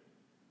 gotcha.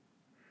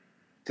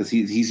 Because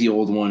he's the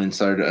old one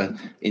inside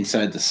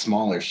the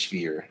smaller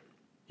sphere.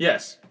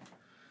 Yes.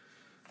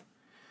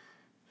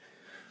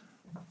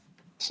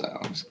 So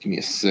just give me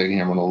a second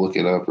here. I'm gonna look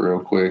it up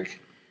real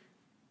quick.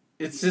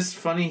 It's just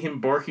funny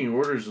him barking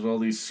orders with all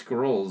these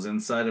scrolls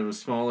inside of a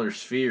smaller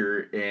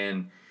sphere,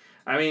 and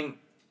I mean,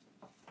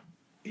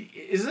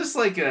 is this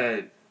like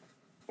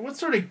what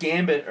sort of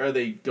gambit are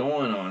they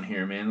going on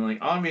here, man? Like,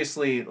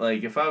 obviously,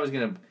 like if I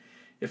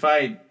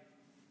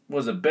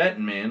was a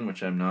betting man,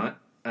 which I'm not,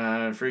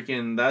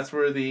 freaking that's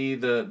where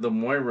the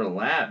Moira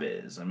lab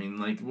is. I mean,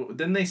 like,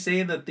 didn't they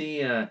say that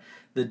the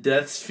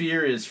Death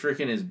Sphere is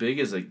freaking as big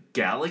as a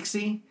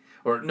galaxy,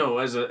 or no,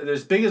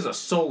 as big as a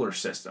solar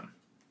system?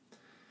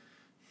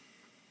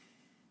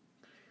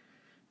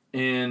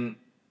 And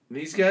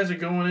these guys are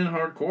going in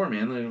hardcore,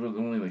 man. There's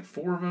only like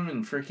 4 of them,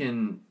 and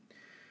freaking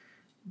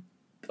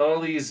all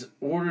these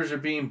orders are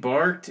being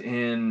barked,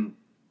 and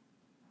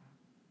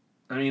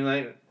I mean,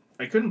 like,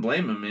 I couldn't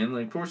blame them, man.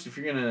 Like, of course, if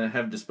you're gonna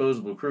have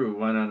disposable crew,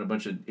 why not a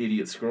bunch of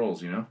idiot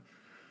scrolls,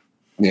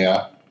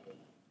 Yeah.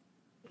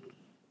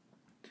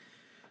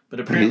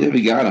 But apparently,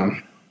 we got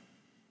them.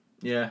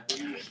 Yeah.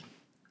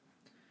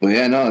 Well,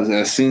 yeah, no.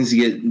 As soon as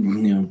you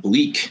get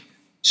bleak,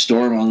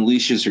 Storm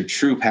unleashes her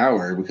true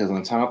power, because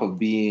on top of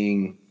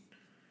being,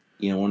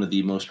 one of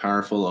the most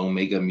powerful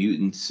Omega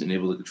mutants and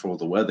able to control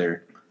the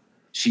weather,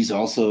 she's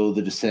also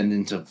the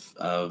descendant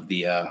of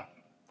the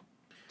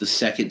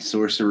second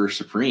Sorcerer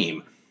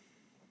Supreme.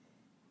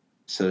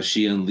 So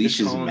she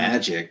unleashes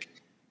magic,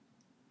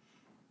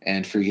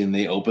 and freaking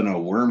they open a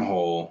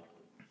wormhole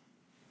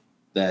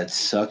that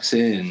sucks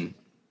in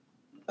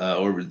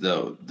or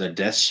the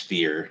Death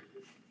Sphere.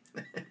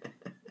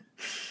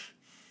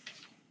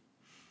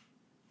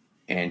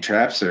 And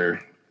traps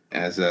her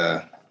as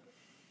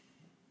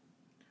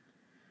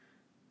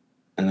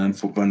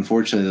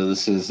unfortunately,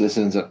 this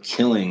ends up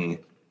killing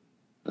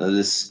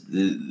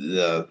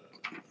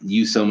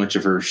use so much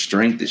of her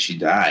strength that she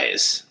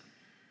dies.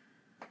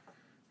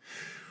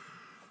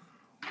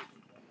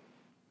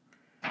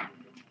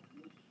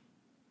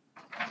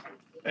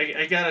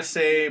 I gotta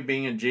say,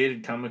 being a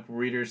jaded comic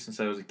reader since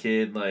I was a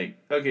kid, like,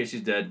 okay,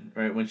 she's dead,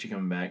 right? When's she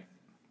coming back?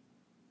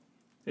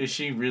 Is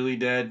she really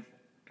dead?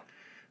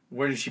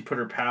 Where did she put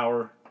her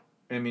power?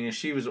 I mean, if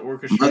she was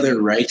orchestrating...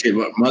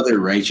 Mother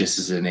Righteous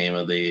is the name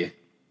of the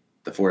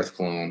 4th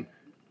clone.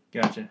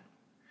 Gotcha.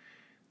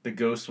 The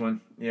ghost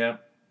one.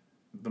 Yep.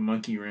 The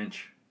monkey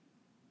wrench.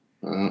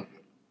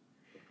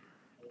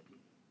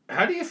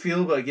 How do you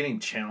feel about getting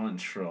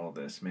challenged for all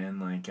this, man?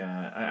 Like,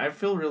 I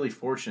feel really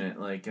fortunate.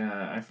 Like,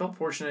 I felt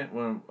fortunate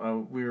when I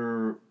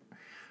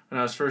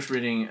was first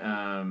reading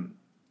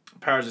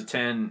Powers of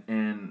 10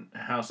 and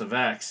House of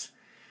X.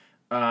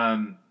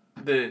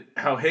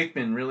 How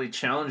Hickman really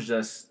challenged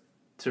us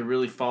to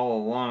really follow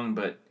along,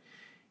 but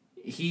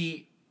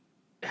he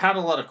had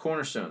a lot of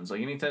cornerstones.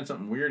 Like, anytime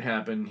something weird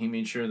happened, he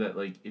made sure that,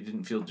 like, it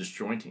didn't feel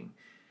disjointing.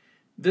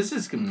 This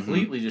is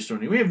completely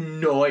disjointing. We have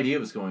no idea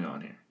what's going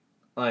on here.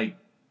 Like,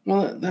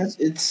 well,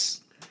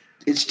 it's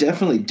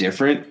definitely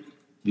different,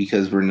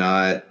 because we're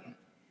not,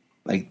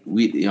 like,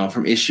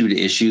 from issue to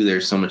issue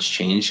there's so much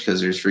change,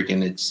 because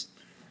it's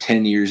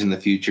 10 years in the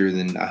future,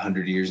 then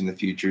 100 years in the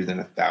future, then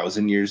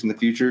 1,000 years in the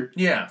future.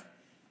 Yeah.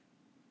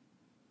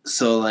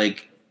 So,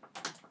 like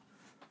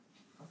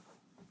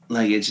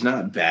it's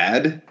not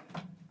bad,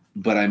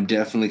 but I'm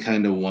definitely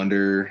kind of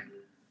wonder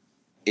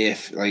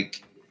if,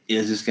 like,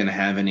 is this going to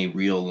have any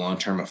real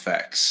long-term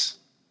effects?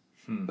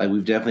 Like,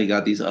 we've definitely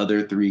got these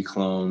other 3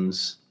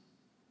 clones,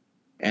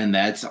 and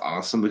that's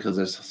awesome because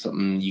there's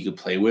something you could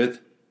play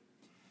with.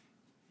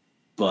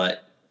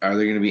 But are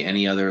there going to be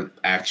any other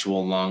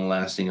actual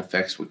long-lasting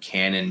effects with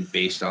canon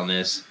based on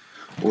this?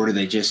 Or do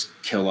they just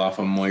kill off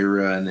a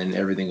Moira and then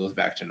everything goes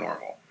back to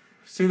normal?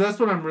 See, that's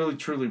what I'm really,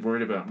 truly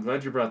worried about. I'm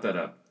glad you brought that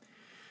up.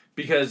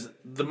 Because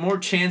the more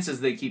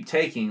chances they keep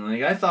taking,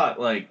 like, I thought,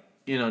 like,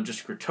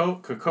 just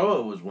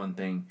Krakoa was one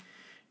thing.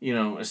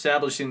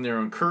 Establishing their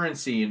own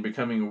currency and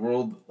becoming a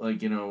world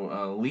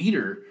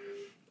leader,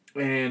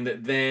 and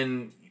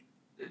then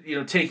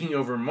taking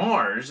over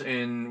Mars,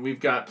 and we've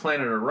got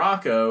Planet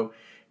Araco,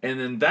 and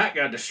then that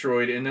got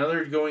destroyed, and now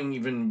they're going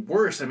even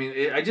worse. I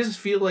mean, I just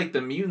feel like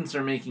the mutants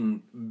are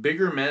making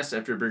bigger mess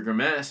after bigger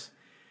mess,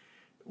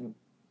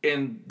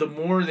 and the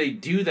more they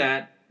do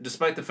that,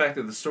 despite the fact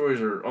that the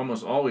stories are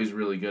almost always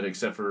really good,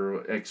 except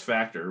for X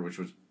Factor, which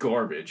was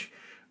garbage.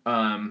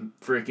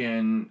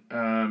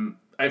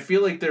 I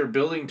feel like they're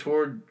building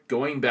toward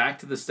going back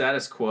to the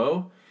status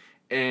quo,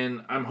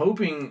 and I'm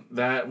hoping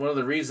that one of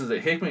the reasons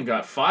that Hickman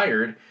got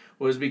fired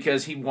was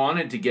because he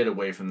wanted to get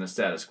away from the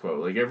status quo.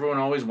 Like, everyone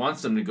always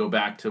wants them to go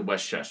back to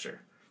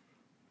Westchester.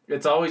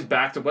 It's always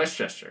back to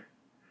Westchester.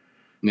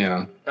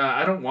 Yeah.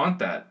 I don't want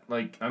that.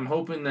 Like, I'm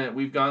hoping that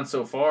we've gone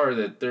so far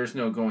that there's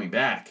no going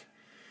back.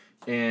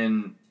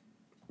 And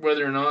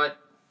whether or not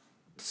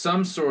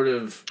some sort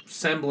of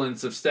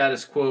semblance of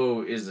status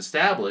quo is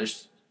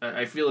established,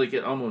 I feel like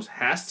it almost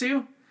has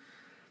to.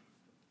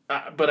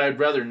 But I'd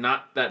rather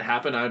not that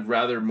happen. I'd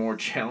rather more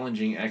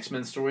challenging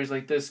X-Men stories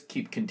like this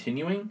keep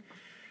continuing.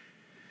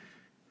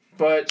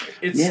 But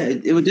it's... Yeah,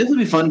 it would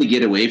definitely be fun to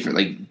get away from,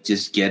 like,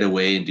 just get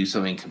away and do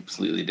something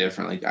completely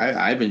different. Like,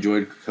 I've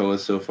enjoyed Krakoa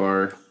so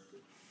far.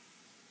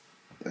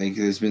 Like,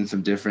 there's been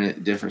some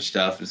different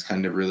stuff that's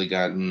kind of really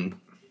gotten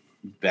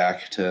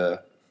back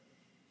to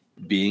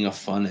being a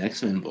fun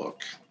X-Men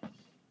book.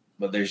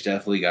 But there's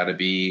definitely got to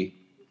be,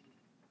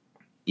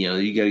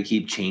 you got to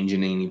keep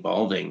changing and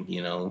evolving,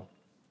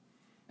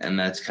 And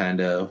that's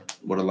kind of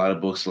what a lot of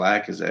books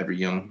lack, is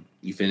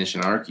you finish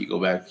an arc, you go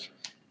back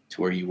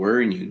to where you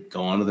were, and you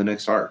go on to the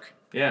next arc.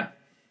 Yeah.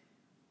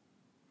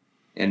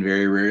 And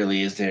very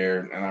rarely is there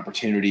an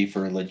opportunity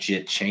for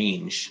legit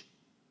change.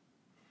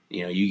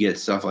 You get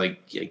stuff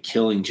like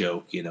Killing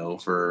Joke,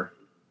 for,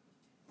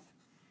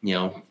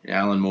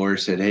 Alan Moore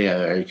said,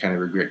 hey, I kind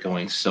of regret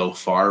going so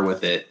far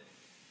with it,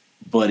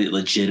 but it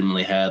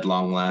legitimately had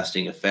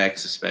long-lasting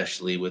effects,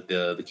 especially with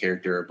the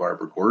character of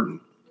Barbara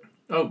Gordon.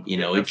 Oh,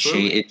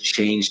 it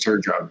changed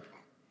her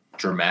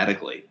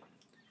dramatically.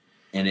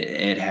 And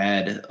it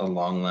had a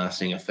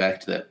long-lasting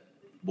effect that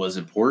was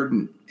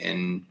important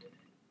and,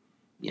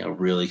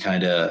 really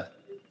kind of,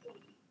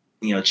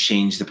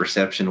 changed the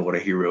perception of what a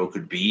hero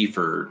could be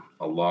for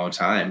a long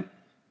time,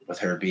 with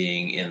her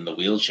being in the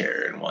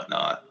wheelchair and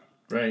whatnot.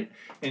 Right.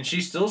 And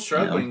she's still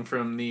struggling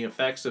from the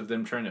effects of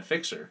them trying to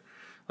fix her.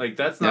 Like,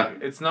 it's not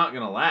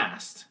going to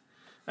last.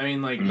 I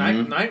mean, like,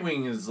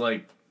 Nightwing is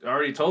like, I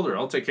already told her,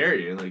 I'll take care of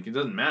you. Like, it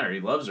doesn't matter.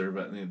 He loves her,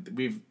 but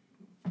we've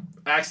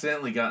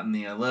accidentally gotten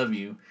the I love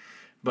you.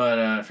 But,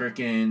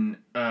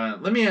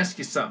 let me ask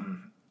you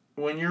something.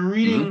 When you're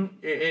reading,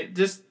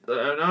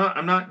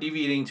 I'm not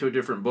deviating to a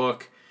different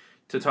book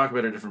to talk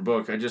about a different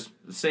book.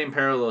 Same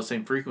parallel,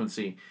 same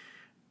frequency.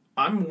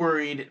 I'm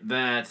worried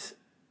that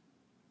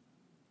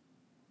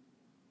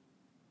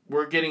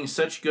we're getting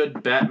such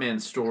good Batman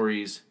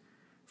stories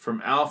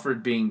from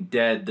Alfred being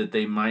dead that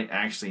they might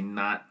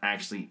not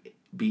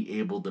be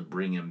able to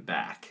bring him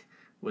back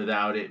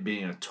without it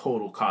being a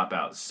total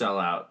cop-out,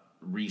 sellout,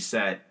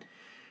 reset.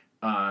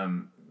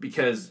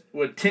 Because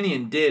what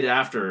Tinian did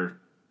after,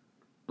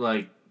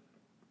 like,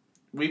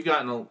 we've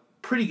gotten a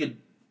pretty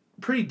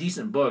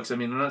decent books. I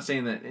mean, I'm not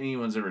saying that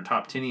anyone's ever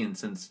topped Tinian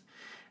since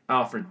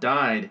Alfred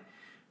died,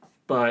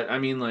 but I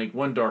mean, like,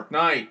 One Dark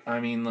Knight, I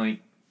mean, like,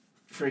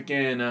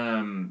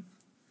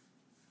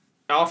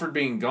 Alfred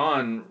being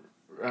gone,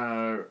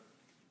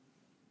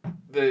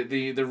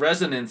 the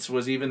resonance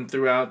was even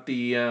throughout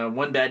the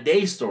One Bad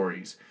Day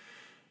stories.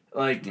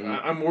 Like,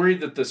 I'm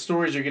worried that the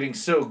stories are getting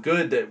so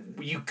good that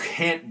you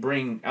can't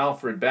bring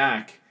Alfred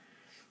back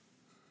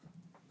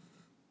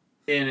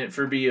in it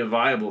for be a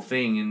viable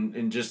thing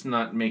and just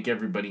not make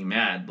everybody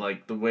mad.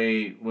 Like, the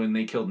way when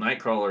they killed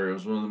Nightcrawler, it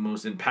was one of the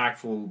most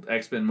impactful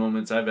X-Men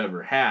moments I've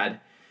ever had.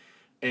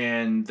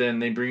 And then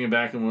they bring him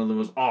back in one of the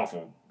most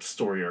awful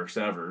story arcs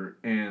ever.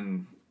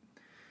 And,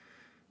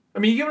 I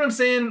mean, you get what I'm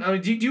saying? I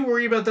mean, do you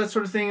worry about that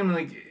sort of thing? I'm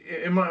like,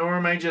 am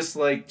I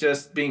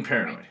just being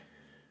paranoid?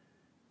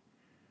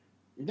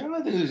 No,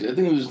 I think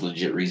it was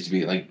legit reason to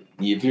be like,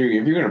 if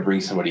you're gonna bring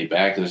somebody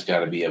back, there's got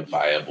to be a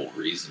viable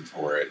reason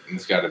for it, and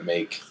it's got to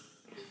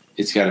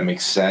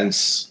make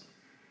sense.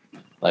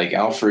 Like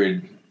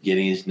Alfred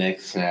getting his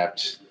neck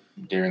snapped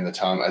during I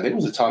think it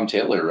was a Tom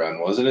Taylor run,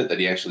 wasn't it? That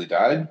he actually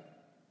died.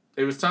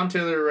 It was Tom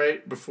Taylor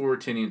right before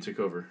Tinian took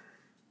over.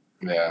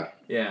 Yeah.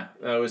 Yeah,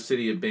 that was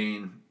City of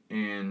Bane,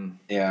 and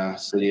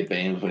City of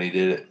Bane was when he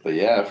did it. But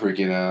yeah,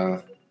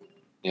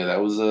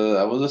 that was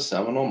a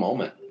seminal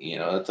moment.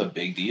 That's a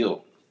big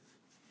deal.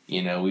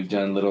 We've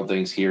done little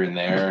things here and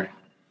there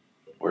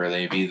where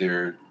they've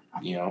either,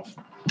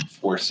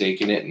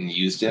 forsaken it and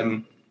used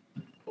him,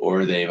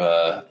 or they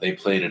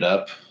played it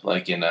up.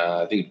 Like in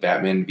I think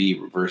Batman v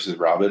versus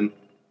Robin.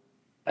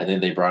 I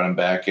think they brought him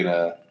back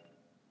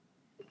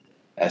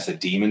as a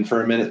demon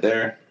for a minute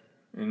there.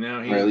 And now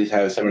or at least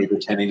have somebody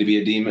pretending to be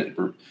a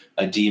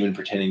demon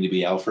pretending to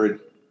be Alfred.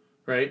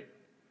 Right.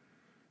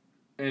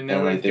 And now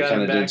and like we've they got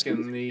kind him of did back some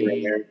in here and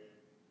the. there.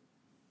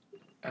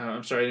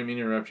 I'm sorry, I didn't mean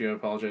to interrupt you. I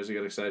apologize. I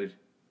got excited.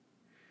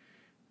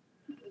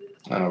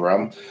 No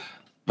problem.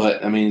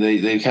 But I mean,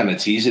 they kind of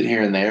tease it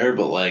here and there.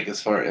 But like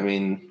as far, I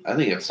mean, I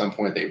think at some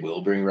point they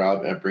will bring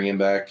him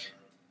back.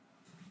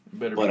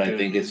 Better be But I good,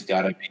 think man. it's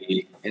got to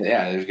be,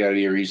 yeah. There's got to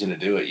be a reason to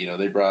do it. You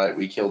know,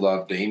 we killed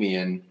off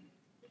Damien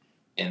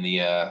in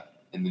the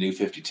New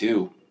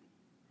 52,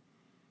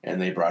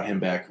 and they brought him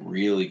back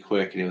really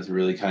quick, and it was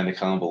really kind of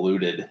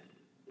convoluted.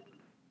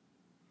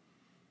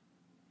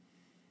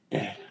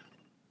 Yeah.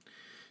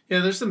 Yeah,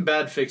 there's some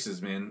bad fixes,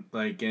 man.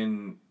 Like,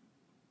 and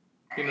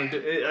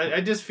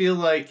I just feel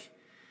like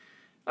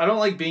I don't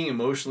like being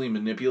emotionally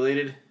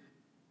manipulated,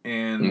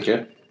 and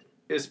Okay.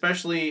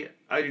 especially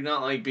I do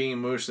not like being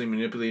emotionally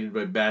manipulated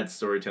by bad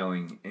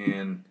storytelling.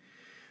 And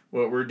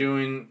what we're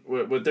doing,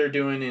 what they're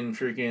doing in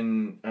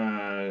freaking,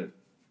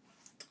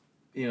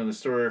 the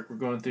story arc we're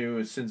going through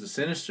with Sins of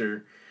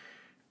Sinister.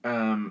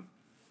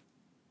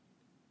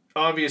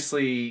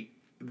 Obviously,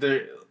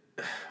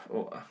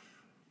 well,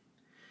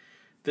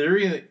 they're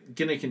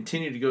going to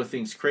continue to go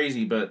things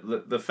crazy,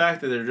 but the fact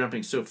that they're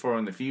jumping so far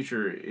in the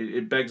future,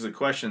 it begs the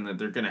question that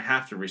they're going to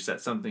have to reset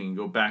something and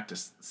go back to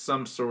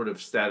some sort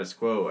of status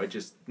quo.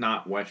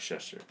 Not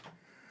Westchester.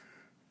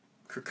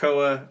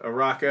 Krakoa,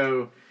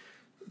 Araco,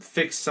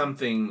 fix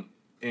something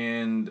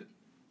and,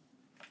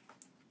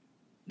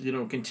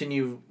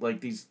 continue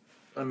like these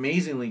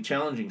amazingly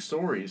challenging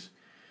stories.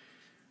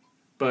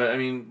 But, I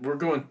mean, we're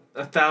going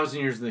 1,000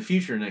 years in the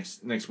future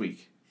next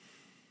week.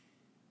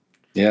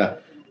 Yeah.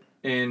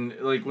 And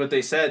like what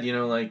they said,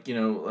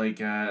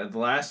 the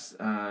last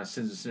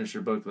Sins of Sinister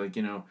book,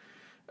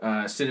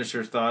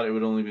 Sinister thought it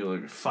would only be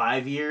like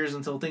 5 years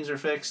until things are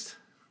fixed.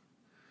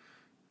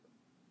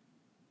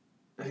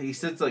 He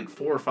said it's like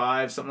 4 or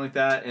 5, something like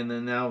that, and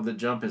then now the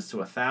jump is to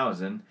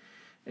 1,000,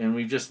 and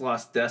we've just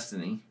lost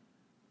Destiny.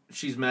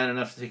 She's mad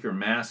enough to take her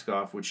mask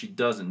off, which she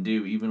doesn't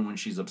do even when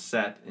she's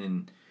upset,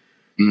 and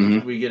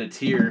we get a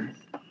tear,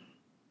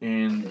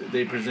 and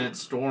they present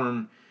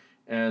Storm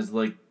as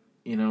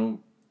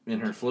in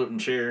her floating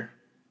chair,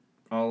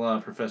 a la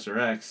Professor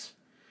X,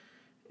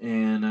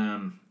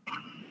 and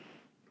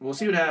we'll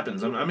see what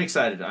happens. I'm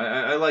excited.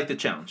 I like the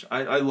challenge.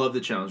 I love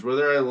the challenge.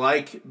 Whether I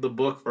like the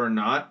book or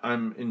not,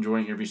 I'm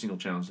enjoying every single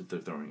challenge that they're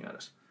throwing at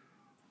us.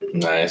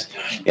 Nice.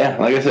 Yeah,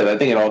 like I said, I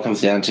think it all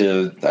comes down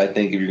to, I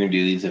think if you're going to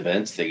do these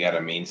events, they got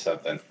to mean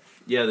something.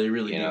 Yeah, they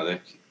really do.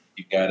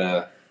 You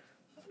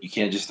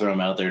can't just throw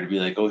them out there to be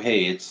like, oh,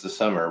 hey, it's the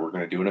summer. We're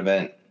going to do an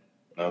event.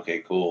 Okay,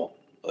 cool.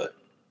 But,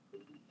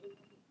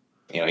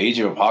 Age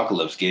of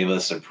Apocalypse gave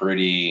us some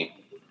pretty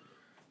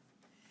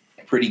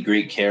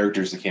great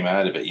characters that came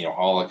out of it.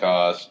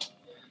 Holocaust,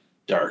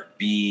 Dark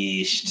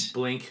Beast,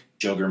 Blink,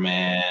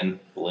 Sugarman,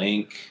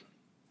 Blink,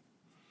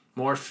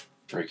 Morph.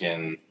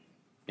 freaking,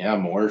 yeah,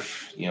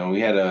 Morph.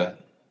 We had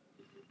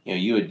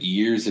you had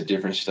years of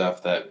different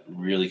stuff that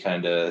really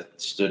kind of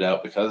stood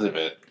out because of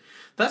it.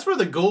 That's where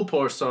the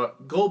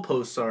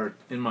goalposts are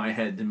in my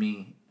head to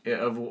me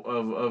of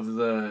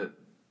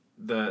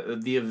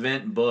the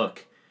event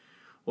book.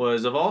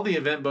 Was of all the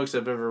event books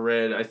I've ever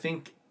read,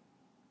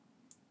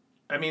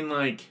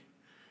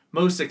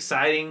 most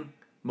exciting,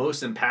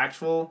 most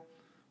impactful,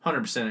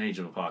 100% Age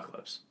of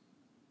Apocalypse.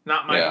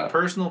 Not my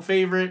personal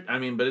favorite,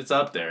 but it's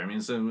up there.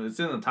 It's in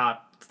the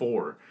top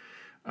 4.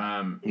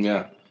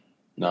 Yeah.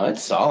 No,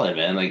 it's solid,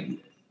 man. Like,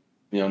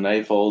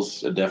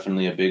 Nightfall's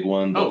definitely a big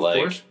one, but of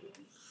course.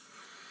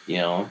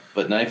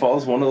 But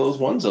Nightfall's one of those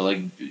ones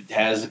that,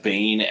 has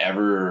Bane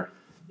ever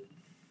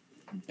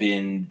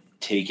been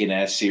taken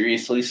as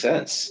seriously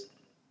since?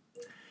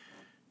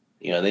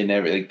 They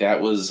never,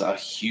 that was a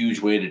huge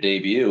way to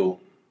debut,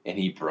 and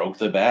he broke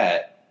the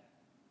bat.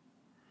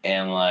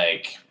 And,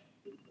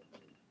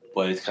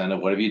 but it's kind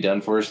of, what have you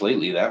done for us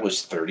lately? That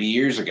was 30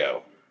 years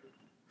ago.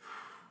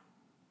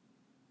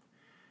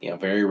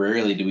 Very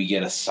rarely do we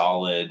get a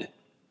solid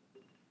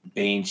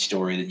Bane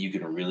story that you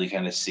can really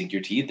kind of sink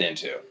your teeth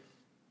into.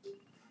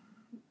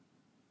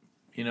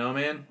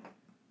 Man,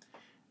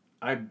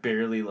 I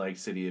barely like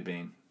City of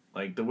Bane.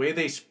 Like, the way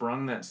they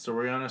sprung that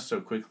story on us so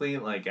quickly,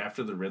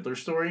 after the Riddler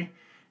story,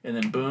 and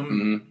then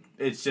boom,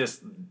 it's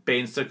just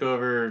Bane's took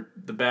over,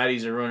 the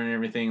baddies are running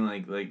everything,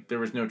 like there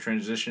was no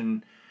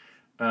transition.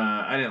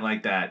 I didn't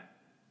like that.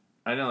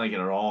 I didn't like it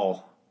at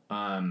all.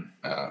 And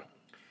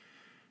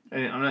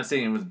I'm not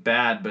saying it was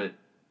bad, but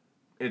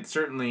it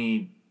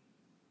certainly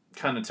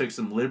kind of took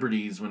some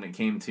liberties when it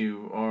came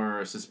to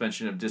our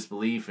suspension of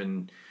disbelief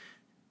and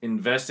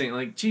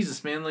investing.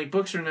 Jesus, man,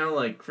 books are now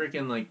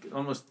freaking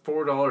almost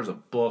 $4 a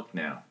book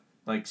now,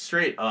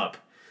 straight up.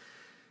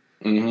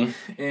 And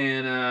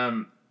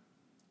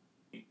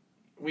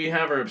we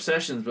have our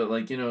obsessions,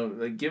 but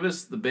give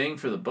us the bang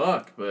for the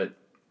buck. But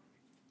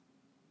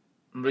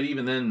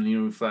even then,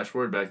 we flash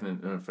forward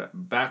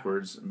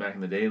backwards back in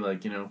the day,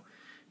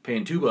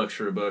 paying $2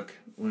 for a book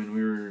when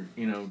we were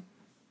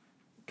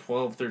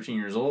 12, 13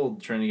 years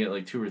old, trying to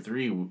get 2 or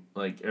 3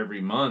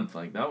 every month.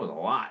 That was a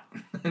lot.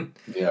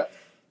 Yeah.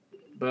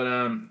 But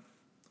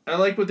I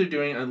like what they're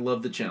doing. I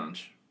love the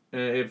challenge.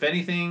 If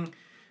anything,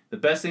 The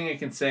best thing I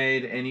can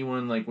say to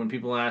anyone, like when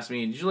people ask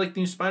me, "Did you like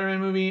the new Spider-Man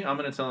movie?" I'm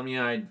gonna tell them,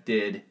 "Yeah, I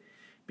did,"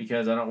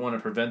 because I don't want to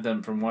prevent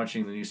them from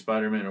watching the new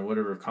Spider-Man or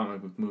whatever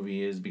comic book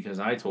movie is because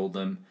I told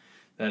them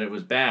that it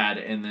was bad,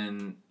 and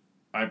then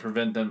I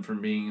prevent them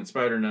from being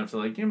inspired enough to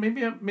like,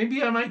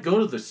 maybe I might go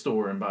to the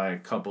store and buy a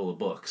couple of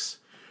books,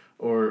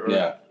 or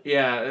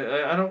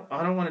yeah, I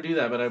don't want to do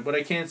that, but what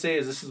I can say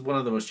is this is one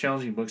of the most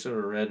challenging books I've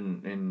ever read,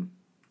 and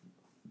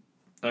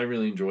I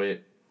really enjoy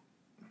it.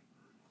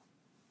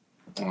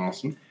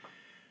 Awesome.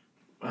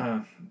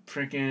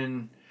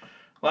 Freaking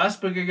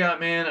last book I got,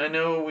 man. I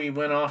know we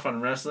went off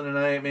on wrestling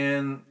tonight,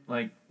 man.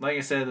 Like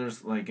I said,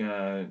 there's like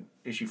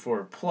issue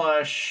 4 of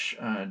Plush,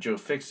 Joe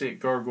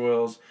Fixit,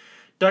 Gargoyles.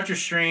 Doctor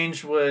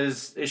Strange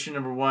was issue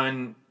number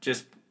 1.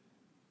 Just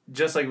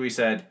like we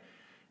said,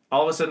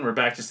 all of a sudden we're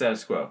back to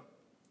status quo.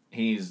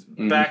 He's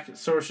back,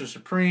 Sorcerer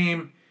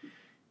Supreme,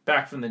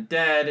 back from the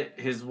dead.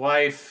 His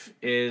wife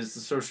is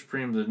the Sorcerer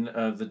Supreme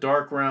of the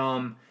Dark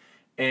Realm,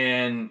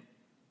 and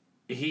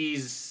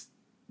he's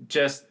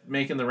just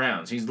making the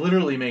rounds. He's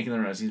literally making the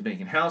rounds. He's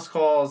making house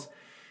calls.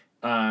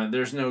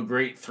 There's no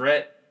great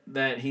threat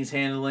that he's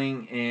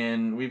handling,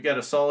 and we've got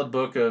a solid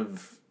book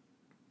of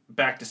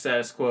back to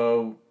status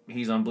quo.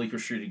 He's on Bleecker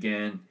Street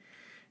again,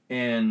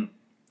 and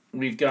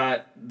we've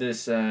got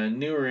this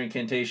newer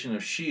incantation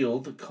of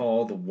S.H.I.E.L.D.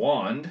 called the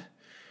Wand,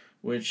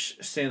 which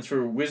stands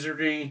for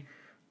Wizardry,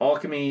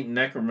 Alchemy,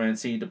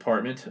 Necromancy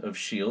Department of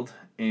S.H.I.E.L.D.,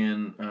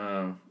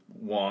 and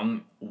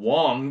Wong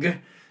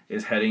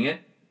is heading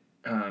it.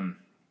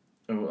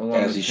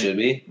 As he should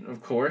be.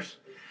 Of course.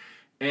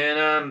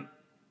 And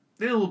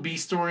the little B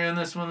story on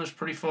this one was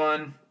pretty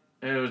fun.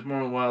 It was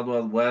more Wild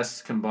Wild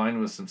West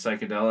combined with some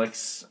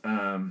psychedelics.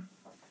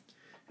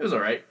 It was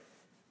alright.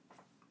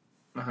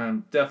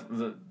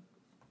 Definitely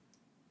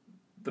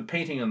the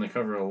painting on the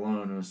cover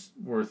alone was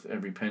worth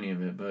every penny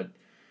of it, but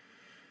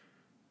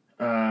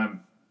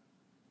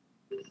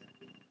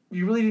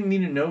you really didn't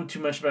need to know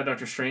too much about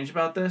Doctor Strange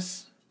about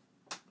this.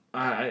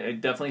 I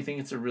definitely think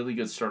it's a really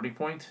good starting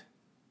point.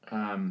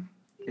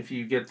 If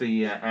you get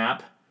the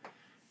app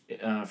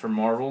for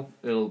Marvel,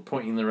 it'll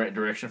point you in the right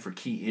direction for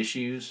key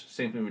issues.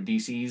 Same thing with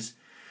DC's.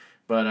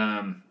 But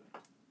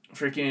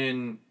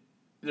freaking,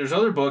 there's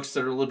other books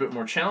that are a little bit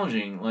more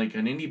challenging, like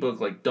an indie book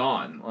like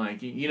Dawn.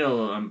 Like,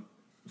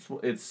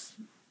 it's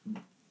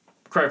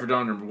Cry for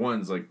Dawn number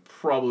 1 is like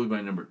probably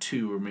my number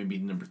 2 or maybe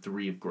number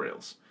 3 of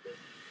Grails.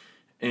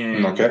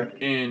 And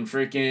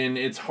freaking,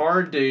 it's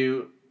hard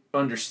to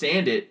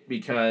understand it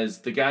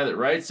because the guy that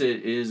writes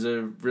it is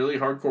a really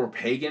hardcore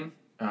pagan.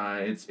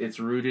 It's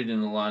rooted in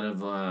a lot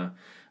of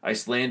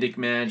Icelandic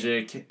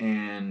magic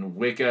and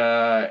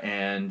Wicca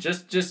and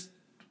just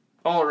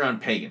all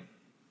around pagan.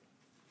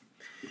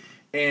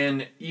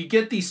 And you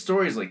get these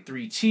stories like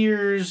Three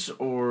Tears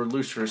or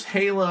Lucifer's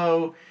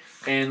Halo,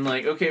 and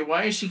like, okay,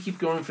 why does she keep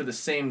going for the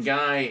same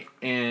guy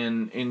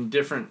and in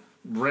different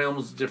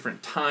realms,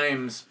 different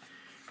times?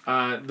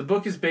 The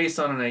book is based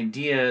on an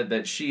idea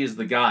that she is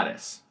the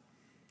goddess.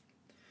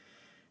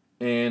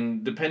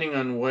 And depending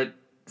on what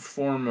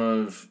form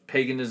of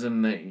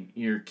paganism that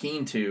you're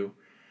keen to,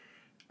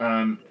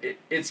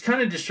 it's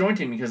kind of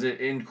disjointing because it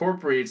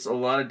incorporates a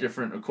lot of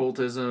different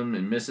occultism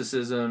and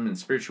mysticism and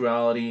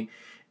spirituality.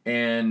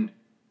 And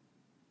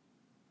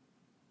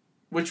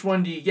which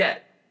one do you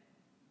get?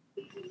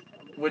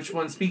 Which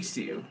one speaks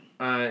to you?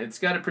 It's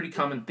got a pretty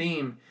common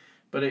theme,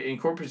 but it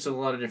incorporates a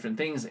lot of different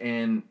things.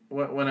 And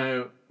when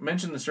I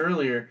mentioned this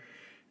earlier,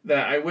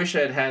 that I wish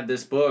I had had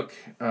this book.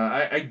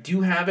 I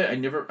do have it. I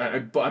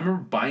remember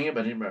buying it,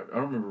 but I don't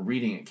remember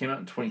reading it. It came out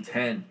in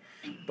 2010,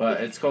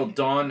 but it's called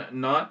Dawn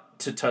Not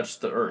to Touch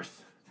the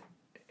Earth.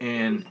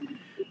 And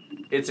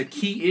it's a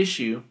key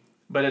issue,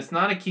 but it's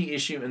not a key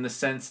issue in the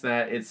sense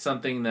that it's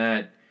something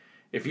that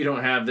if you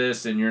don't have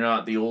this and you're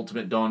not the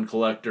ultimate Dawn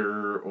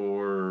collector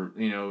or,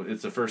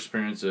 it's the first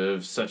appearance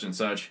of such and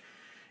such.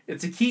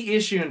 It's a key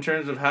issue in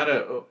terms of how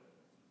to,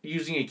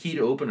 using a key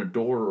to open a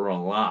door or a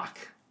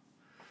lock.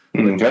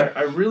 Okay.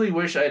 I really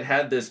wish I'd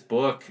had this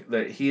book,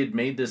 that he had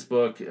made this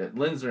book,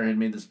 Linsner had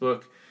made this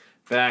book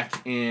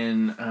back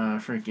in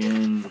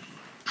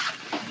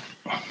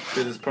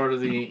because it's part of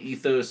the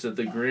ethos of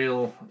the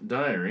Grail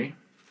Diary.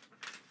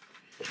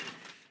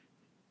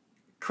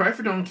 Cry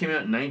for Dawn came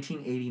out in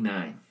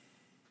 1989.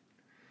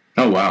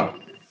 Oh, wow.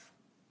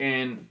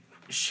 And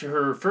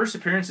her first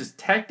appearance is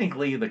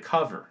technically the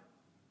cover.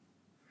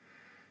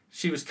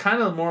 She was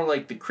kind of more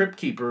like the Crypt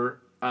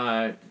Keeper,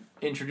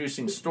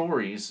 introducing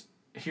stories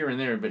here and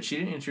there, but she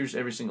didn't introduce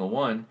every single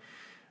one.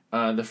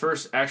 The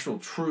first actual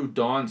true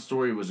Dawn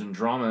story was in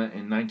Drama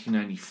in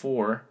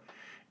 1994,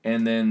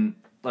 and then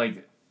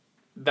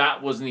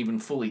that wasn't even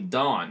fully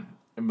Dawn.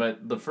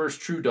 But the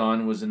first true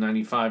Dawn was in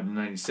 95 to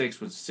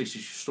 96 with 60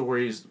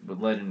 stories,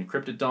 but led into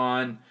Cryptid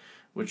Dawn,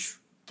 which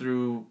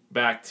threw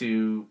back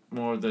to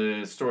more of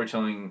the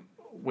storytelling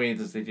way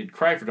that they did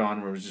Cry for Dawn,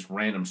 where it was just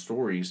random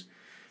stories.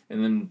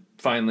 And then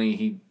finally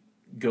he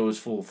goes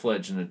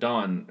full-fledged into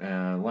Dawn.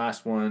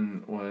 Last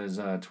one was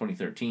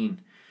 2013.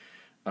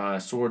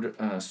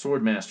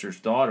 Swordmaster's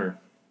Daughter.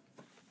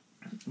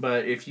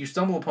 But if you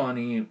stumble upon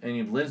any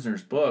of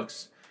Lisner's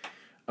books,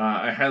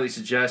 I highly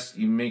suggest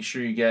you make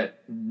sure you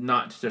get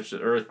Not to Touch the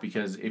Earth,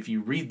 because if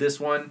you read this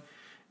one,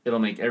 it'll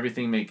make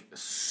everything make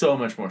so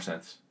much more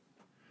sense.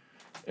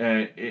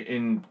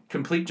 In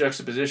complete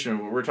juxtaposition of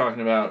what we're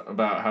talking about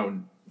how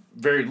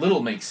very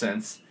little makes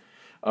sense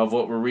of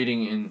what we're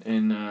reading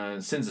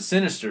in Sins of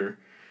Sinister,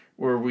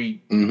 where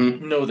we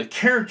know the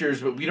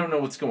characters, but we don't know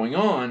what's going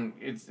on.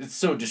 It's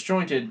so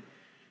disjointed.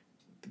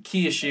 The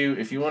key issue,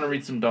 if you want to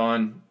read some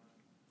Dawn,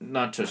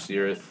 Not Touch the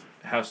Earth,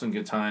 have some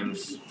good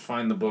times,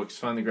 find the books,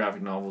 find the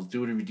graphic novels,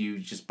 do whatever you do,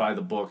 just buy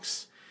the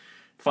books,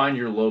 find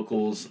your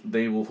locals,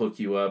 they will hook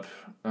you up.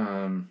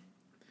 Man,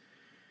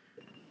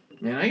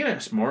 I gotta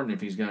ask Martin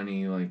if he's got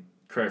any, like,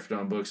 Cry for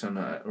Dawn books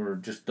or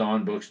just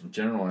Dawn books in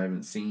general I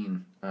haven't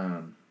seen.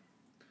 But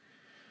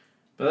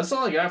that's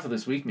all I got for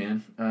this week,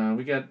 man.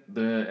 We got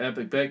the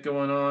Epic Bet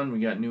going on, we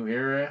got New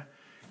Era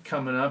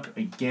coming up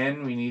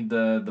again. We need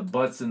the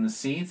butts in the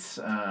seats.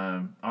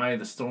 Eye of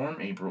the Storm,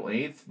 April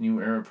 8th,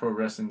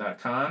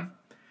 NewEraProWrestling.com.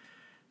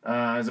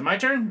 Is it my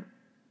turn?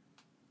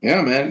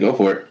 Yeah, man, go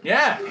for it.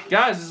 Yeah,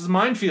 guys, this is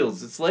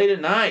Mindfields. It's late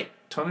at night.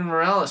 Tony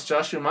Morales,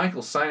 Joshua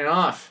Michaels signing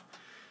off.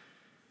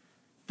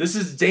 This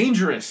is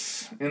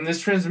dangerous, and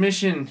this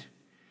transmission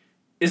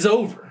is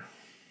over.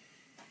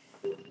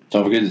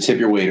 Don't forget to tip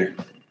your waiter.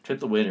 Tip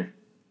the waiter.